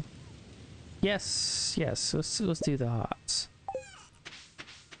 No. Yes, yes. Let's do the hops.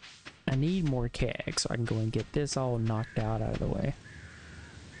 I need more kegs so I can go and get this all knocked out of the way.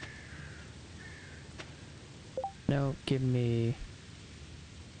 No, give me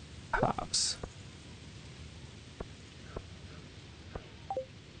hops.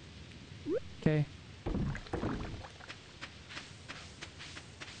 Okay.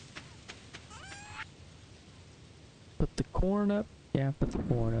 Put the corn up. Yeah, put the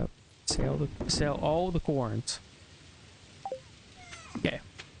corn up. Sell all the corns. Okay.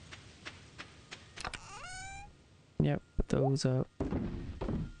 Yep, put those up.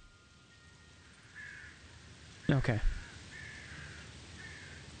 Okay.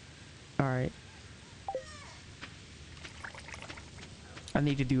 Alright. I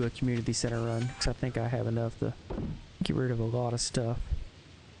need to do a community center run because I think I have enough to get rid of a lot of stuff.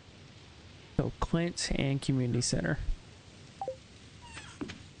 So Clint and community center.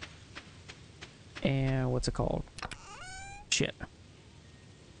 And what's it called? Shit.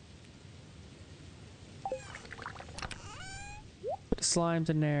 Put the slimes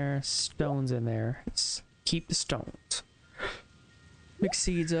in there, stones in there. Let's keep the stones. Mix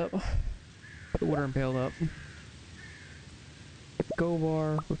seeds up. Put the water and pail up. Go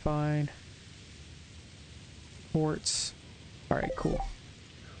bar, refine. Quartz. Alright, cool.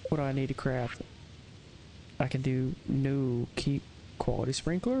 What do I need to craft? I can do new keep quality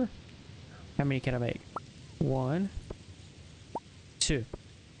sprinkler. How many can I make? 1, 2.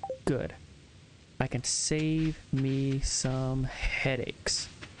 Good. I can save me some headaches.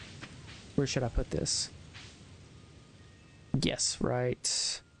 Where should I put this? Yes,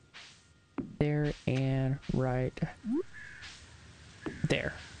 right there and right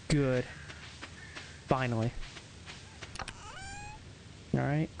there. Good. Finally.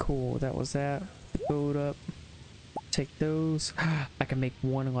 Alright, cool. That was that. Load up. Take those. I can make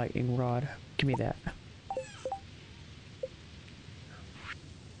 1 lightning rod. Give me that.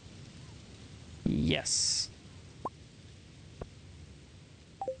 Yes.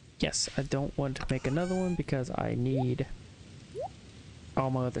 Yes, I don't want to make another one because I need all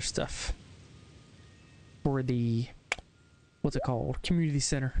my other stuff for the, what's it called? Community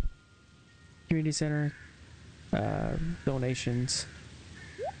center. Community center. Donations.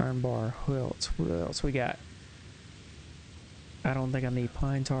 Iron bar. Who else? What else we got? I don't think I need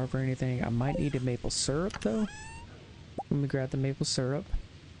pine tar for anything. I might need a maple syrup though. Let me grab the maple syrup.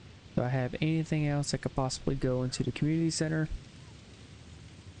 Do I have anything else that could possibly go into the community center?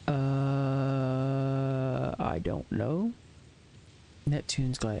 I don't know.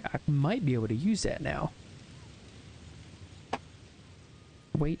 Neptune's glide. I might be able to use that now.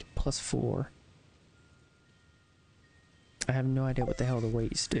 Weight +4. I have no idea what the hell the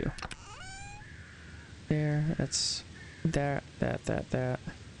weights do. There, that's that.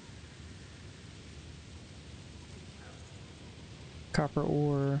 Copper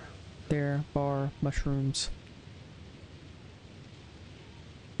ore. There. Bar. Mushrooms.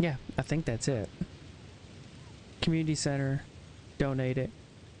 Yeah, I think that's it. Community center. Donate it.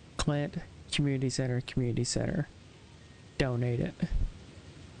 Clint. Community center. Community center. Donate it.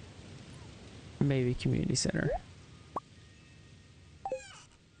 Maybe community center.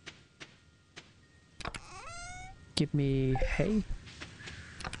 Give me hay.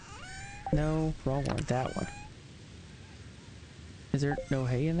 No, wrong one. That one. Is there no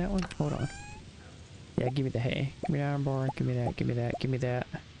hay in that one? Hold on. Yeah, give me the hay. Give me the iron bar. Give me that. Give me that. Give me that.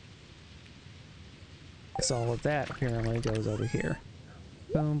 Because all of that apparently goes over here.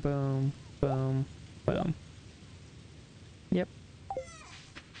 Boom, boom, boom, boom. Yep.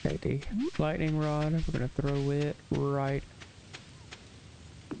 Okay, the lightning rod. We're going to throw it right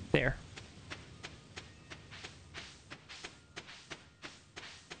there.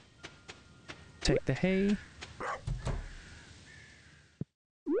 Take the hay.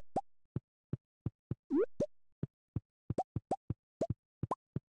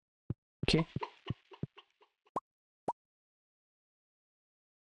 Okay.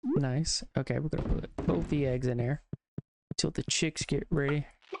 Nice. Okay, we're gonna put both the eggs in there until the chicks get ready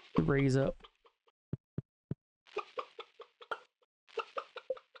to raise up.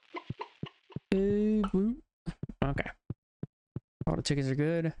 Okay. All the chickens are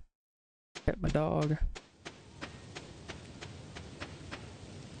good. Pet my dog.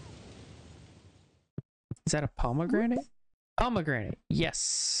 Is that a pomegranate? Pomegranate.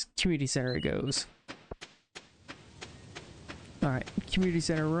 Yes. Community center it goes. Alright, community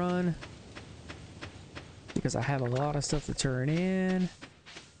center run. Because I have a lot of stuff to turn in.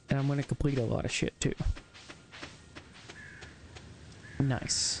 And I'm going to complete a lot of shit too.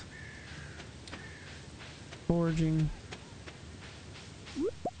 Nice. Foraging.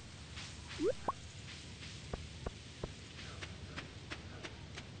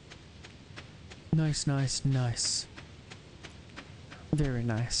 Nice, nice, nice. Very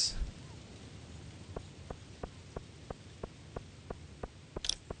nice.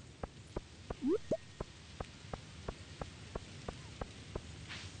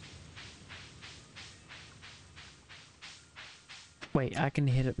 Wait, I can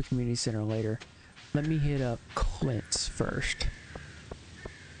hit up the community center later. Let me hit up Clint's first.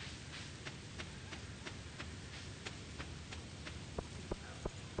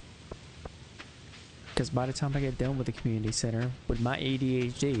 Because by the time I get done with the community center, with my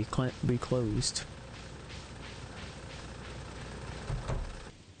ADHD, Clint will be closed.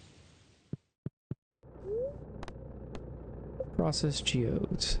 Process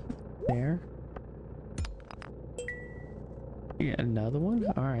geodes. There. Yeah, another one?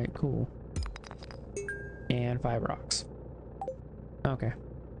 Alright, cool. And 5 rocks. Okay.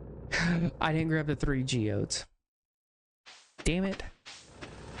 I didn't grab the 3 geodes. Damn it.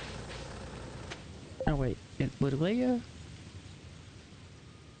 Oh wait, would Leia?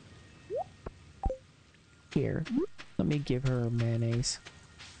 Here, let me give her mayonnaise.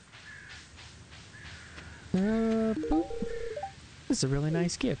 Boop. This is a really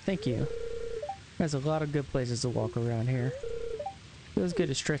nice gift, thank you. There's a lot of good places to walk around here. Feels good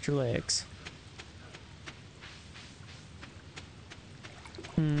to stretch your legs.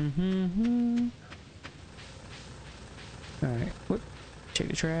 Alright, whoop. Check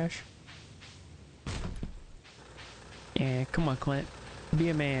the trash. Yeah, come on, Clint. Be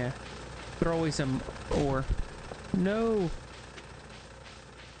a man. Throw away some ore. No!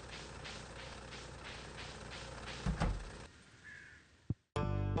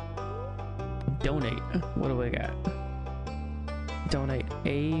 Donate. What do we got? Donate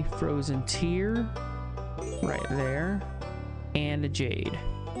a frozen tear. Right there. And a jade.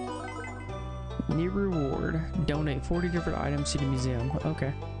 New reward. Donate 40 different items to the museum.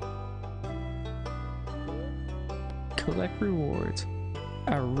 Okay. Collect rewards.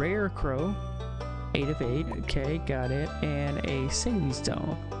 A rare crow. 8 of 8. Okay, got it. And a singing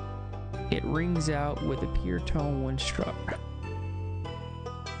stone. It rings out with a pure tone when struck.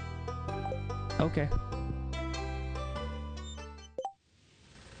 Okay.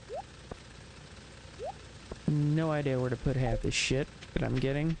 No idea where to put half this shit that I'm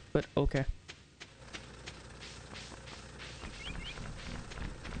getting, but okay.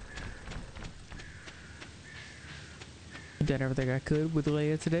 Done everything I could with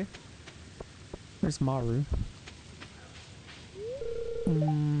Leia today. Where's Maru?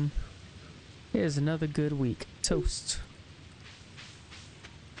 Here's another good week. Toast.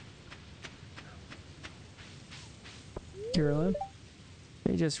 Carolyn,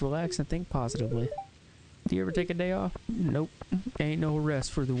 they just relax and think positively. Do you ever take a day off? Nope. Ain't no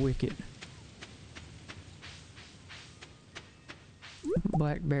rest for the wicked.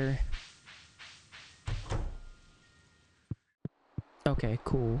 Blackberry. Okay,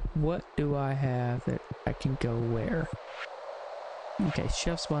 cool. What do I have that I can go where? Okay,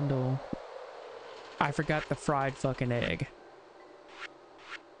 chef's bundle. I forgot the fried fucking egg.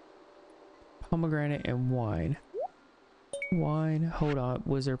 Pomegranate and wine. Wine. Hold on.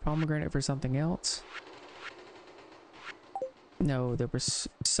 Was there pomegranate for something else? No, there was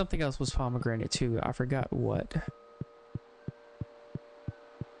something else was pomegranate too. I forgot what.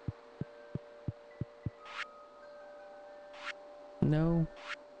 No.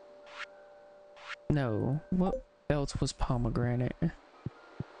 No. What else was pomegranate?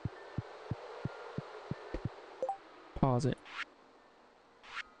 Pause it.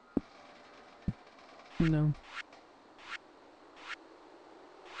 No.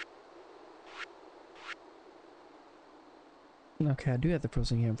 Okay, I do have the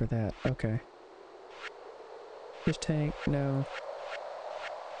frozen yam for that. Okay. Fish tank, no.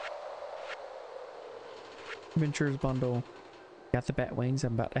 Adventures bundle. Got the bat wings.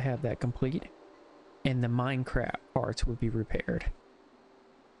 I'm about to have that complete. And the Minecraft parts would be repaired.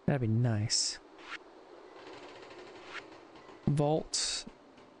 That'd be nice. Vault.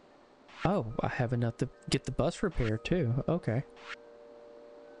 Oh, I have enough to get the bus repaired too. Okay.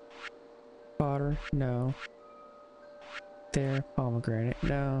 Fodder, no. There, pomegranate,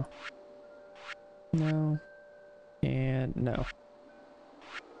 no. No. And no.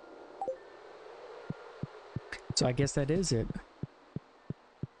 So I guess that is it.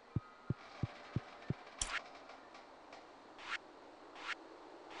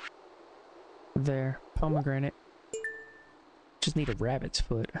 There, pomegranate. Just need a rabbit's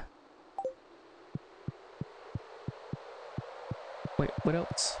foot. Wait, what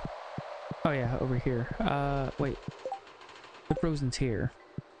else? Oh yeah, over here. Wait. The frozen's here.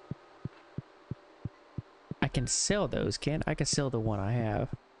 I can sell those, can't I? I can sell the one I have.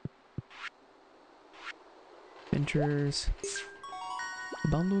 Ventures.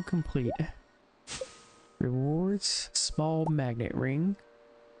 Bundle complete. Rewards. Small magnet ring.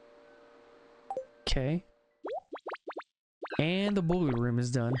 Okay. And the boiler room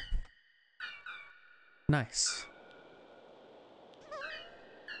is done. Nice.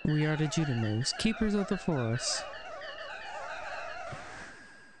 We are the Judamoos, keepers of the forest.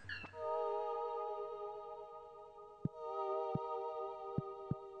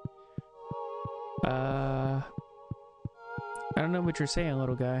 I don't know what you're saying,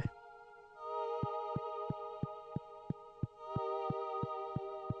 little guy.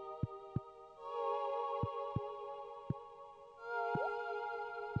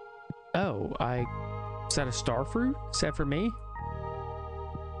 Oh, is that a star fruit? Is that for me?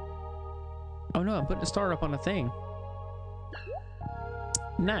 Oh no, I'm putting a star up on a thing.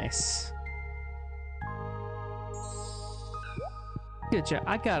 Nice. Good job.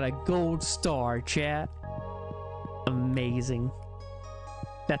 I got a gold star, chat. Amazing.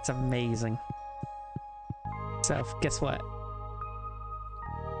 That's amazing. So, guess what?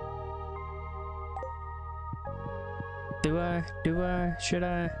 Should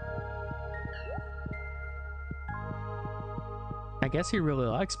I? I guess he really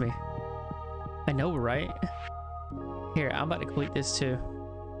likes me. I know, right? Here, I'm about to complete this too.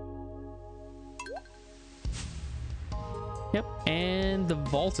 Yep, and the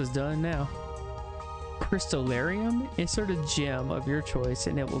vault is done now. Crystallarium? Insert a gem of your choice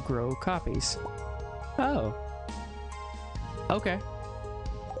and it will grow copies. Oh. Okay.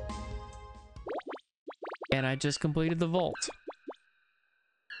 And I just completed the vault.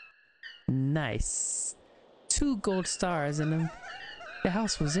 Nice. 2 gold stars in them. The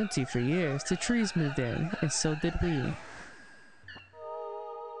house was empty for years. The trees moved in, and so did we.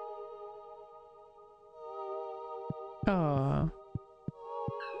 Aww.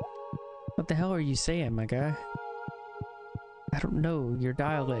 What the hell are you saying, my guy? I don't know. Your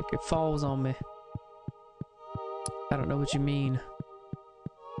dialect, it falls on me. I don't know what you mean.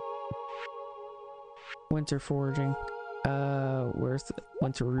 Winter foraging. Where's the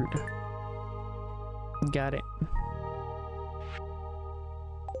winter root? Got it.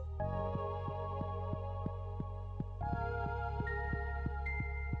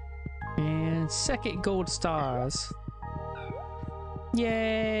 And second gold stars.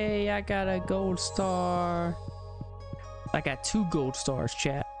 Yay, I got a gold star. I got 2 gold stars,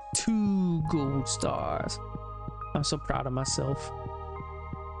 chat. 2 gold stars. I'm so proud of myself.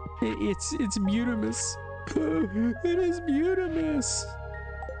 It's Mutimus. It is Mutimus.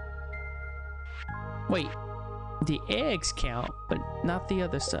 Wait, the eggs count, but not the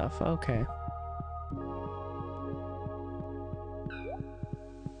other stuff. Okay.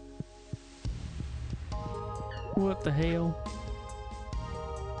 What the hell?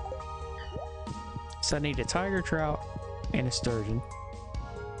 So I need a tiger trout and a sturgeon.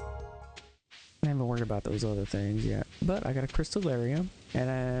 I haven't worried about those other things yet. But I got a crystallarium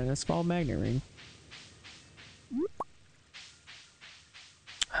and a small magnet ring.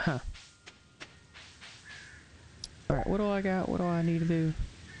 Huh. Alright, what do I got? What do I need to do?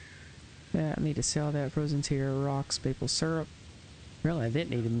 Yeah, I need to sell that frozen tear, rocks, maple syrup. Really, I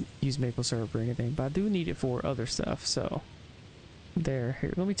didn't need to use maple syrup or anything, but I do need it for other stuff, so... There.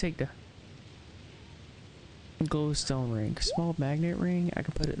 Here, let me take the glowstone ring. Small magnet ring, I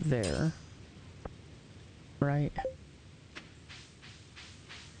can put it there. Right?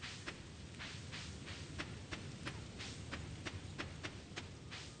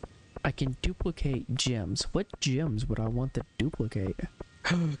 I can duplicate gems. What gems would I want to duplicate?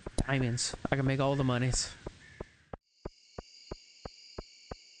 Diamonds. I can make all the monies.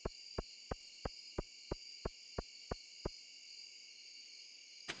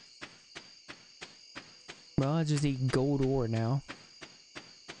 Well, I just need gold ore now.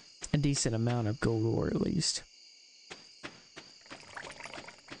 A decent amount of gold ore at least.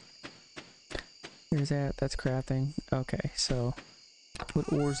 There's that. That's crafting. Okay, so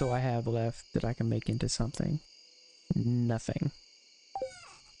what ores do I have left that I can make into something? Nothing.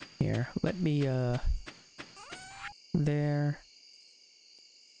 Here, let me, there.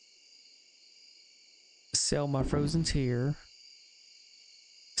 Sell my frozen tear.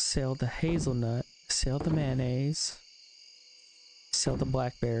 Sell the hazelnut. Sell the mayonnaise. Sell the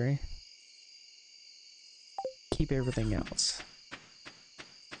blackberry. Keep everything else.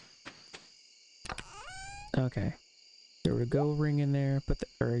 Okay. There we go, ring in there. Put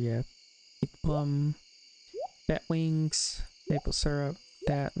the, yeah. Keep plum. Bat wings. Maple syrup.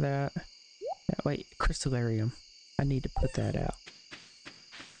 That. Wait, crystallarium. I need to put that out.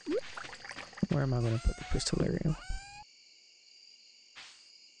 Where am I going to put the crystallarium?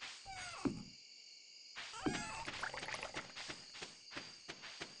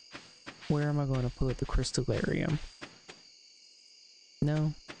 Where am I going to put the crystallarium?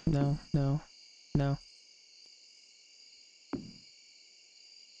 No, no, no, no.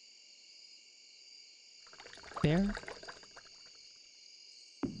 There?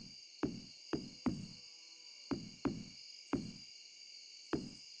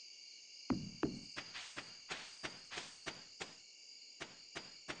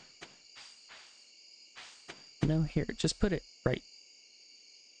 No, here, just put it right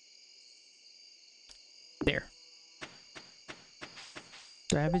there.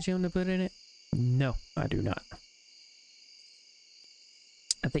 Do I have a gem to put in it? No, I do not.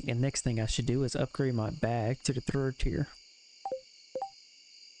 I think the next thing I should do is upgrade my bag to the 3rd tier.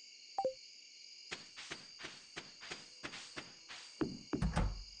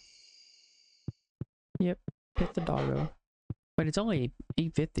 Yep, hit the doggo. But it's only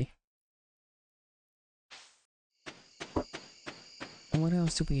 850. And what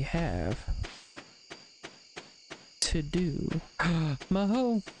else do we have to do? My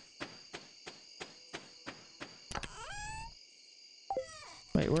hoe!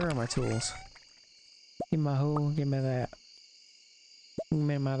 Wait, where are my tools? Give me my hoe, give me that. Give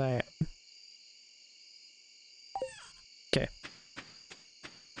me my that. Okay.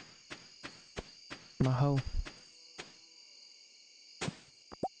 My hoe.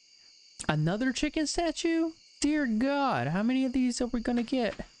 Another chicken statue? Dear God, how many of these are we gonna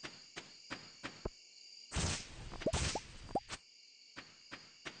get?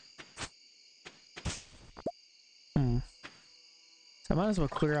 So I might as well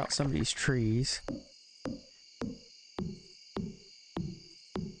clear out some of these trees.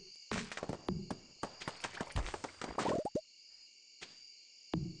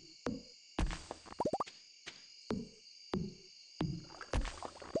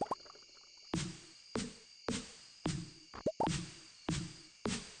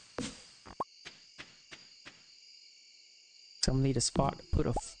 So I'm gonna need a spot to put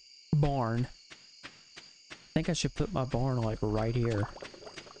a barn. I think I should put my barn like right here.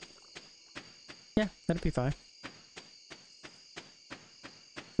 Yeah, that'd be fine.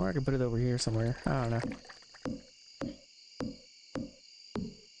 Or I could put it over here somewhere. I don't know.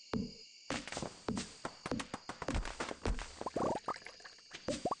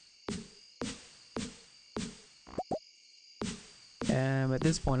 At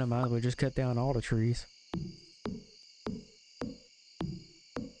this point I might as well just cut down all the trees.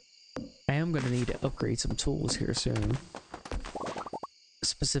 I am going to need to upgrade some tools here soon.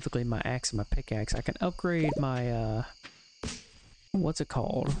 Specifically my axe and my pickaxe. I can upgrade my, what's it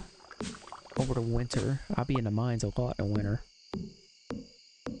called? Over the winter. I'll be in the mines a lot in winter.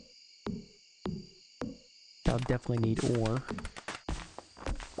 I'll definitely need ore.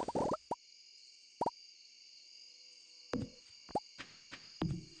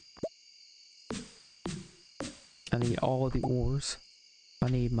 all of the ores. I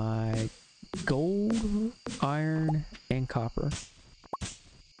need my gold, iron, and copper.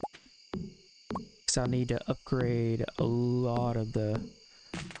 So I need to upgrade a lot of the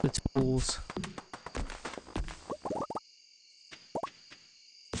tools.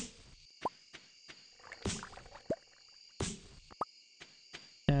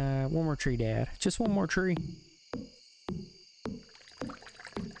 One more tree, Dad. Just one more tree.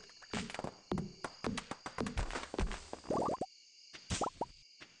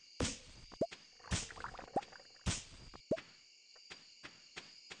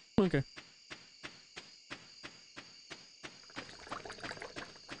 Okay.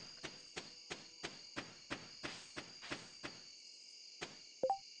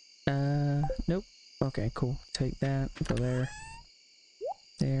 Nope. Okay, cool. Take that, go there.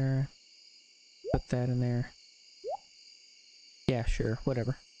 There. Put that in there. Yeah, sure,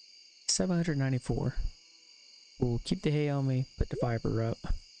 whatever. 794. We'll keep the hay on me, put the fiber up.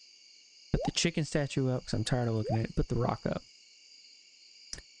 Put the chicken statue up, because I'm tired of looking at it. Put the rock up.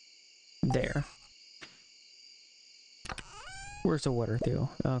 There. Where's the water, Theo?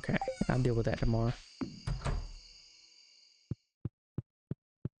 Okay, I'll deal with that tomorrow.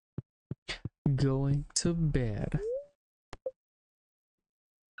 Going to bed.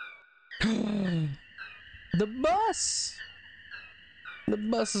 The bus! The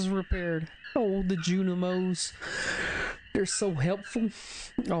bus is repaired. Oh, the Junimos. They're so helpful.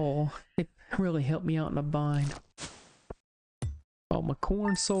 Oh, they really helped me out in a bind. Oh, my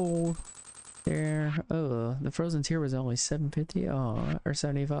corn sold. There. Oh, the frozen tier was only 750. Oh, or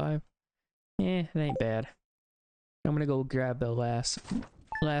 75. Eh, it ain't bad. I'm gonna go grab the last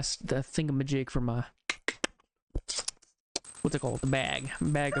thingamajig for my, what's it called? The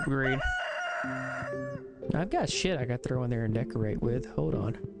bag upgrade. I've got shit I got to throw in there and decorate with. Hold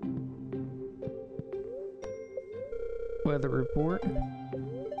on. Weather report.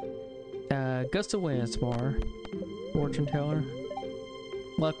 Gust of winds tomorrow. Fortune teller.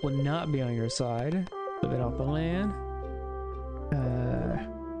 Luck will not be on your side. Living off the land.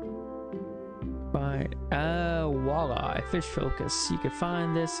 Find walleye fish focus. You can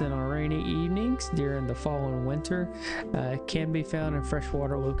find this on rainy evenings during the fall and winter. Can be found in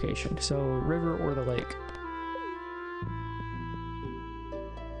freshwater location, so river or the lake.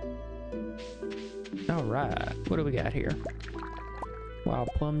 All right, what do we got here? Wild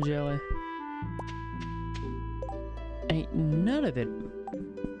plum jelly. Ain't none of it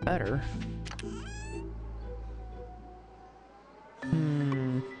better.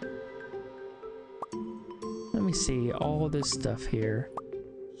 Let me see all this stuff here.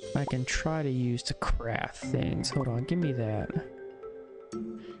 I can try to use to craft things. Hold on, give me that.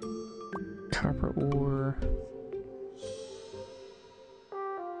 Copper ore.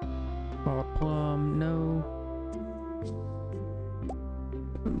 Wild plum, no.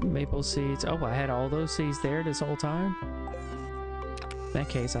 Maple seeds. Oh, I had all those seeds there this whole time? In that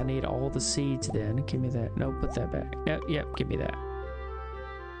case, I need all the seeds then. Give me that. Nope, put that back. Yep, give me that.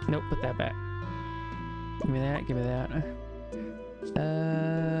 Nope, put that back. Give me that, give me that.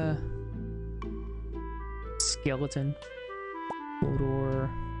 Skeleton. Gold ore.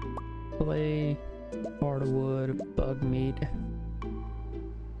 Clay. Hardwood. Bug meat.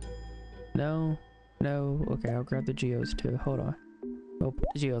 No. No. Okay, I'll grab the geodes too. Hold on. Oh, put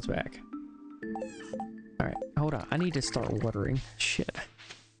the geodes back. Alright, hold on. I need to start watering. Shit.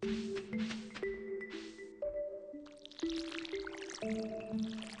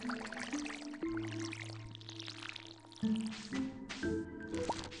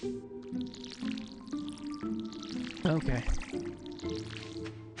 Okay.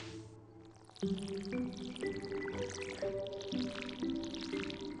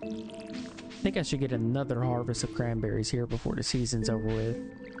 I think I should get another harvest of cranberries here before the season's over with.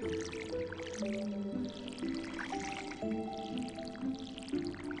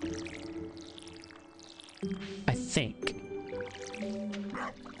 I think.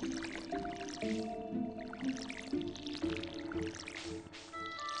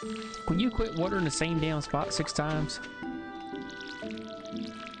 Can you quit watering the same damn spot 6 times?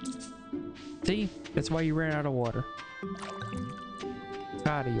 See? That's why you ran out of water.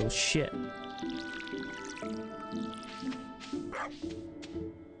 Tired of your shit.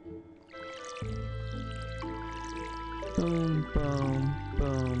 Boom, boom,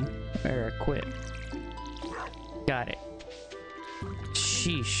 boom. There, quit. Got it.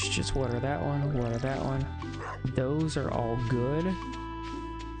 Sheesh. Just water that one, water that one. Those are all good.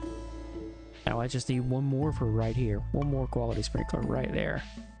 Now I just need one more for right here. One more quality sprinkler right there.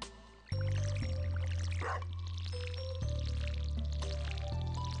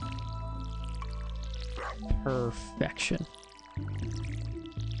 Perfection.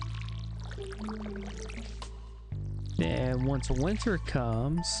 Then once winter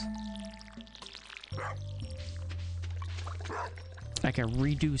comes, I can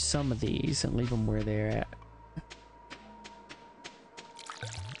redo some of these and leave them where they're at.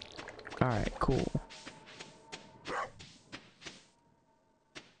 Alright, cool.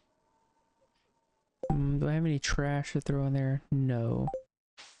 Do I have any trash to throw in there? No.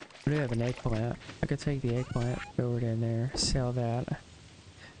 I do have an eggplant. I could take the eggplant, throw it in there, sell that.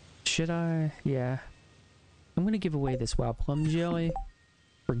 Should I? Yeah. I'm gonna give away this wild plum jelly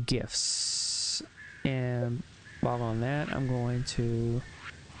for gifts. And while on that, I'm going to...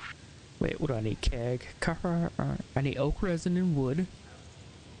 Wait, what do I need? Keg. Copper. I need oak resin and wood.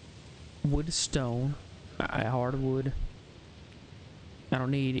 Wood, stone. Hardwood. I don't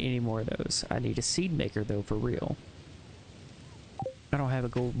need any more of those. I need a seed maker though, for real. I don't have a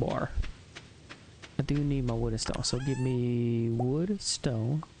gold bar. I do need my wood and stone, so give me wood,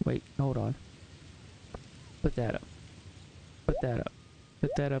 stone. Wait, hold on. Put that up. Put that up.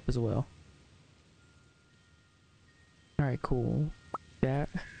 Put that up as well. Alright, cool. That.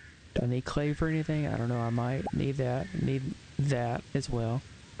 Do I need clay for anything? I don't know. I might need that. Need that as well.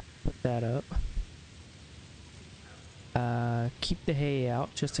 Put that up. Keep the hay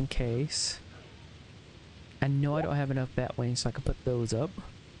out just in case. I know I don't have enough bat wings, so I can put those up.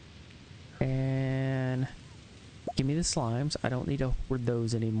 And give me the slimes. I don't need to hoard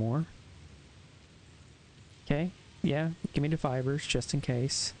those anymore. Okay, yeah, give me the fibers just in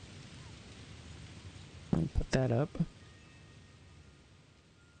case. Let me put that up.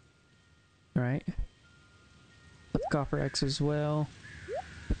 Alright. Put the copper X as well.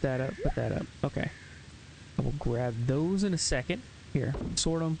 Put that up, put that up. Okay. I will grab those in a second. Here,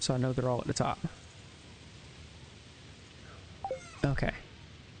 sort them so I know they're all at the top. Okay.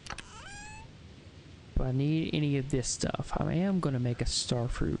 Do I need any of this stuff? I am going to make a star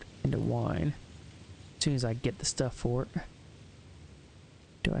fruit into wine as soon as I get the stuff for it.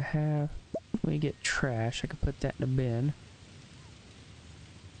 Do I have... Let me get trash. I can put that in a bin.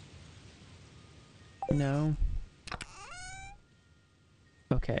 No.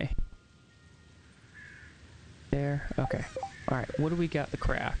 Okay. There. Okay. Alright, what do we got to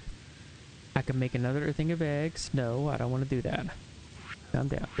craft? I can make another thing of eggs. No, I don't want to do that. I'm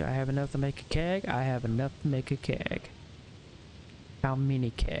down. Do I have enough to make a keg? I have enough to make a keg. How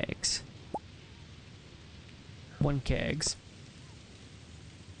many kegs? 1 kegs.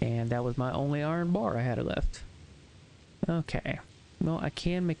 And that was my only iron bar I had left. Okay. Well, I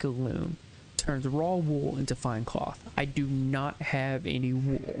can make a loom. Turns raw wool into fine cloth. I do not have any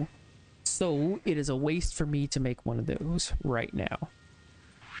wool. So, it is a waste for me to make one of those right now.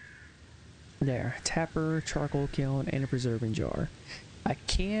 There. Tapper, charcoal kiln, and a preserving jar. I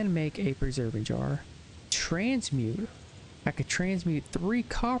can make a preserving jar. Transmute. I could transmute 3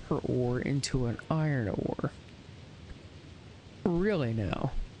 copper ore into an iron ore. Really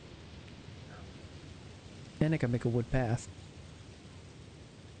now. And I can make a wood path.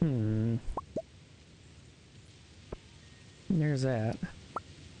 There's that.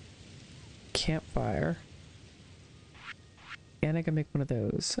 Campfire. And I can make one of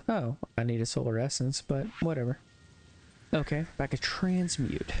those. Oh, I need a solar essence, but whatever. Okay, I could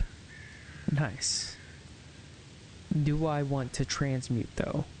transmute. Nice. Do I want to transmute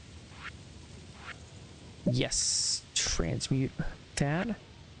though? Yes, transmute that.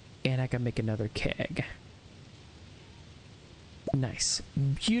 And I can make another keg. Nice.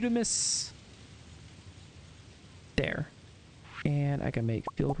 Beautimus. There. And I can make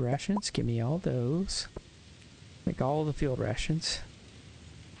field rations. Give me all those. Make all the field rations.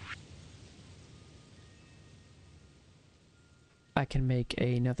 I can make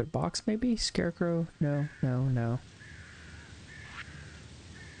another box maybe? Scarecrow? No, no, no.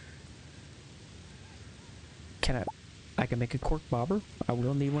 Can I can make a cork bobber. I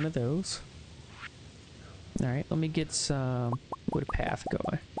will need one of those. Alright, let me get some wood path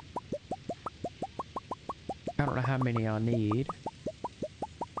going. I don't know how many I'll need.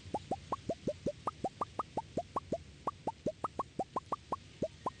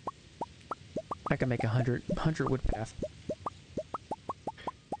 I can make 100 wood path.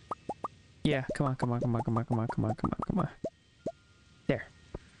 Yeah, come on, come on, come on, come on, come on, come on, come on, come on. There.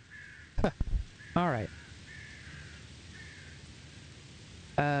 Huh. Alright.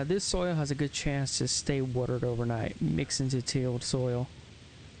 This soil has a good chance to stay watered overnight. Mix into tilled soil.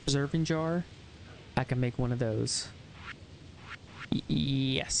 Preserving jar. I can make one of those.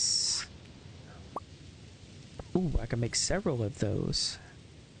 Yes. Ooh, I can make several of those.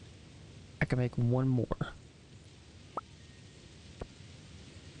 I can make one more.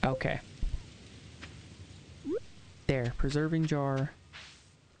 Okay. There, preserving jar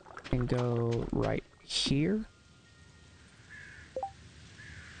can go right here.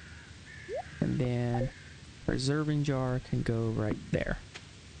 And then preserving jar can go right there.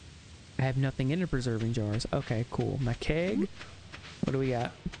 I have nothing in the preserving jars. Okay, cool. My keg. What do we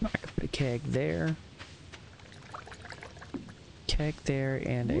got? I can put a keg there. Keg there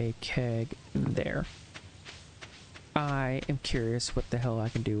and a keg there. I am curious what the hell I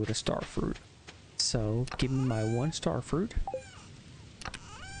can do with a star fruit. So give me my 1 star fruit.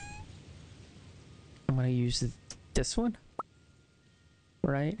 I'm gonna use this one.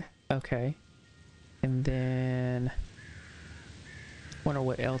 Right? Okay. And then wonder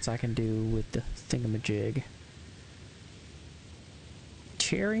what else I can do with the thingamajig.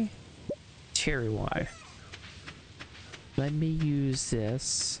 Cherry? Cherry wine. Let me use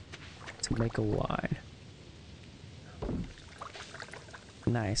this to make a wine.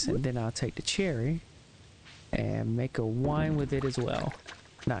 Nice, and then I'll take the cherry and make a wine with it as well.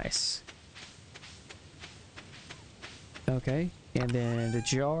 Nice. Okay, and then the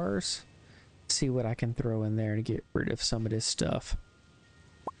jars. See what I can throw in there to get rid of some of this stuff.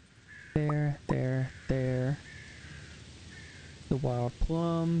 There, there, there. The wild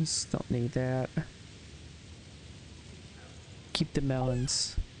plums, don't need that. Keep the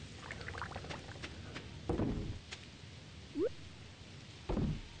melons.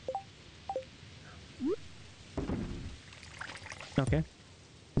 Okay.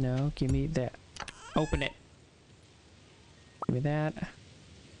 No, give me that. Open it. Give me that.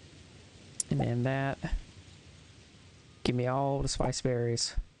 And then that. Give me all the spice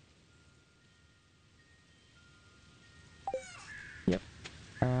berries. Yep.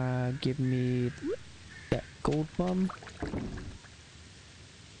 Give me that gold plum.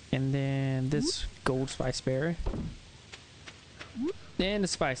 And then this gold spice berry. And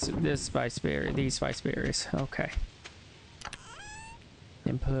these spice berries. Okay.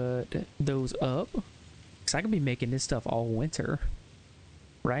 And put those up. Because I could be making this stuff all winter.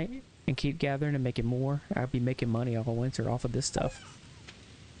 Right? And keep gathering and making more. I'll be making money all winter off of this stuff.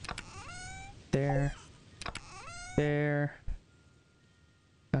 There. There.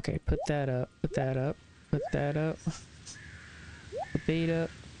 Okay, put that up. Put that up. Put that up. Put the bait up.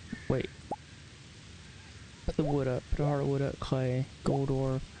 Wait. Put the wood up. Put the hardwood up. Clay. Gold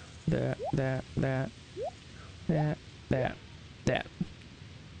ore. That.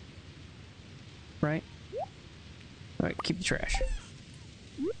 Right? Alright, keep the trash.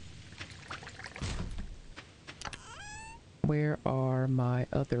 Where are my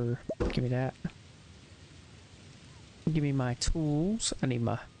other... Give me that. Give me my tools. I need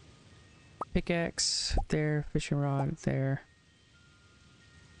my pickaxe there, fishing rod there.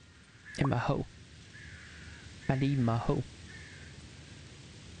 And my hoe. I need my hoe.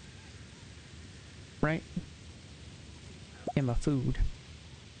 Right? And my food.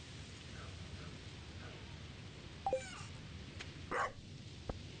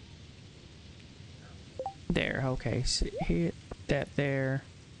 There, okay. So hit that there.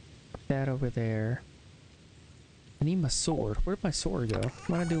 That over there. I need my sword. Where'd my sword go?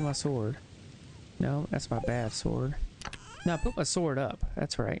 What do I do with my sword? No, that's my bad sword. No, I put my sword up.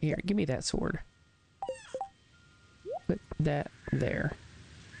 That's right. Here, give me that sword. Put that there.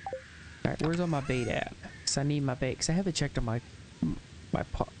 Alright, where's all my bait at? Because I need my bait. Because I haven't checked on my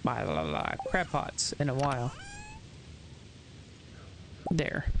crab pots in a while.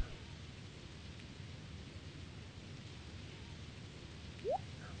 There.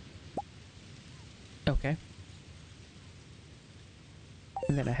 Okay.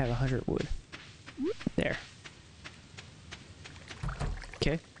 And then I have 100 wood. There.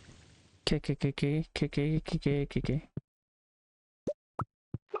 Okay. Okay.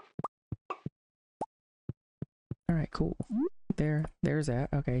 Alright, cool. There's that.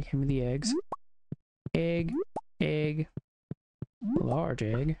 Okay, give me the eggs. Egg. Large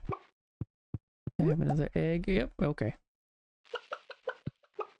egg. I have another egg. Yep, okay.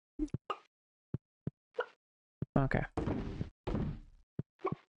 Okay.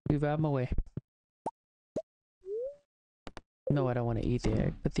 Move out of my way. No, I don't want to eat the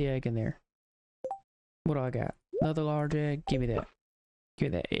egg. Put the egg in there. What do I got? Another large egg. Give me that.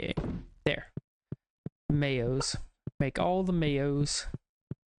 Give me that egg. There. Mayos. Make all the mayos.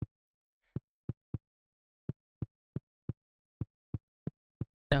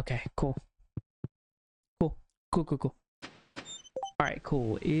 Okay, cool. Cool. Alright,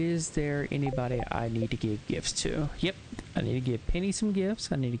 cool. Is there anybody I need to give gifts to? Yep. I need to give Penny some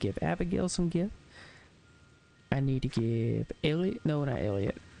gifts. I need to give Abigail some gifts. I need to give Elliot, no, not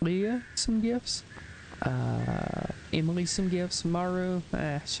Elliot, Leah some gifts. Emily some gifts. Maru,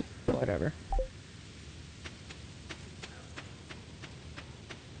 whatever.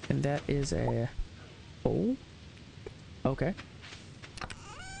 And that is a hole. Okay.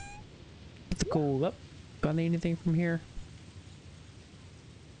 Let's go up. Do I need anything from here?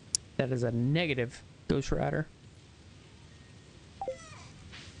 That is a negative Ghost Rider.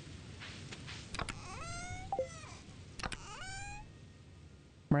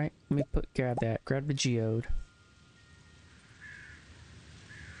 Right? Let me grab that. Grab the geode.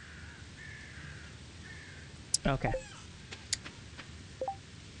 Okay.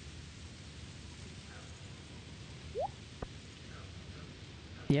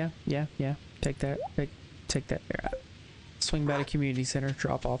 Yeah. Take that. Take that. Swing by the community center.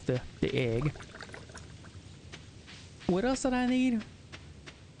 Drop off the egg. What else did I need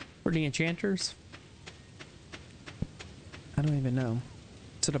for the enchanters? I don't even know.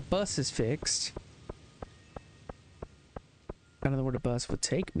 So the bus is fixed. I don't know where the bus would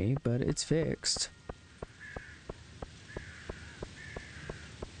take me, but it's fixed.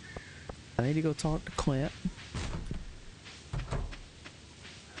 I need to go talk to Clint.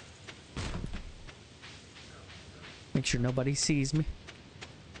 Make sure nobody sees me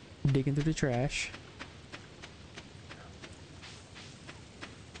digging through the trash.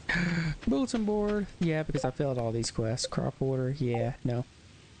 Bulletin board. Yeah, because I failed all these quests. Crop order. Yeah, no.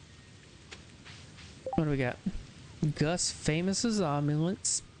 What do we got? Gus famous as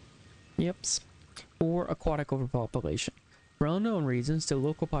omulets. Yeps. Or aquatic overpopulation. For unknown reasons, the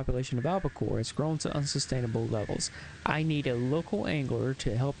local population of albacore has grown to unsustainable levels. I need a local angler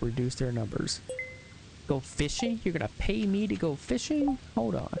to help reduce their numbers. Go fishing? You're gonna pay me to go fishing?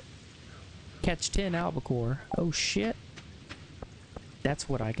 Hold on. Catch 10 albacore. Oh shit. That's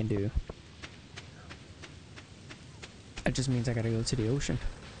what I can do. That just means I gotta go to the ocean.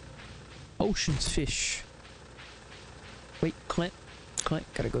 Ocean's fish. Wait, Clint. Clint,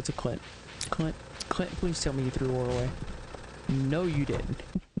 gotta go to Clint. Clint, please tell me you threw ore away. No, you didn't.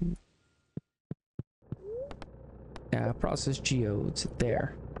 Process geodes.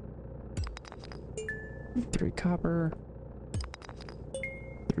 There. 3 copper.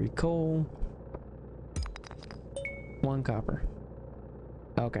 3 coal. 1 copper.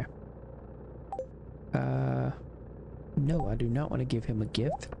 Okay. No, I do not want to give him a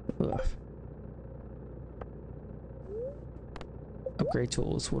gift. Ugh. Upgrade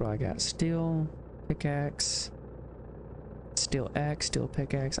tools. What do I got? Steel pickaxe. Steel axe. Steel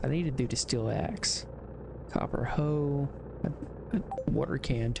pickaxe. I need to do the steel axe. Copper hoe. A water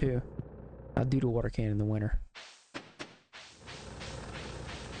can too. I'll do the water can in the winter.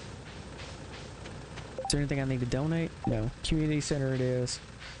 Is there anything I need to donate? No. Community center it is.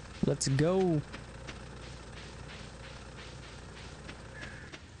 Let's go.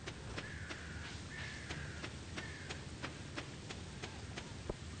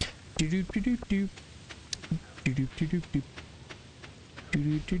 Do do do do do. Do do do do do. Do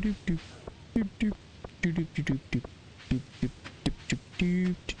do do do do. Do do do do do do. Do do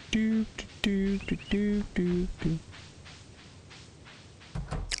do do do do do do do.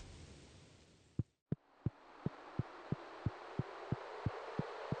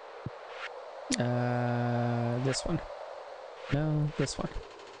 This one. No, this one.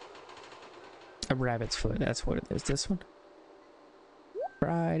 A rabbit's foot, that's what it is. This one.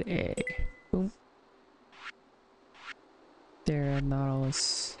 Fried egg. Boom. There,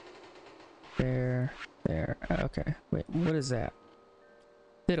 Nautilus. There. Okay. Wait, what is that?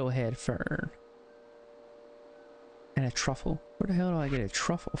 Fiddlehead fern. And a truffle. Where the hell do I get a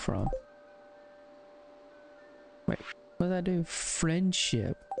truffle from? Wait, what did I do?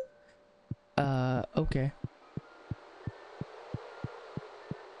 Friendship. Okay.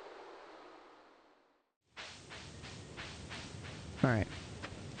 Alright.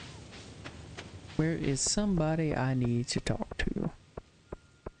 Where is somebody I need to talk to?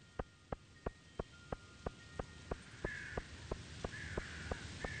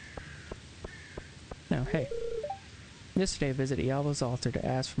 Now, hey. Yesterday I visited Yalva's altar to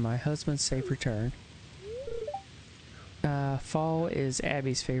ask for my husband's safe return. Fall is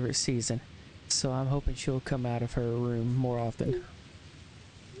Abby's favorite season, so I'm hoping she'll come out of her room more often.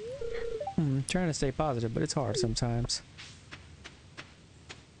 Trying to stay positive, but it's hard sometimes.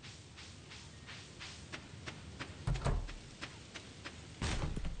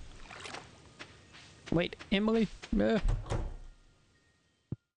 Wait, Emily? No,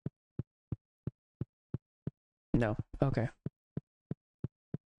 okay.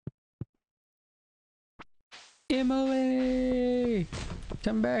 Emily!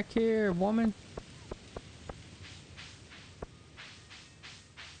 Come back here, woman.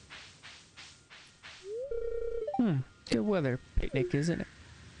 Good weather picnic, isn't it?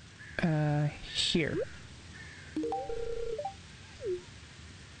 Here.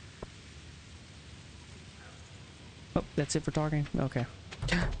 Oh, that's it for talking? Okay.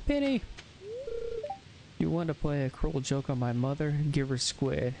 Penny! You want to play a cruel joke on my mother? Give her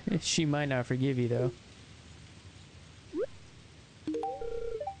squid. She might not forgive you, though.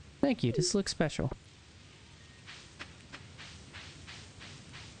 Thank you, this looks special.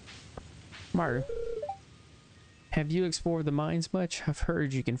 Martin, have you explored the mines much? I've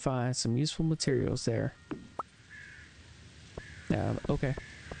heard you can find some useful materials there. Okay.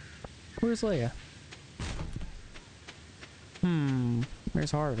 Where's Leia?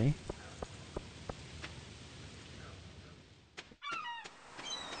 Where's Harvey?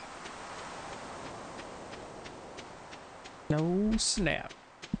 No snap.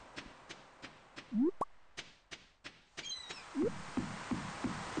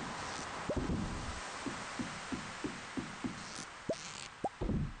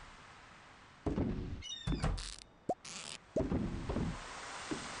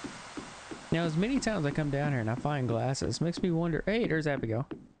 Now, as many times I come down here and I find glasses, makes me wonder. Hey, there's Abigail.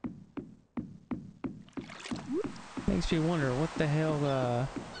 Makes me wonder what the hell,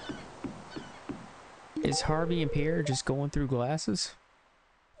 is Harvey and Pierre just going through glasses?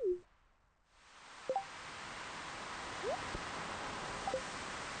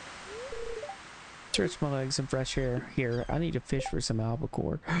 Stretch my legs and fresh air. Here, I need to fish for some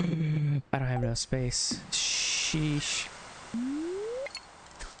albacore. I don't have enough space. Sheesh.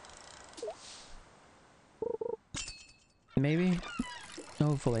 Maybe?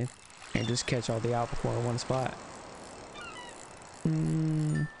 Hopefully. And just catch all the albacore in one spot.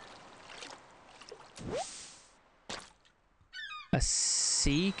 A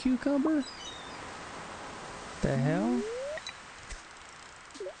sea cucumber? The hell?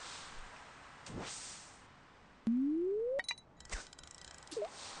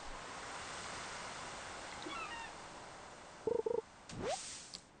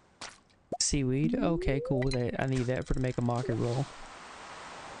 Seaweed? Okay, cool. I need that for to make a mockery roll.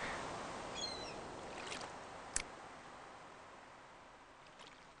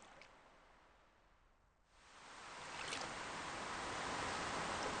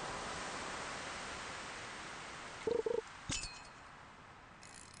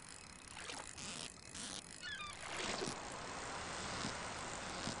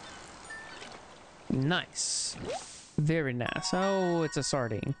 Nice. Very nice. Oh, it's a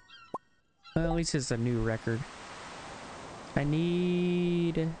sardine. Well, at least it's a new record. I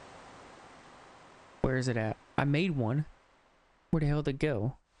need... Where is it at? I made one. Where the hell did it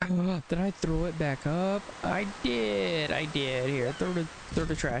go? Did I throw it back up? I did. I did. Here, throw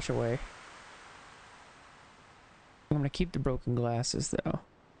the trash away. I'm gonna keep the broken glasses though.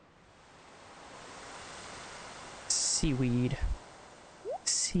 Seaweed.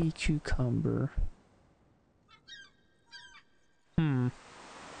 Sea cucumber.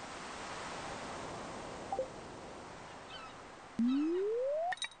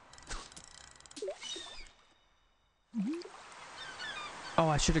 Oh,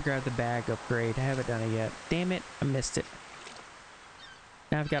 I should have grabbed the bag upgrade. I haven't done it yet. Damn it, I missed it.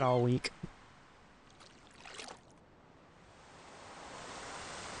 Now I've got all week.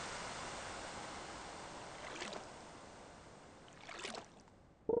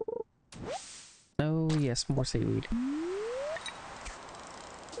 Oh yes, more seaweed.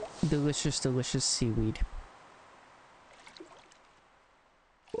 Delicious, delicious seaweed.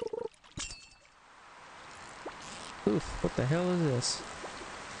 Oof, what the hell is this?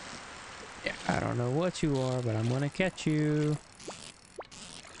 Yeah, I don't know what you are, but I'm gonna catch you.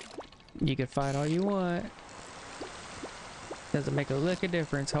 You can fight all you want. Doesn't make a lick of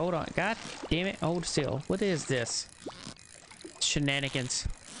difference. Hold on. God damn it. Hold still. What is this? Shenanigans.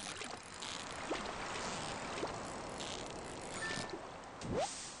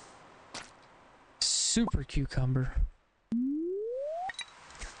 Super cucumber.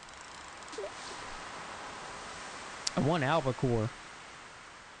 I want albacore.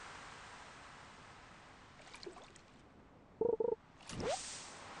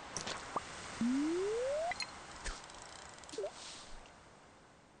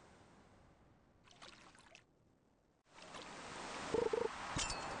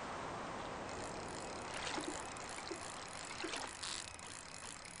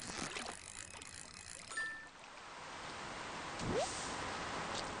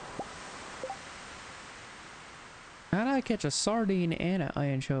 How did I catch a sardine and an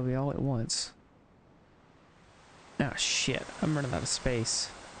anchovy all at once? Oh shit, I'm running out of space.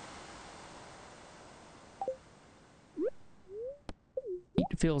 Eat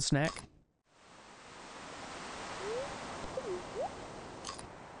the field snack.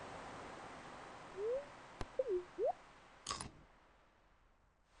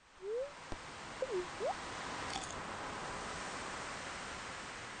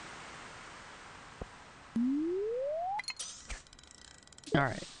 All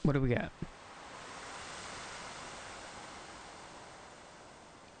right, what do we got?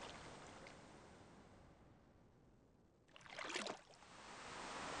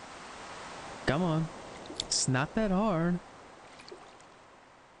 Come on. It's not that hard.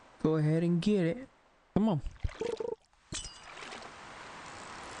 Go ahead and get it. Come on.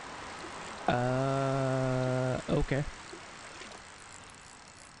 Okay.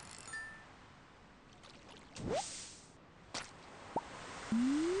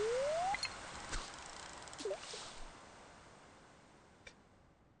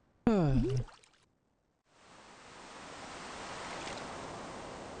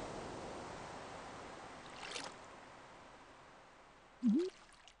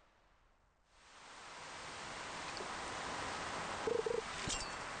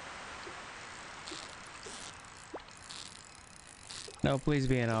 No, please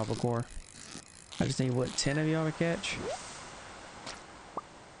be an albacore. I just need, what, 10 of y'all to catch?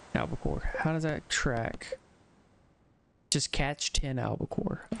 Albacore. How does that track? Just catch 10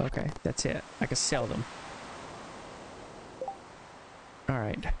 albacore. Okay, that's it. I can sell them.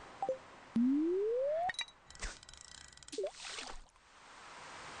 Alright.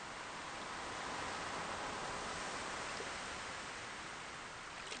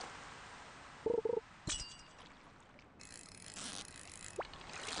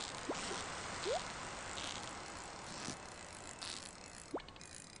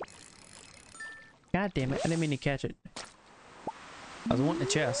 God damn it, I didn't mean to catch it. I was wanting a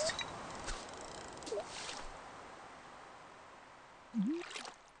chest.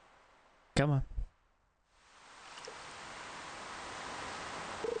 Come on.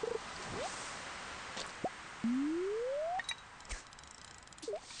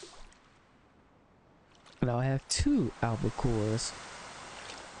 Now I have 2 albacores.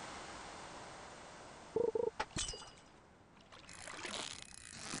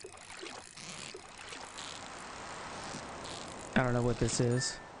 I don't know what this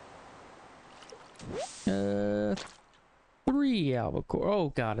is. 3 albacore. Oh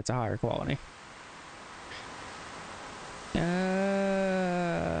god, it's a higher quality.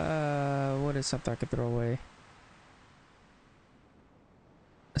 What is something I could throw away?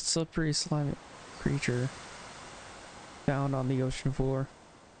 A slippery, slimy creature found on the ocean floor.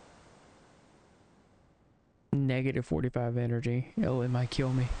 Negative 45 energy. Oh, it might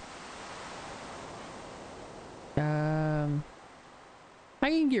kill me. I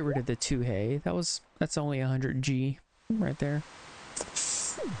can get rid of the 2 hay. That's only 100 G right there.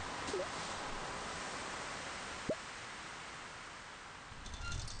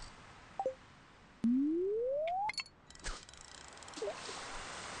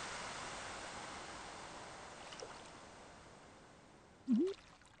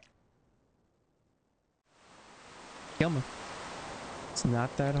 Come on. It's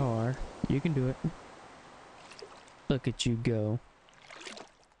not that hard. You can do it. Look at you go.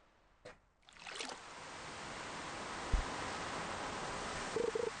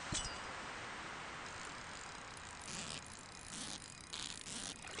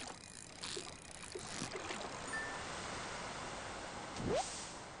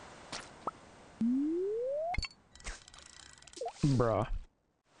 Bruh.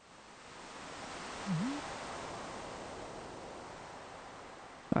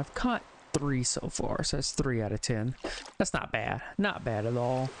 I've caught 3 so far, so that's 3 out of 10. That's not bad. Not bad at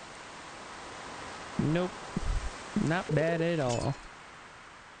all. Nope. Not bad at all.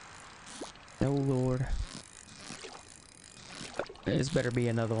 Oh lord. This better be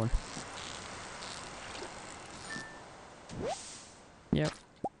another one. Yep.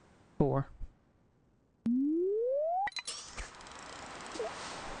 4.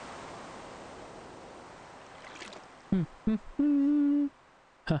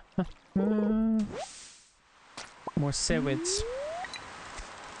 More seaweeds.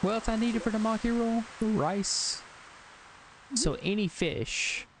 What else I needed for the maki roll? Rice. So any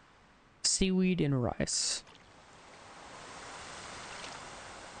fish, seaweed, and rice.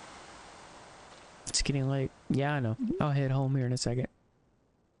 It's getting late. Yeah, I know. I'll head home here in a second.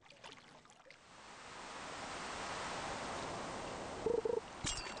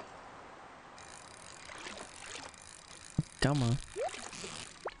 Come on.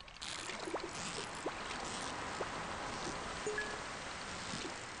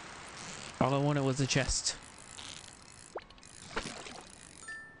 All I wanted was a chest.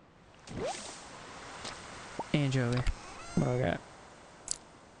 Anchovy. What do I got?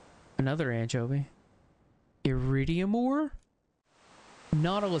 Another anchovy. Iridium ore?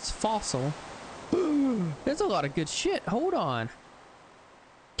 Nautilus fossil. That's a lot of good shit. Hold on.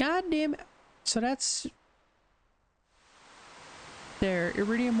 God damn it. So that's... There,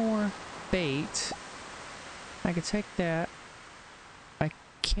 iridium ore, bait. I can take that. I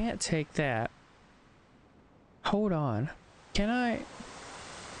can't take that. Hold on. Can I?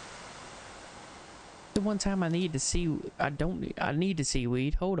 The one time I need to see, I need to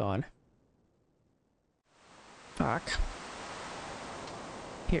seaweed. Hold on. Fuck.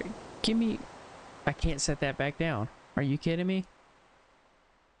 Here, give me, I can't set that back down. Are you kidding me?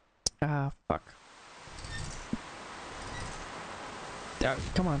 Ah, fuck.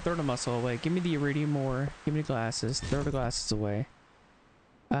 Come on, throw the muscle away. Give me the iridium ore. Give me the glasses. Throw the glasses away.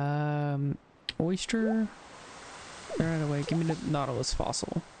 Oyster. Throw it away. Give me the Nautilus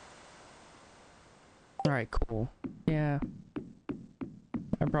fossil. Alright, cool. Yeah.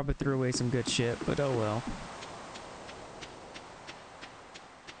 I probably threw away some good shit, but oh well.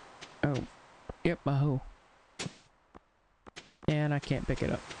 Oh. Yep, my hoe. And I can't pick it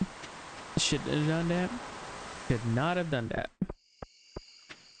up. Should have done that. Could not have done that.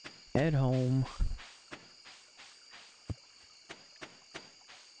 Head home.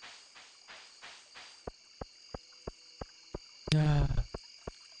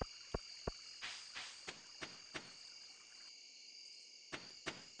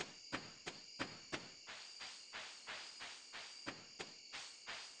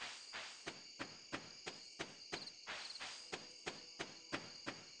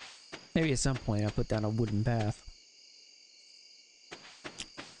 Maybe at some point I'll put down a wooden path.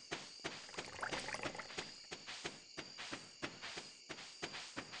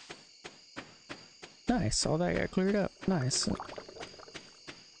 Nice, all that got cleared up. Nice.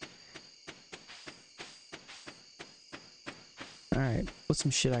 Alright, what's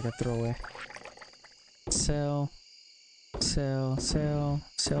some shit I could throw away? Sell. Sell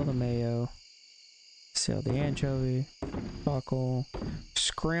the mayo. Sell the anchovy. Buckle.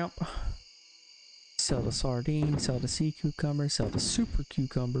 Scrimp. Sell the sardine. Sell the sea cucumber. Sell the super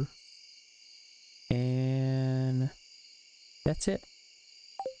cucumber. And that's it.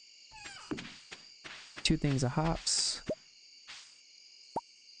 2 things of hops.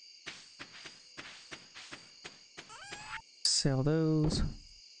 Sell those.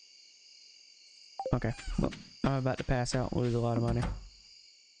 Okay, well, I'm about to pass out and lose a lot of money.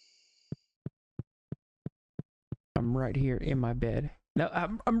 I'm right here in my bed. No,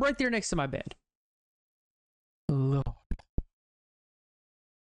 I'm right there next to my bed. Lord.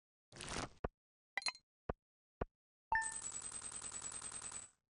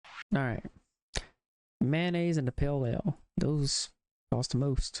 Alright. Mayonnaise and the pale ale. Those cost the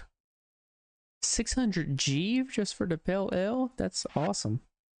most. 600 G just for the pale ale? That's awesome.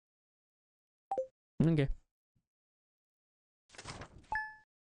 Okay.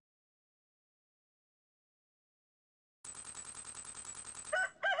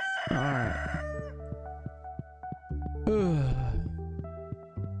 Alright.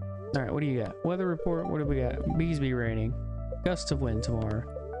 Alright, what do you got? Weather report, what do we got? Bees be raining. Gust of wind tomorrow.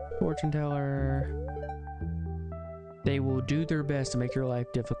 Fortune teller. They will do their best to make your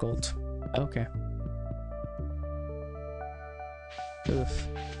life difficult. Okay. Oof.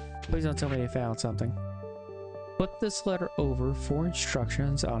 Please don't tell me they found something. Look this letter over for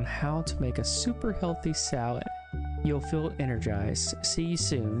instructions on how to make a super healthy salad. You'll feel energized. See you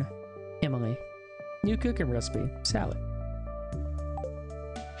soon. Emily. New cooking recipe. Salad.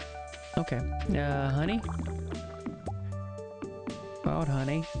 Okay. Honey? Wild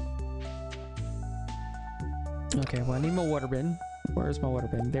honey. Okay, well I need my water bin. Where's my water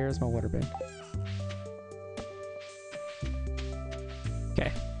bin? There's my water bin.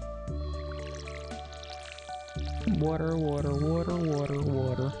 Okay. Water.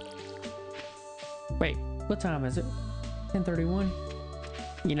 Wait, what time is it? 10:31?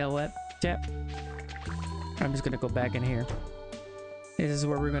 You know what, chap? I'm just gonna go back in here. This is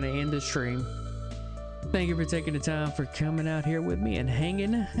where we're gonna end the stream. Thank you for taking the time for coming out here with me and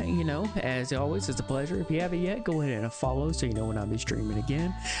hanging. You know, as always, it's a pleasure. If you haven't yet, go ahead and follow so you know when I'll be streaming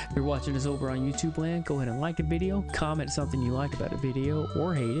again. If you're watching this over on YouTube land, go ahead and like the video, comment something you like about the video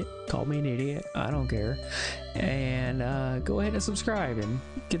or hate it. Call me an idiot, I don't care. And go ahead and subscribe and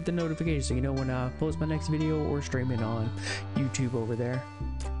get the notification so you know when I post my next video or stream it on YouTube over there.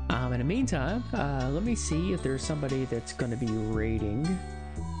 In the meantime, let me see if there's somebody that's going to be raiding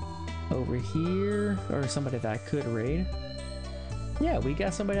over here, or somebody that I could raid. Yeah, we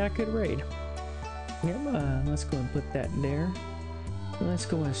got somebody I could raid. Yep, let's go and put that there. Let's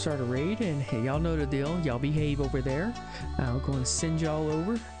go and start a raid, and hey, y'all know the deal. Y'all behave over there. I'm going to send y'all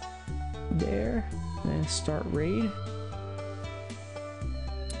over there and start raid.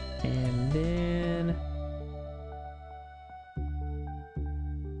 And then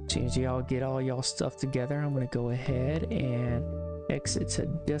as soon as y'all get all y'all stuff together, I'm going to go ahead and exit to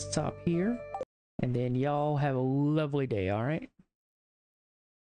desktop here. And then y'all have a lovely day, alright?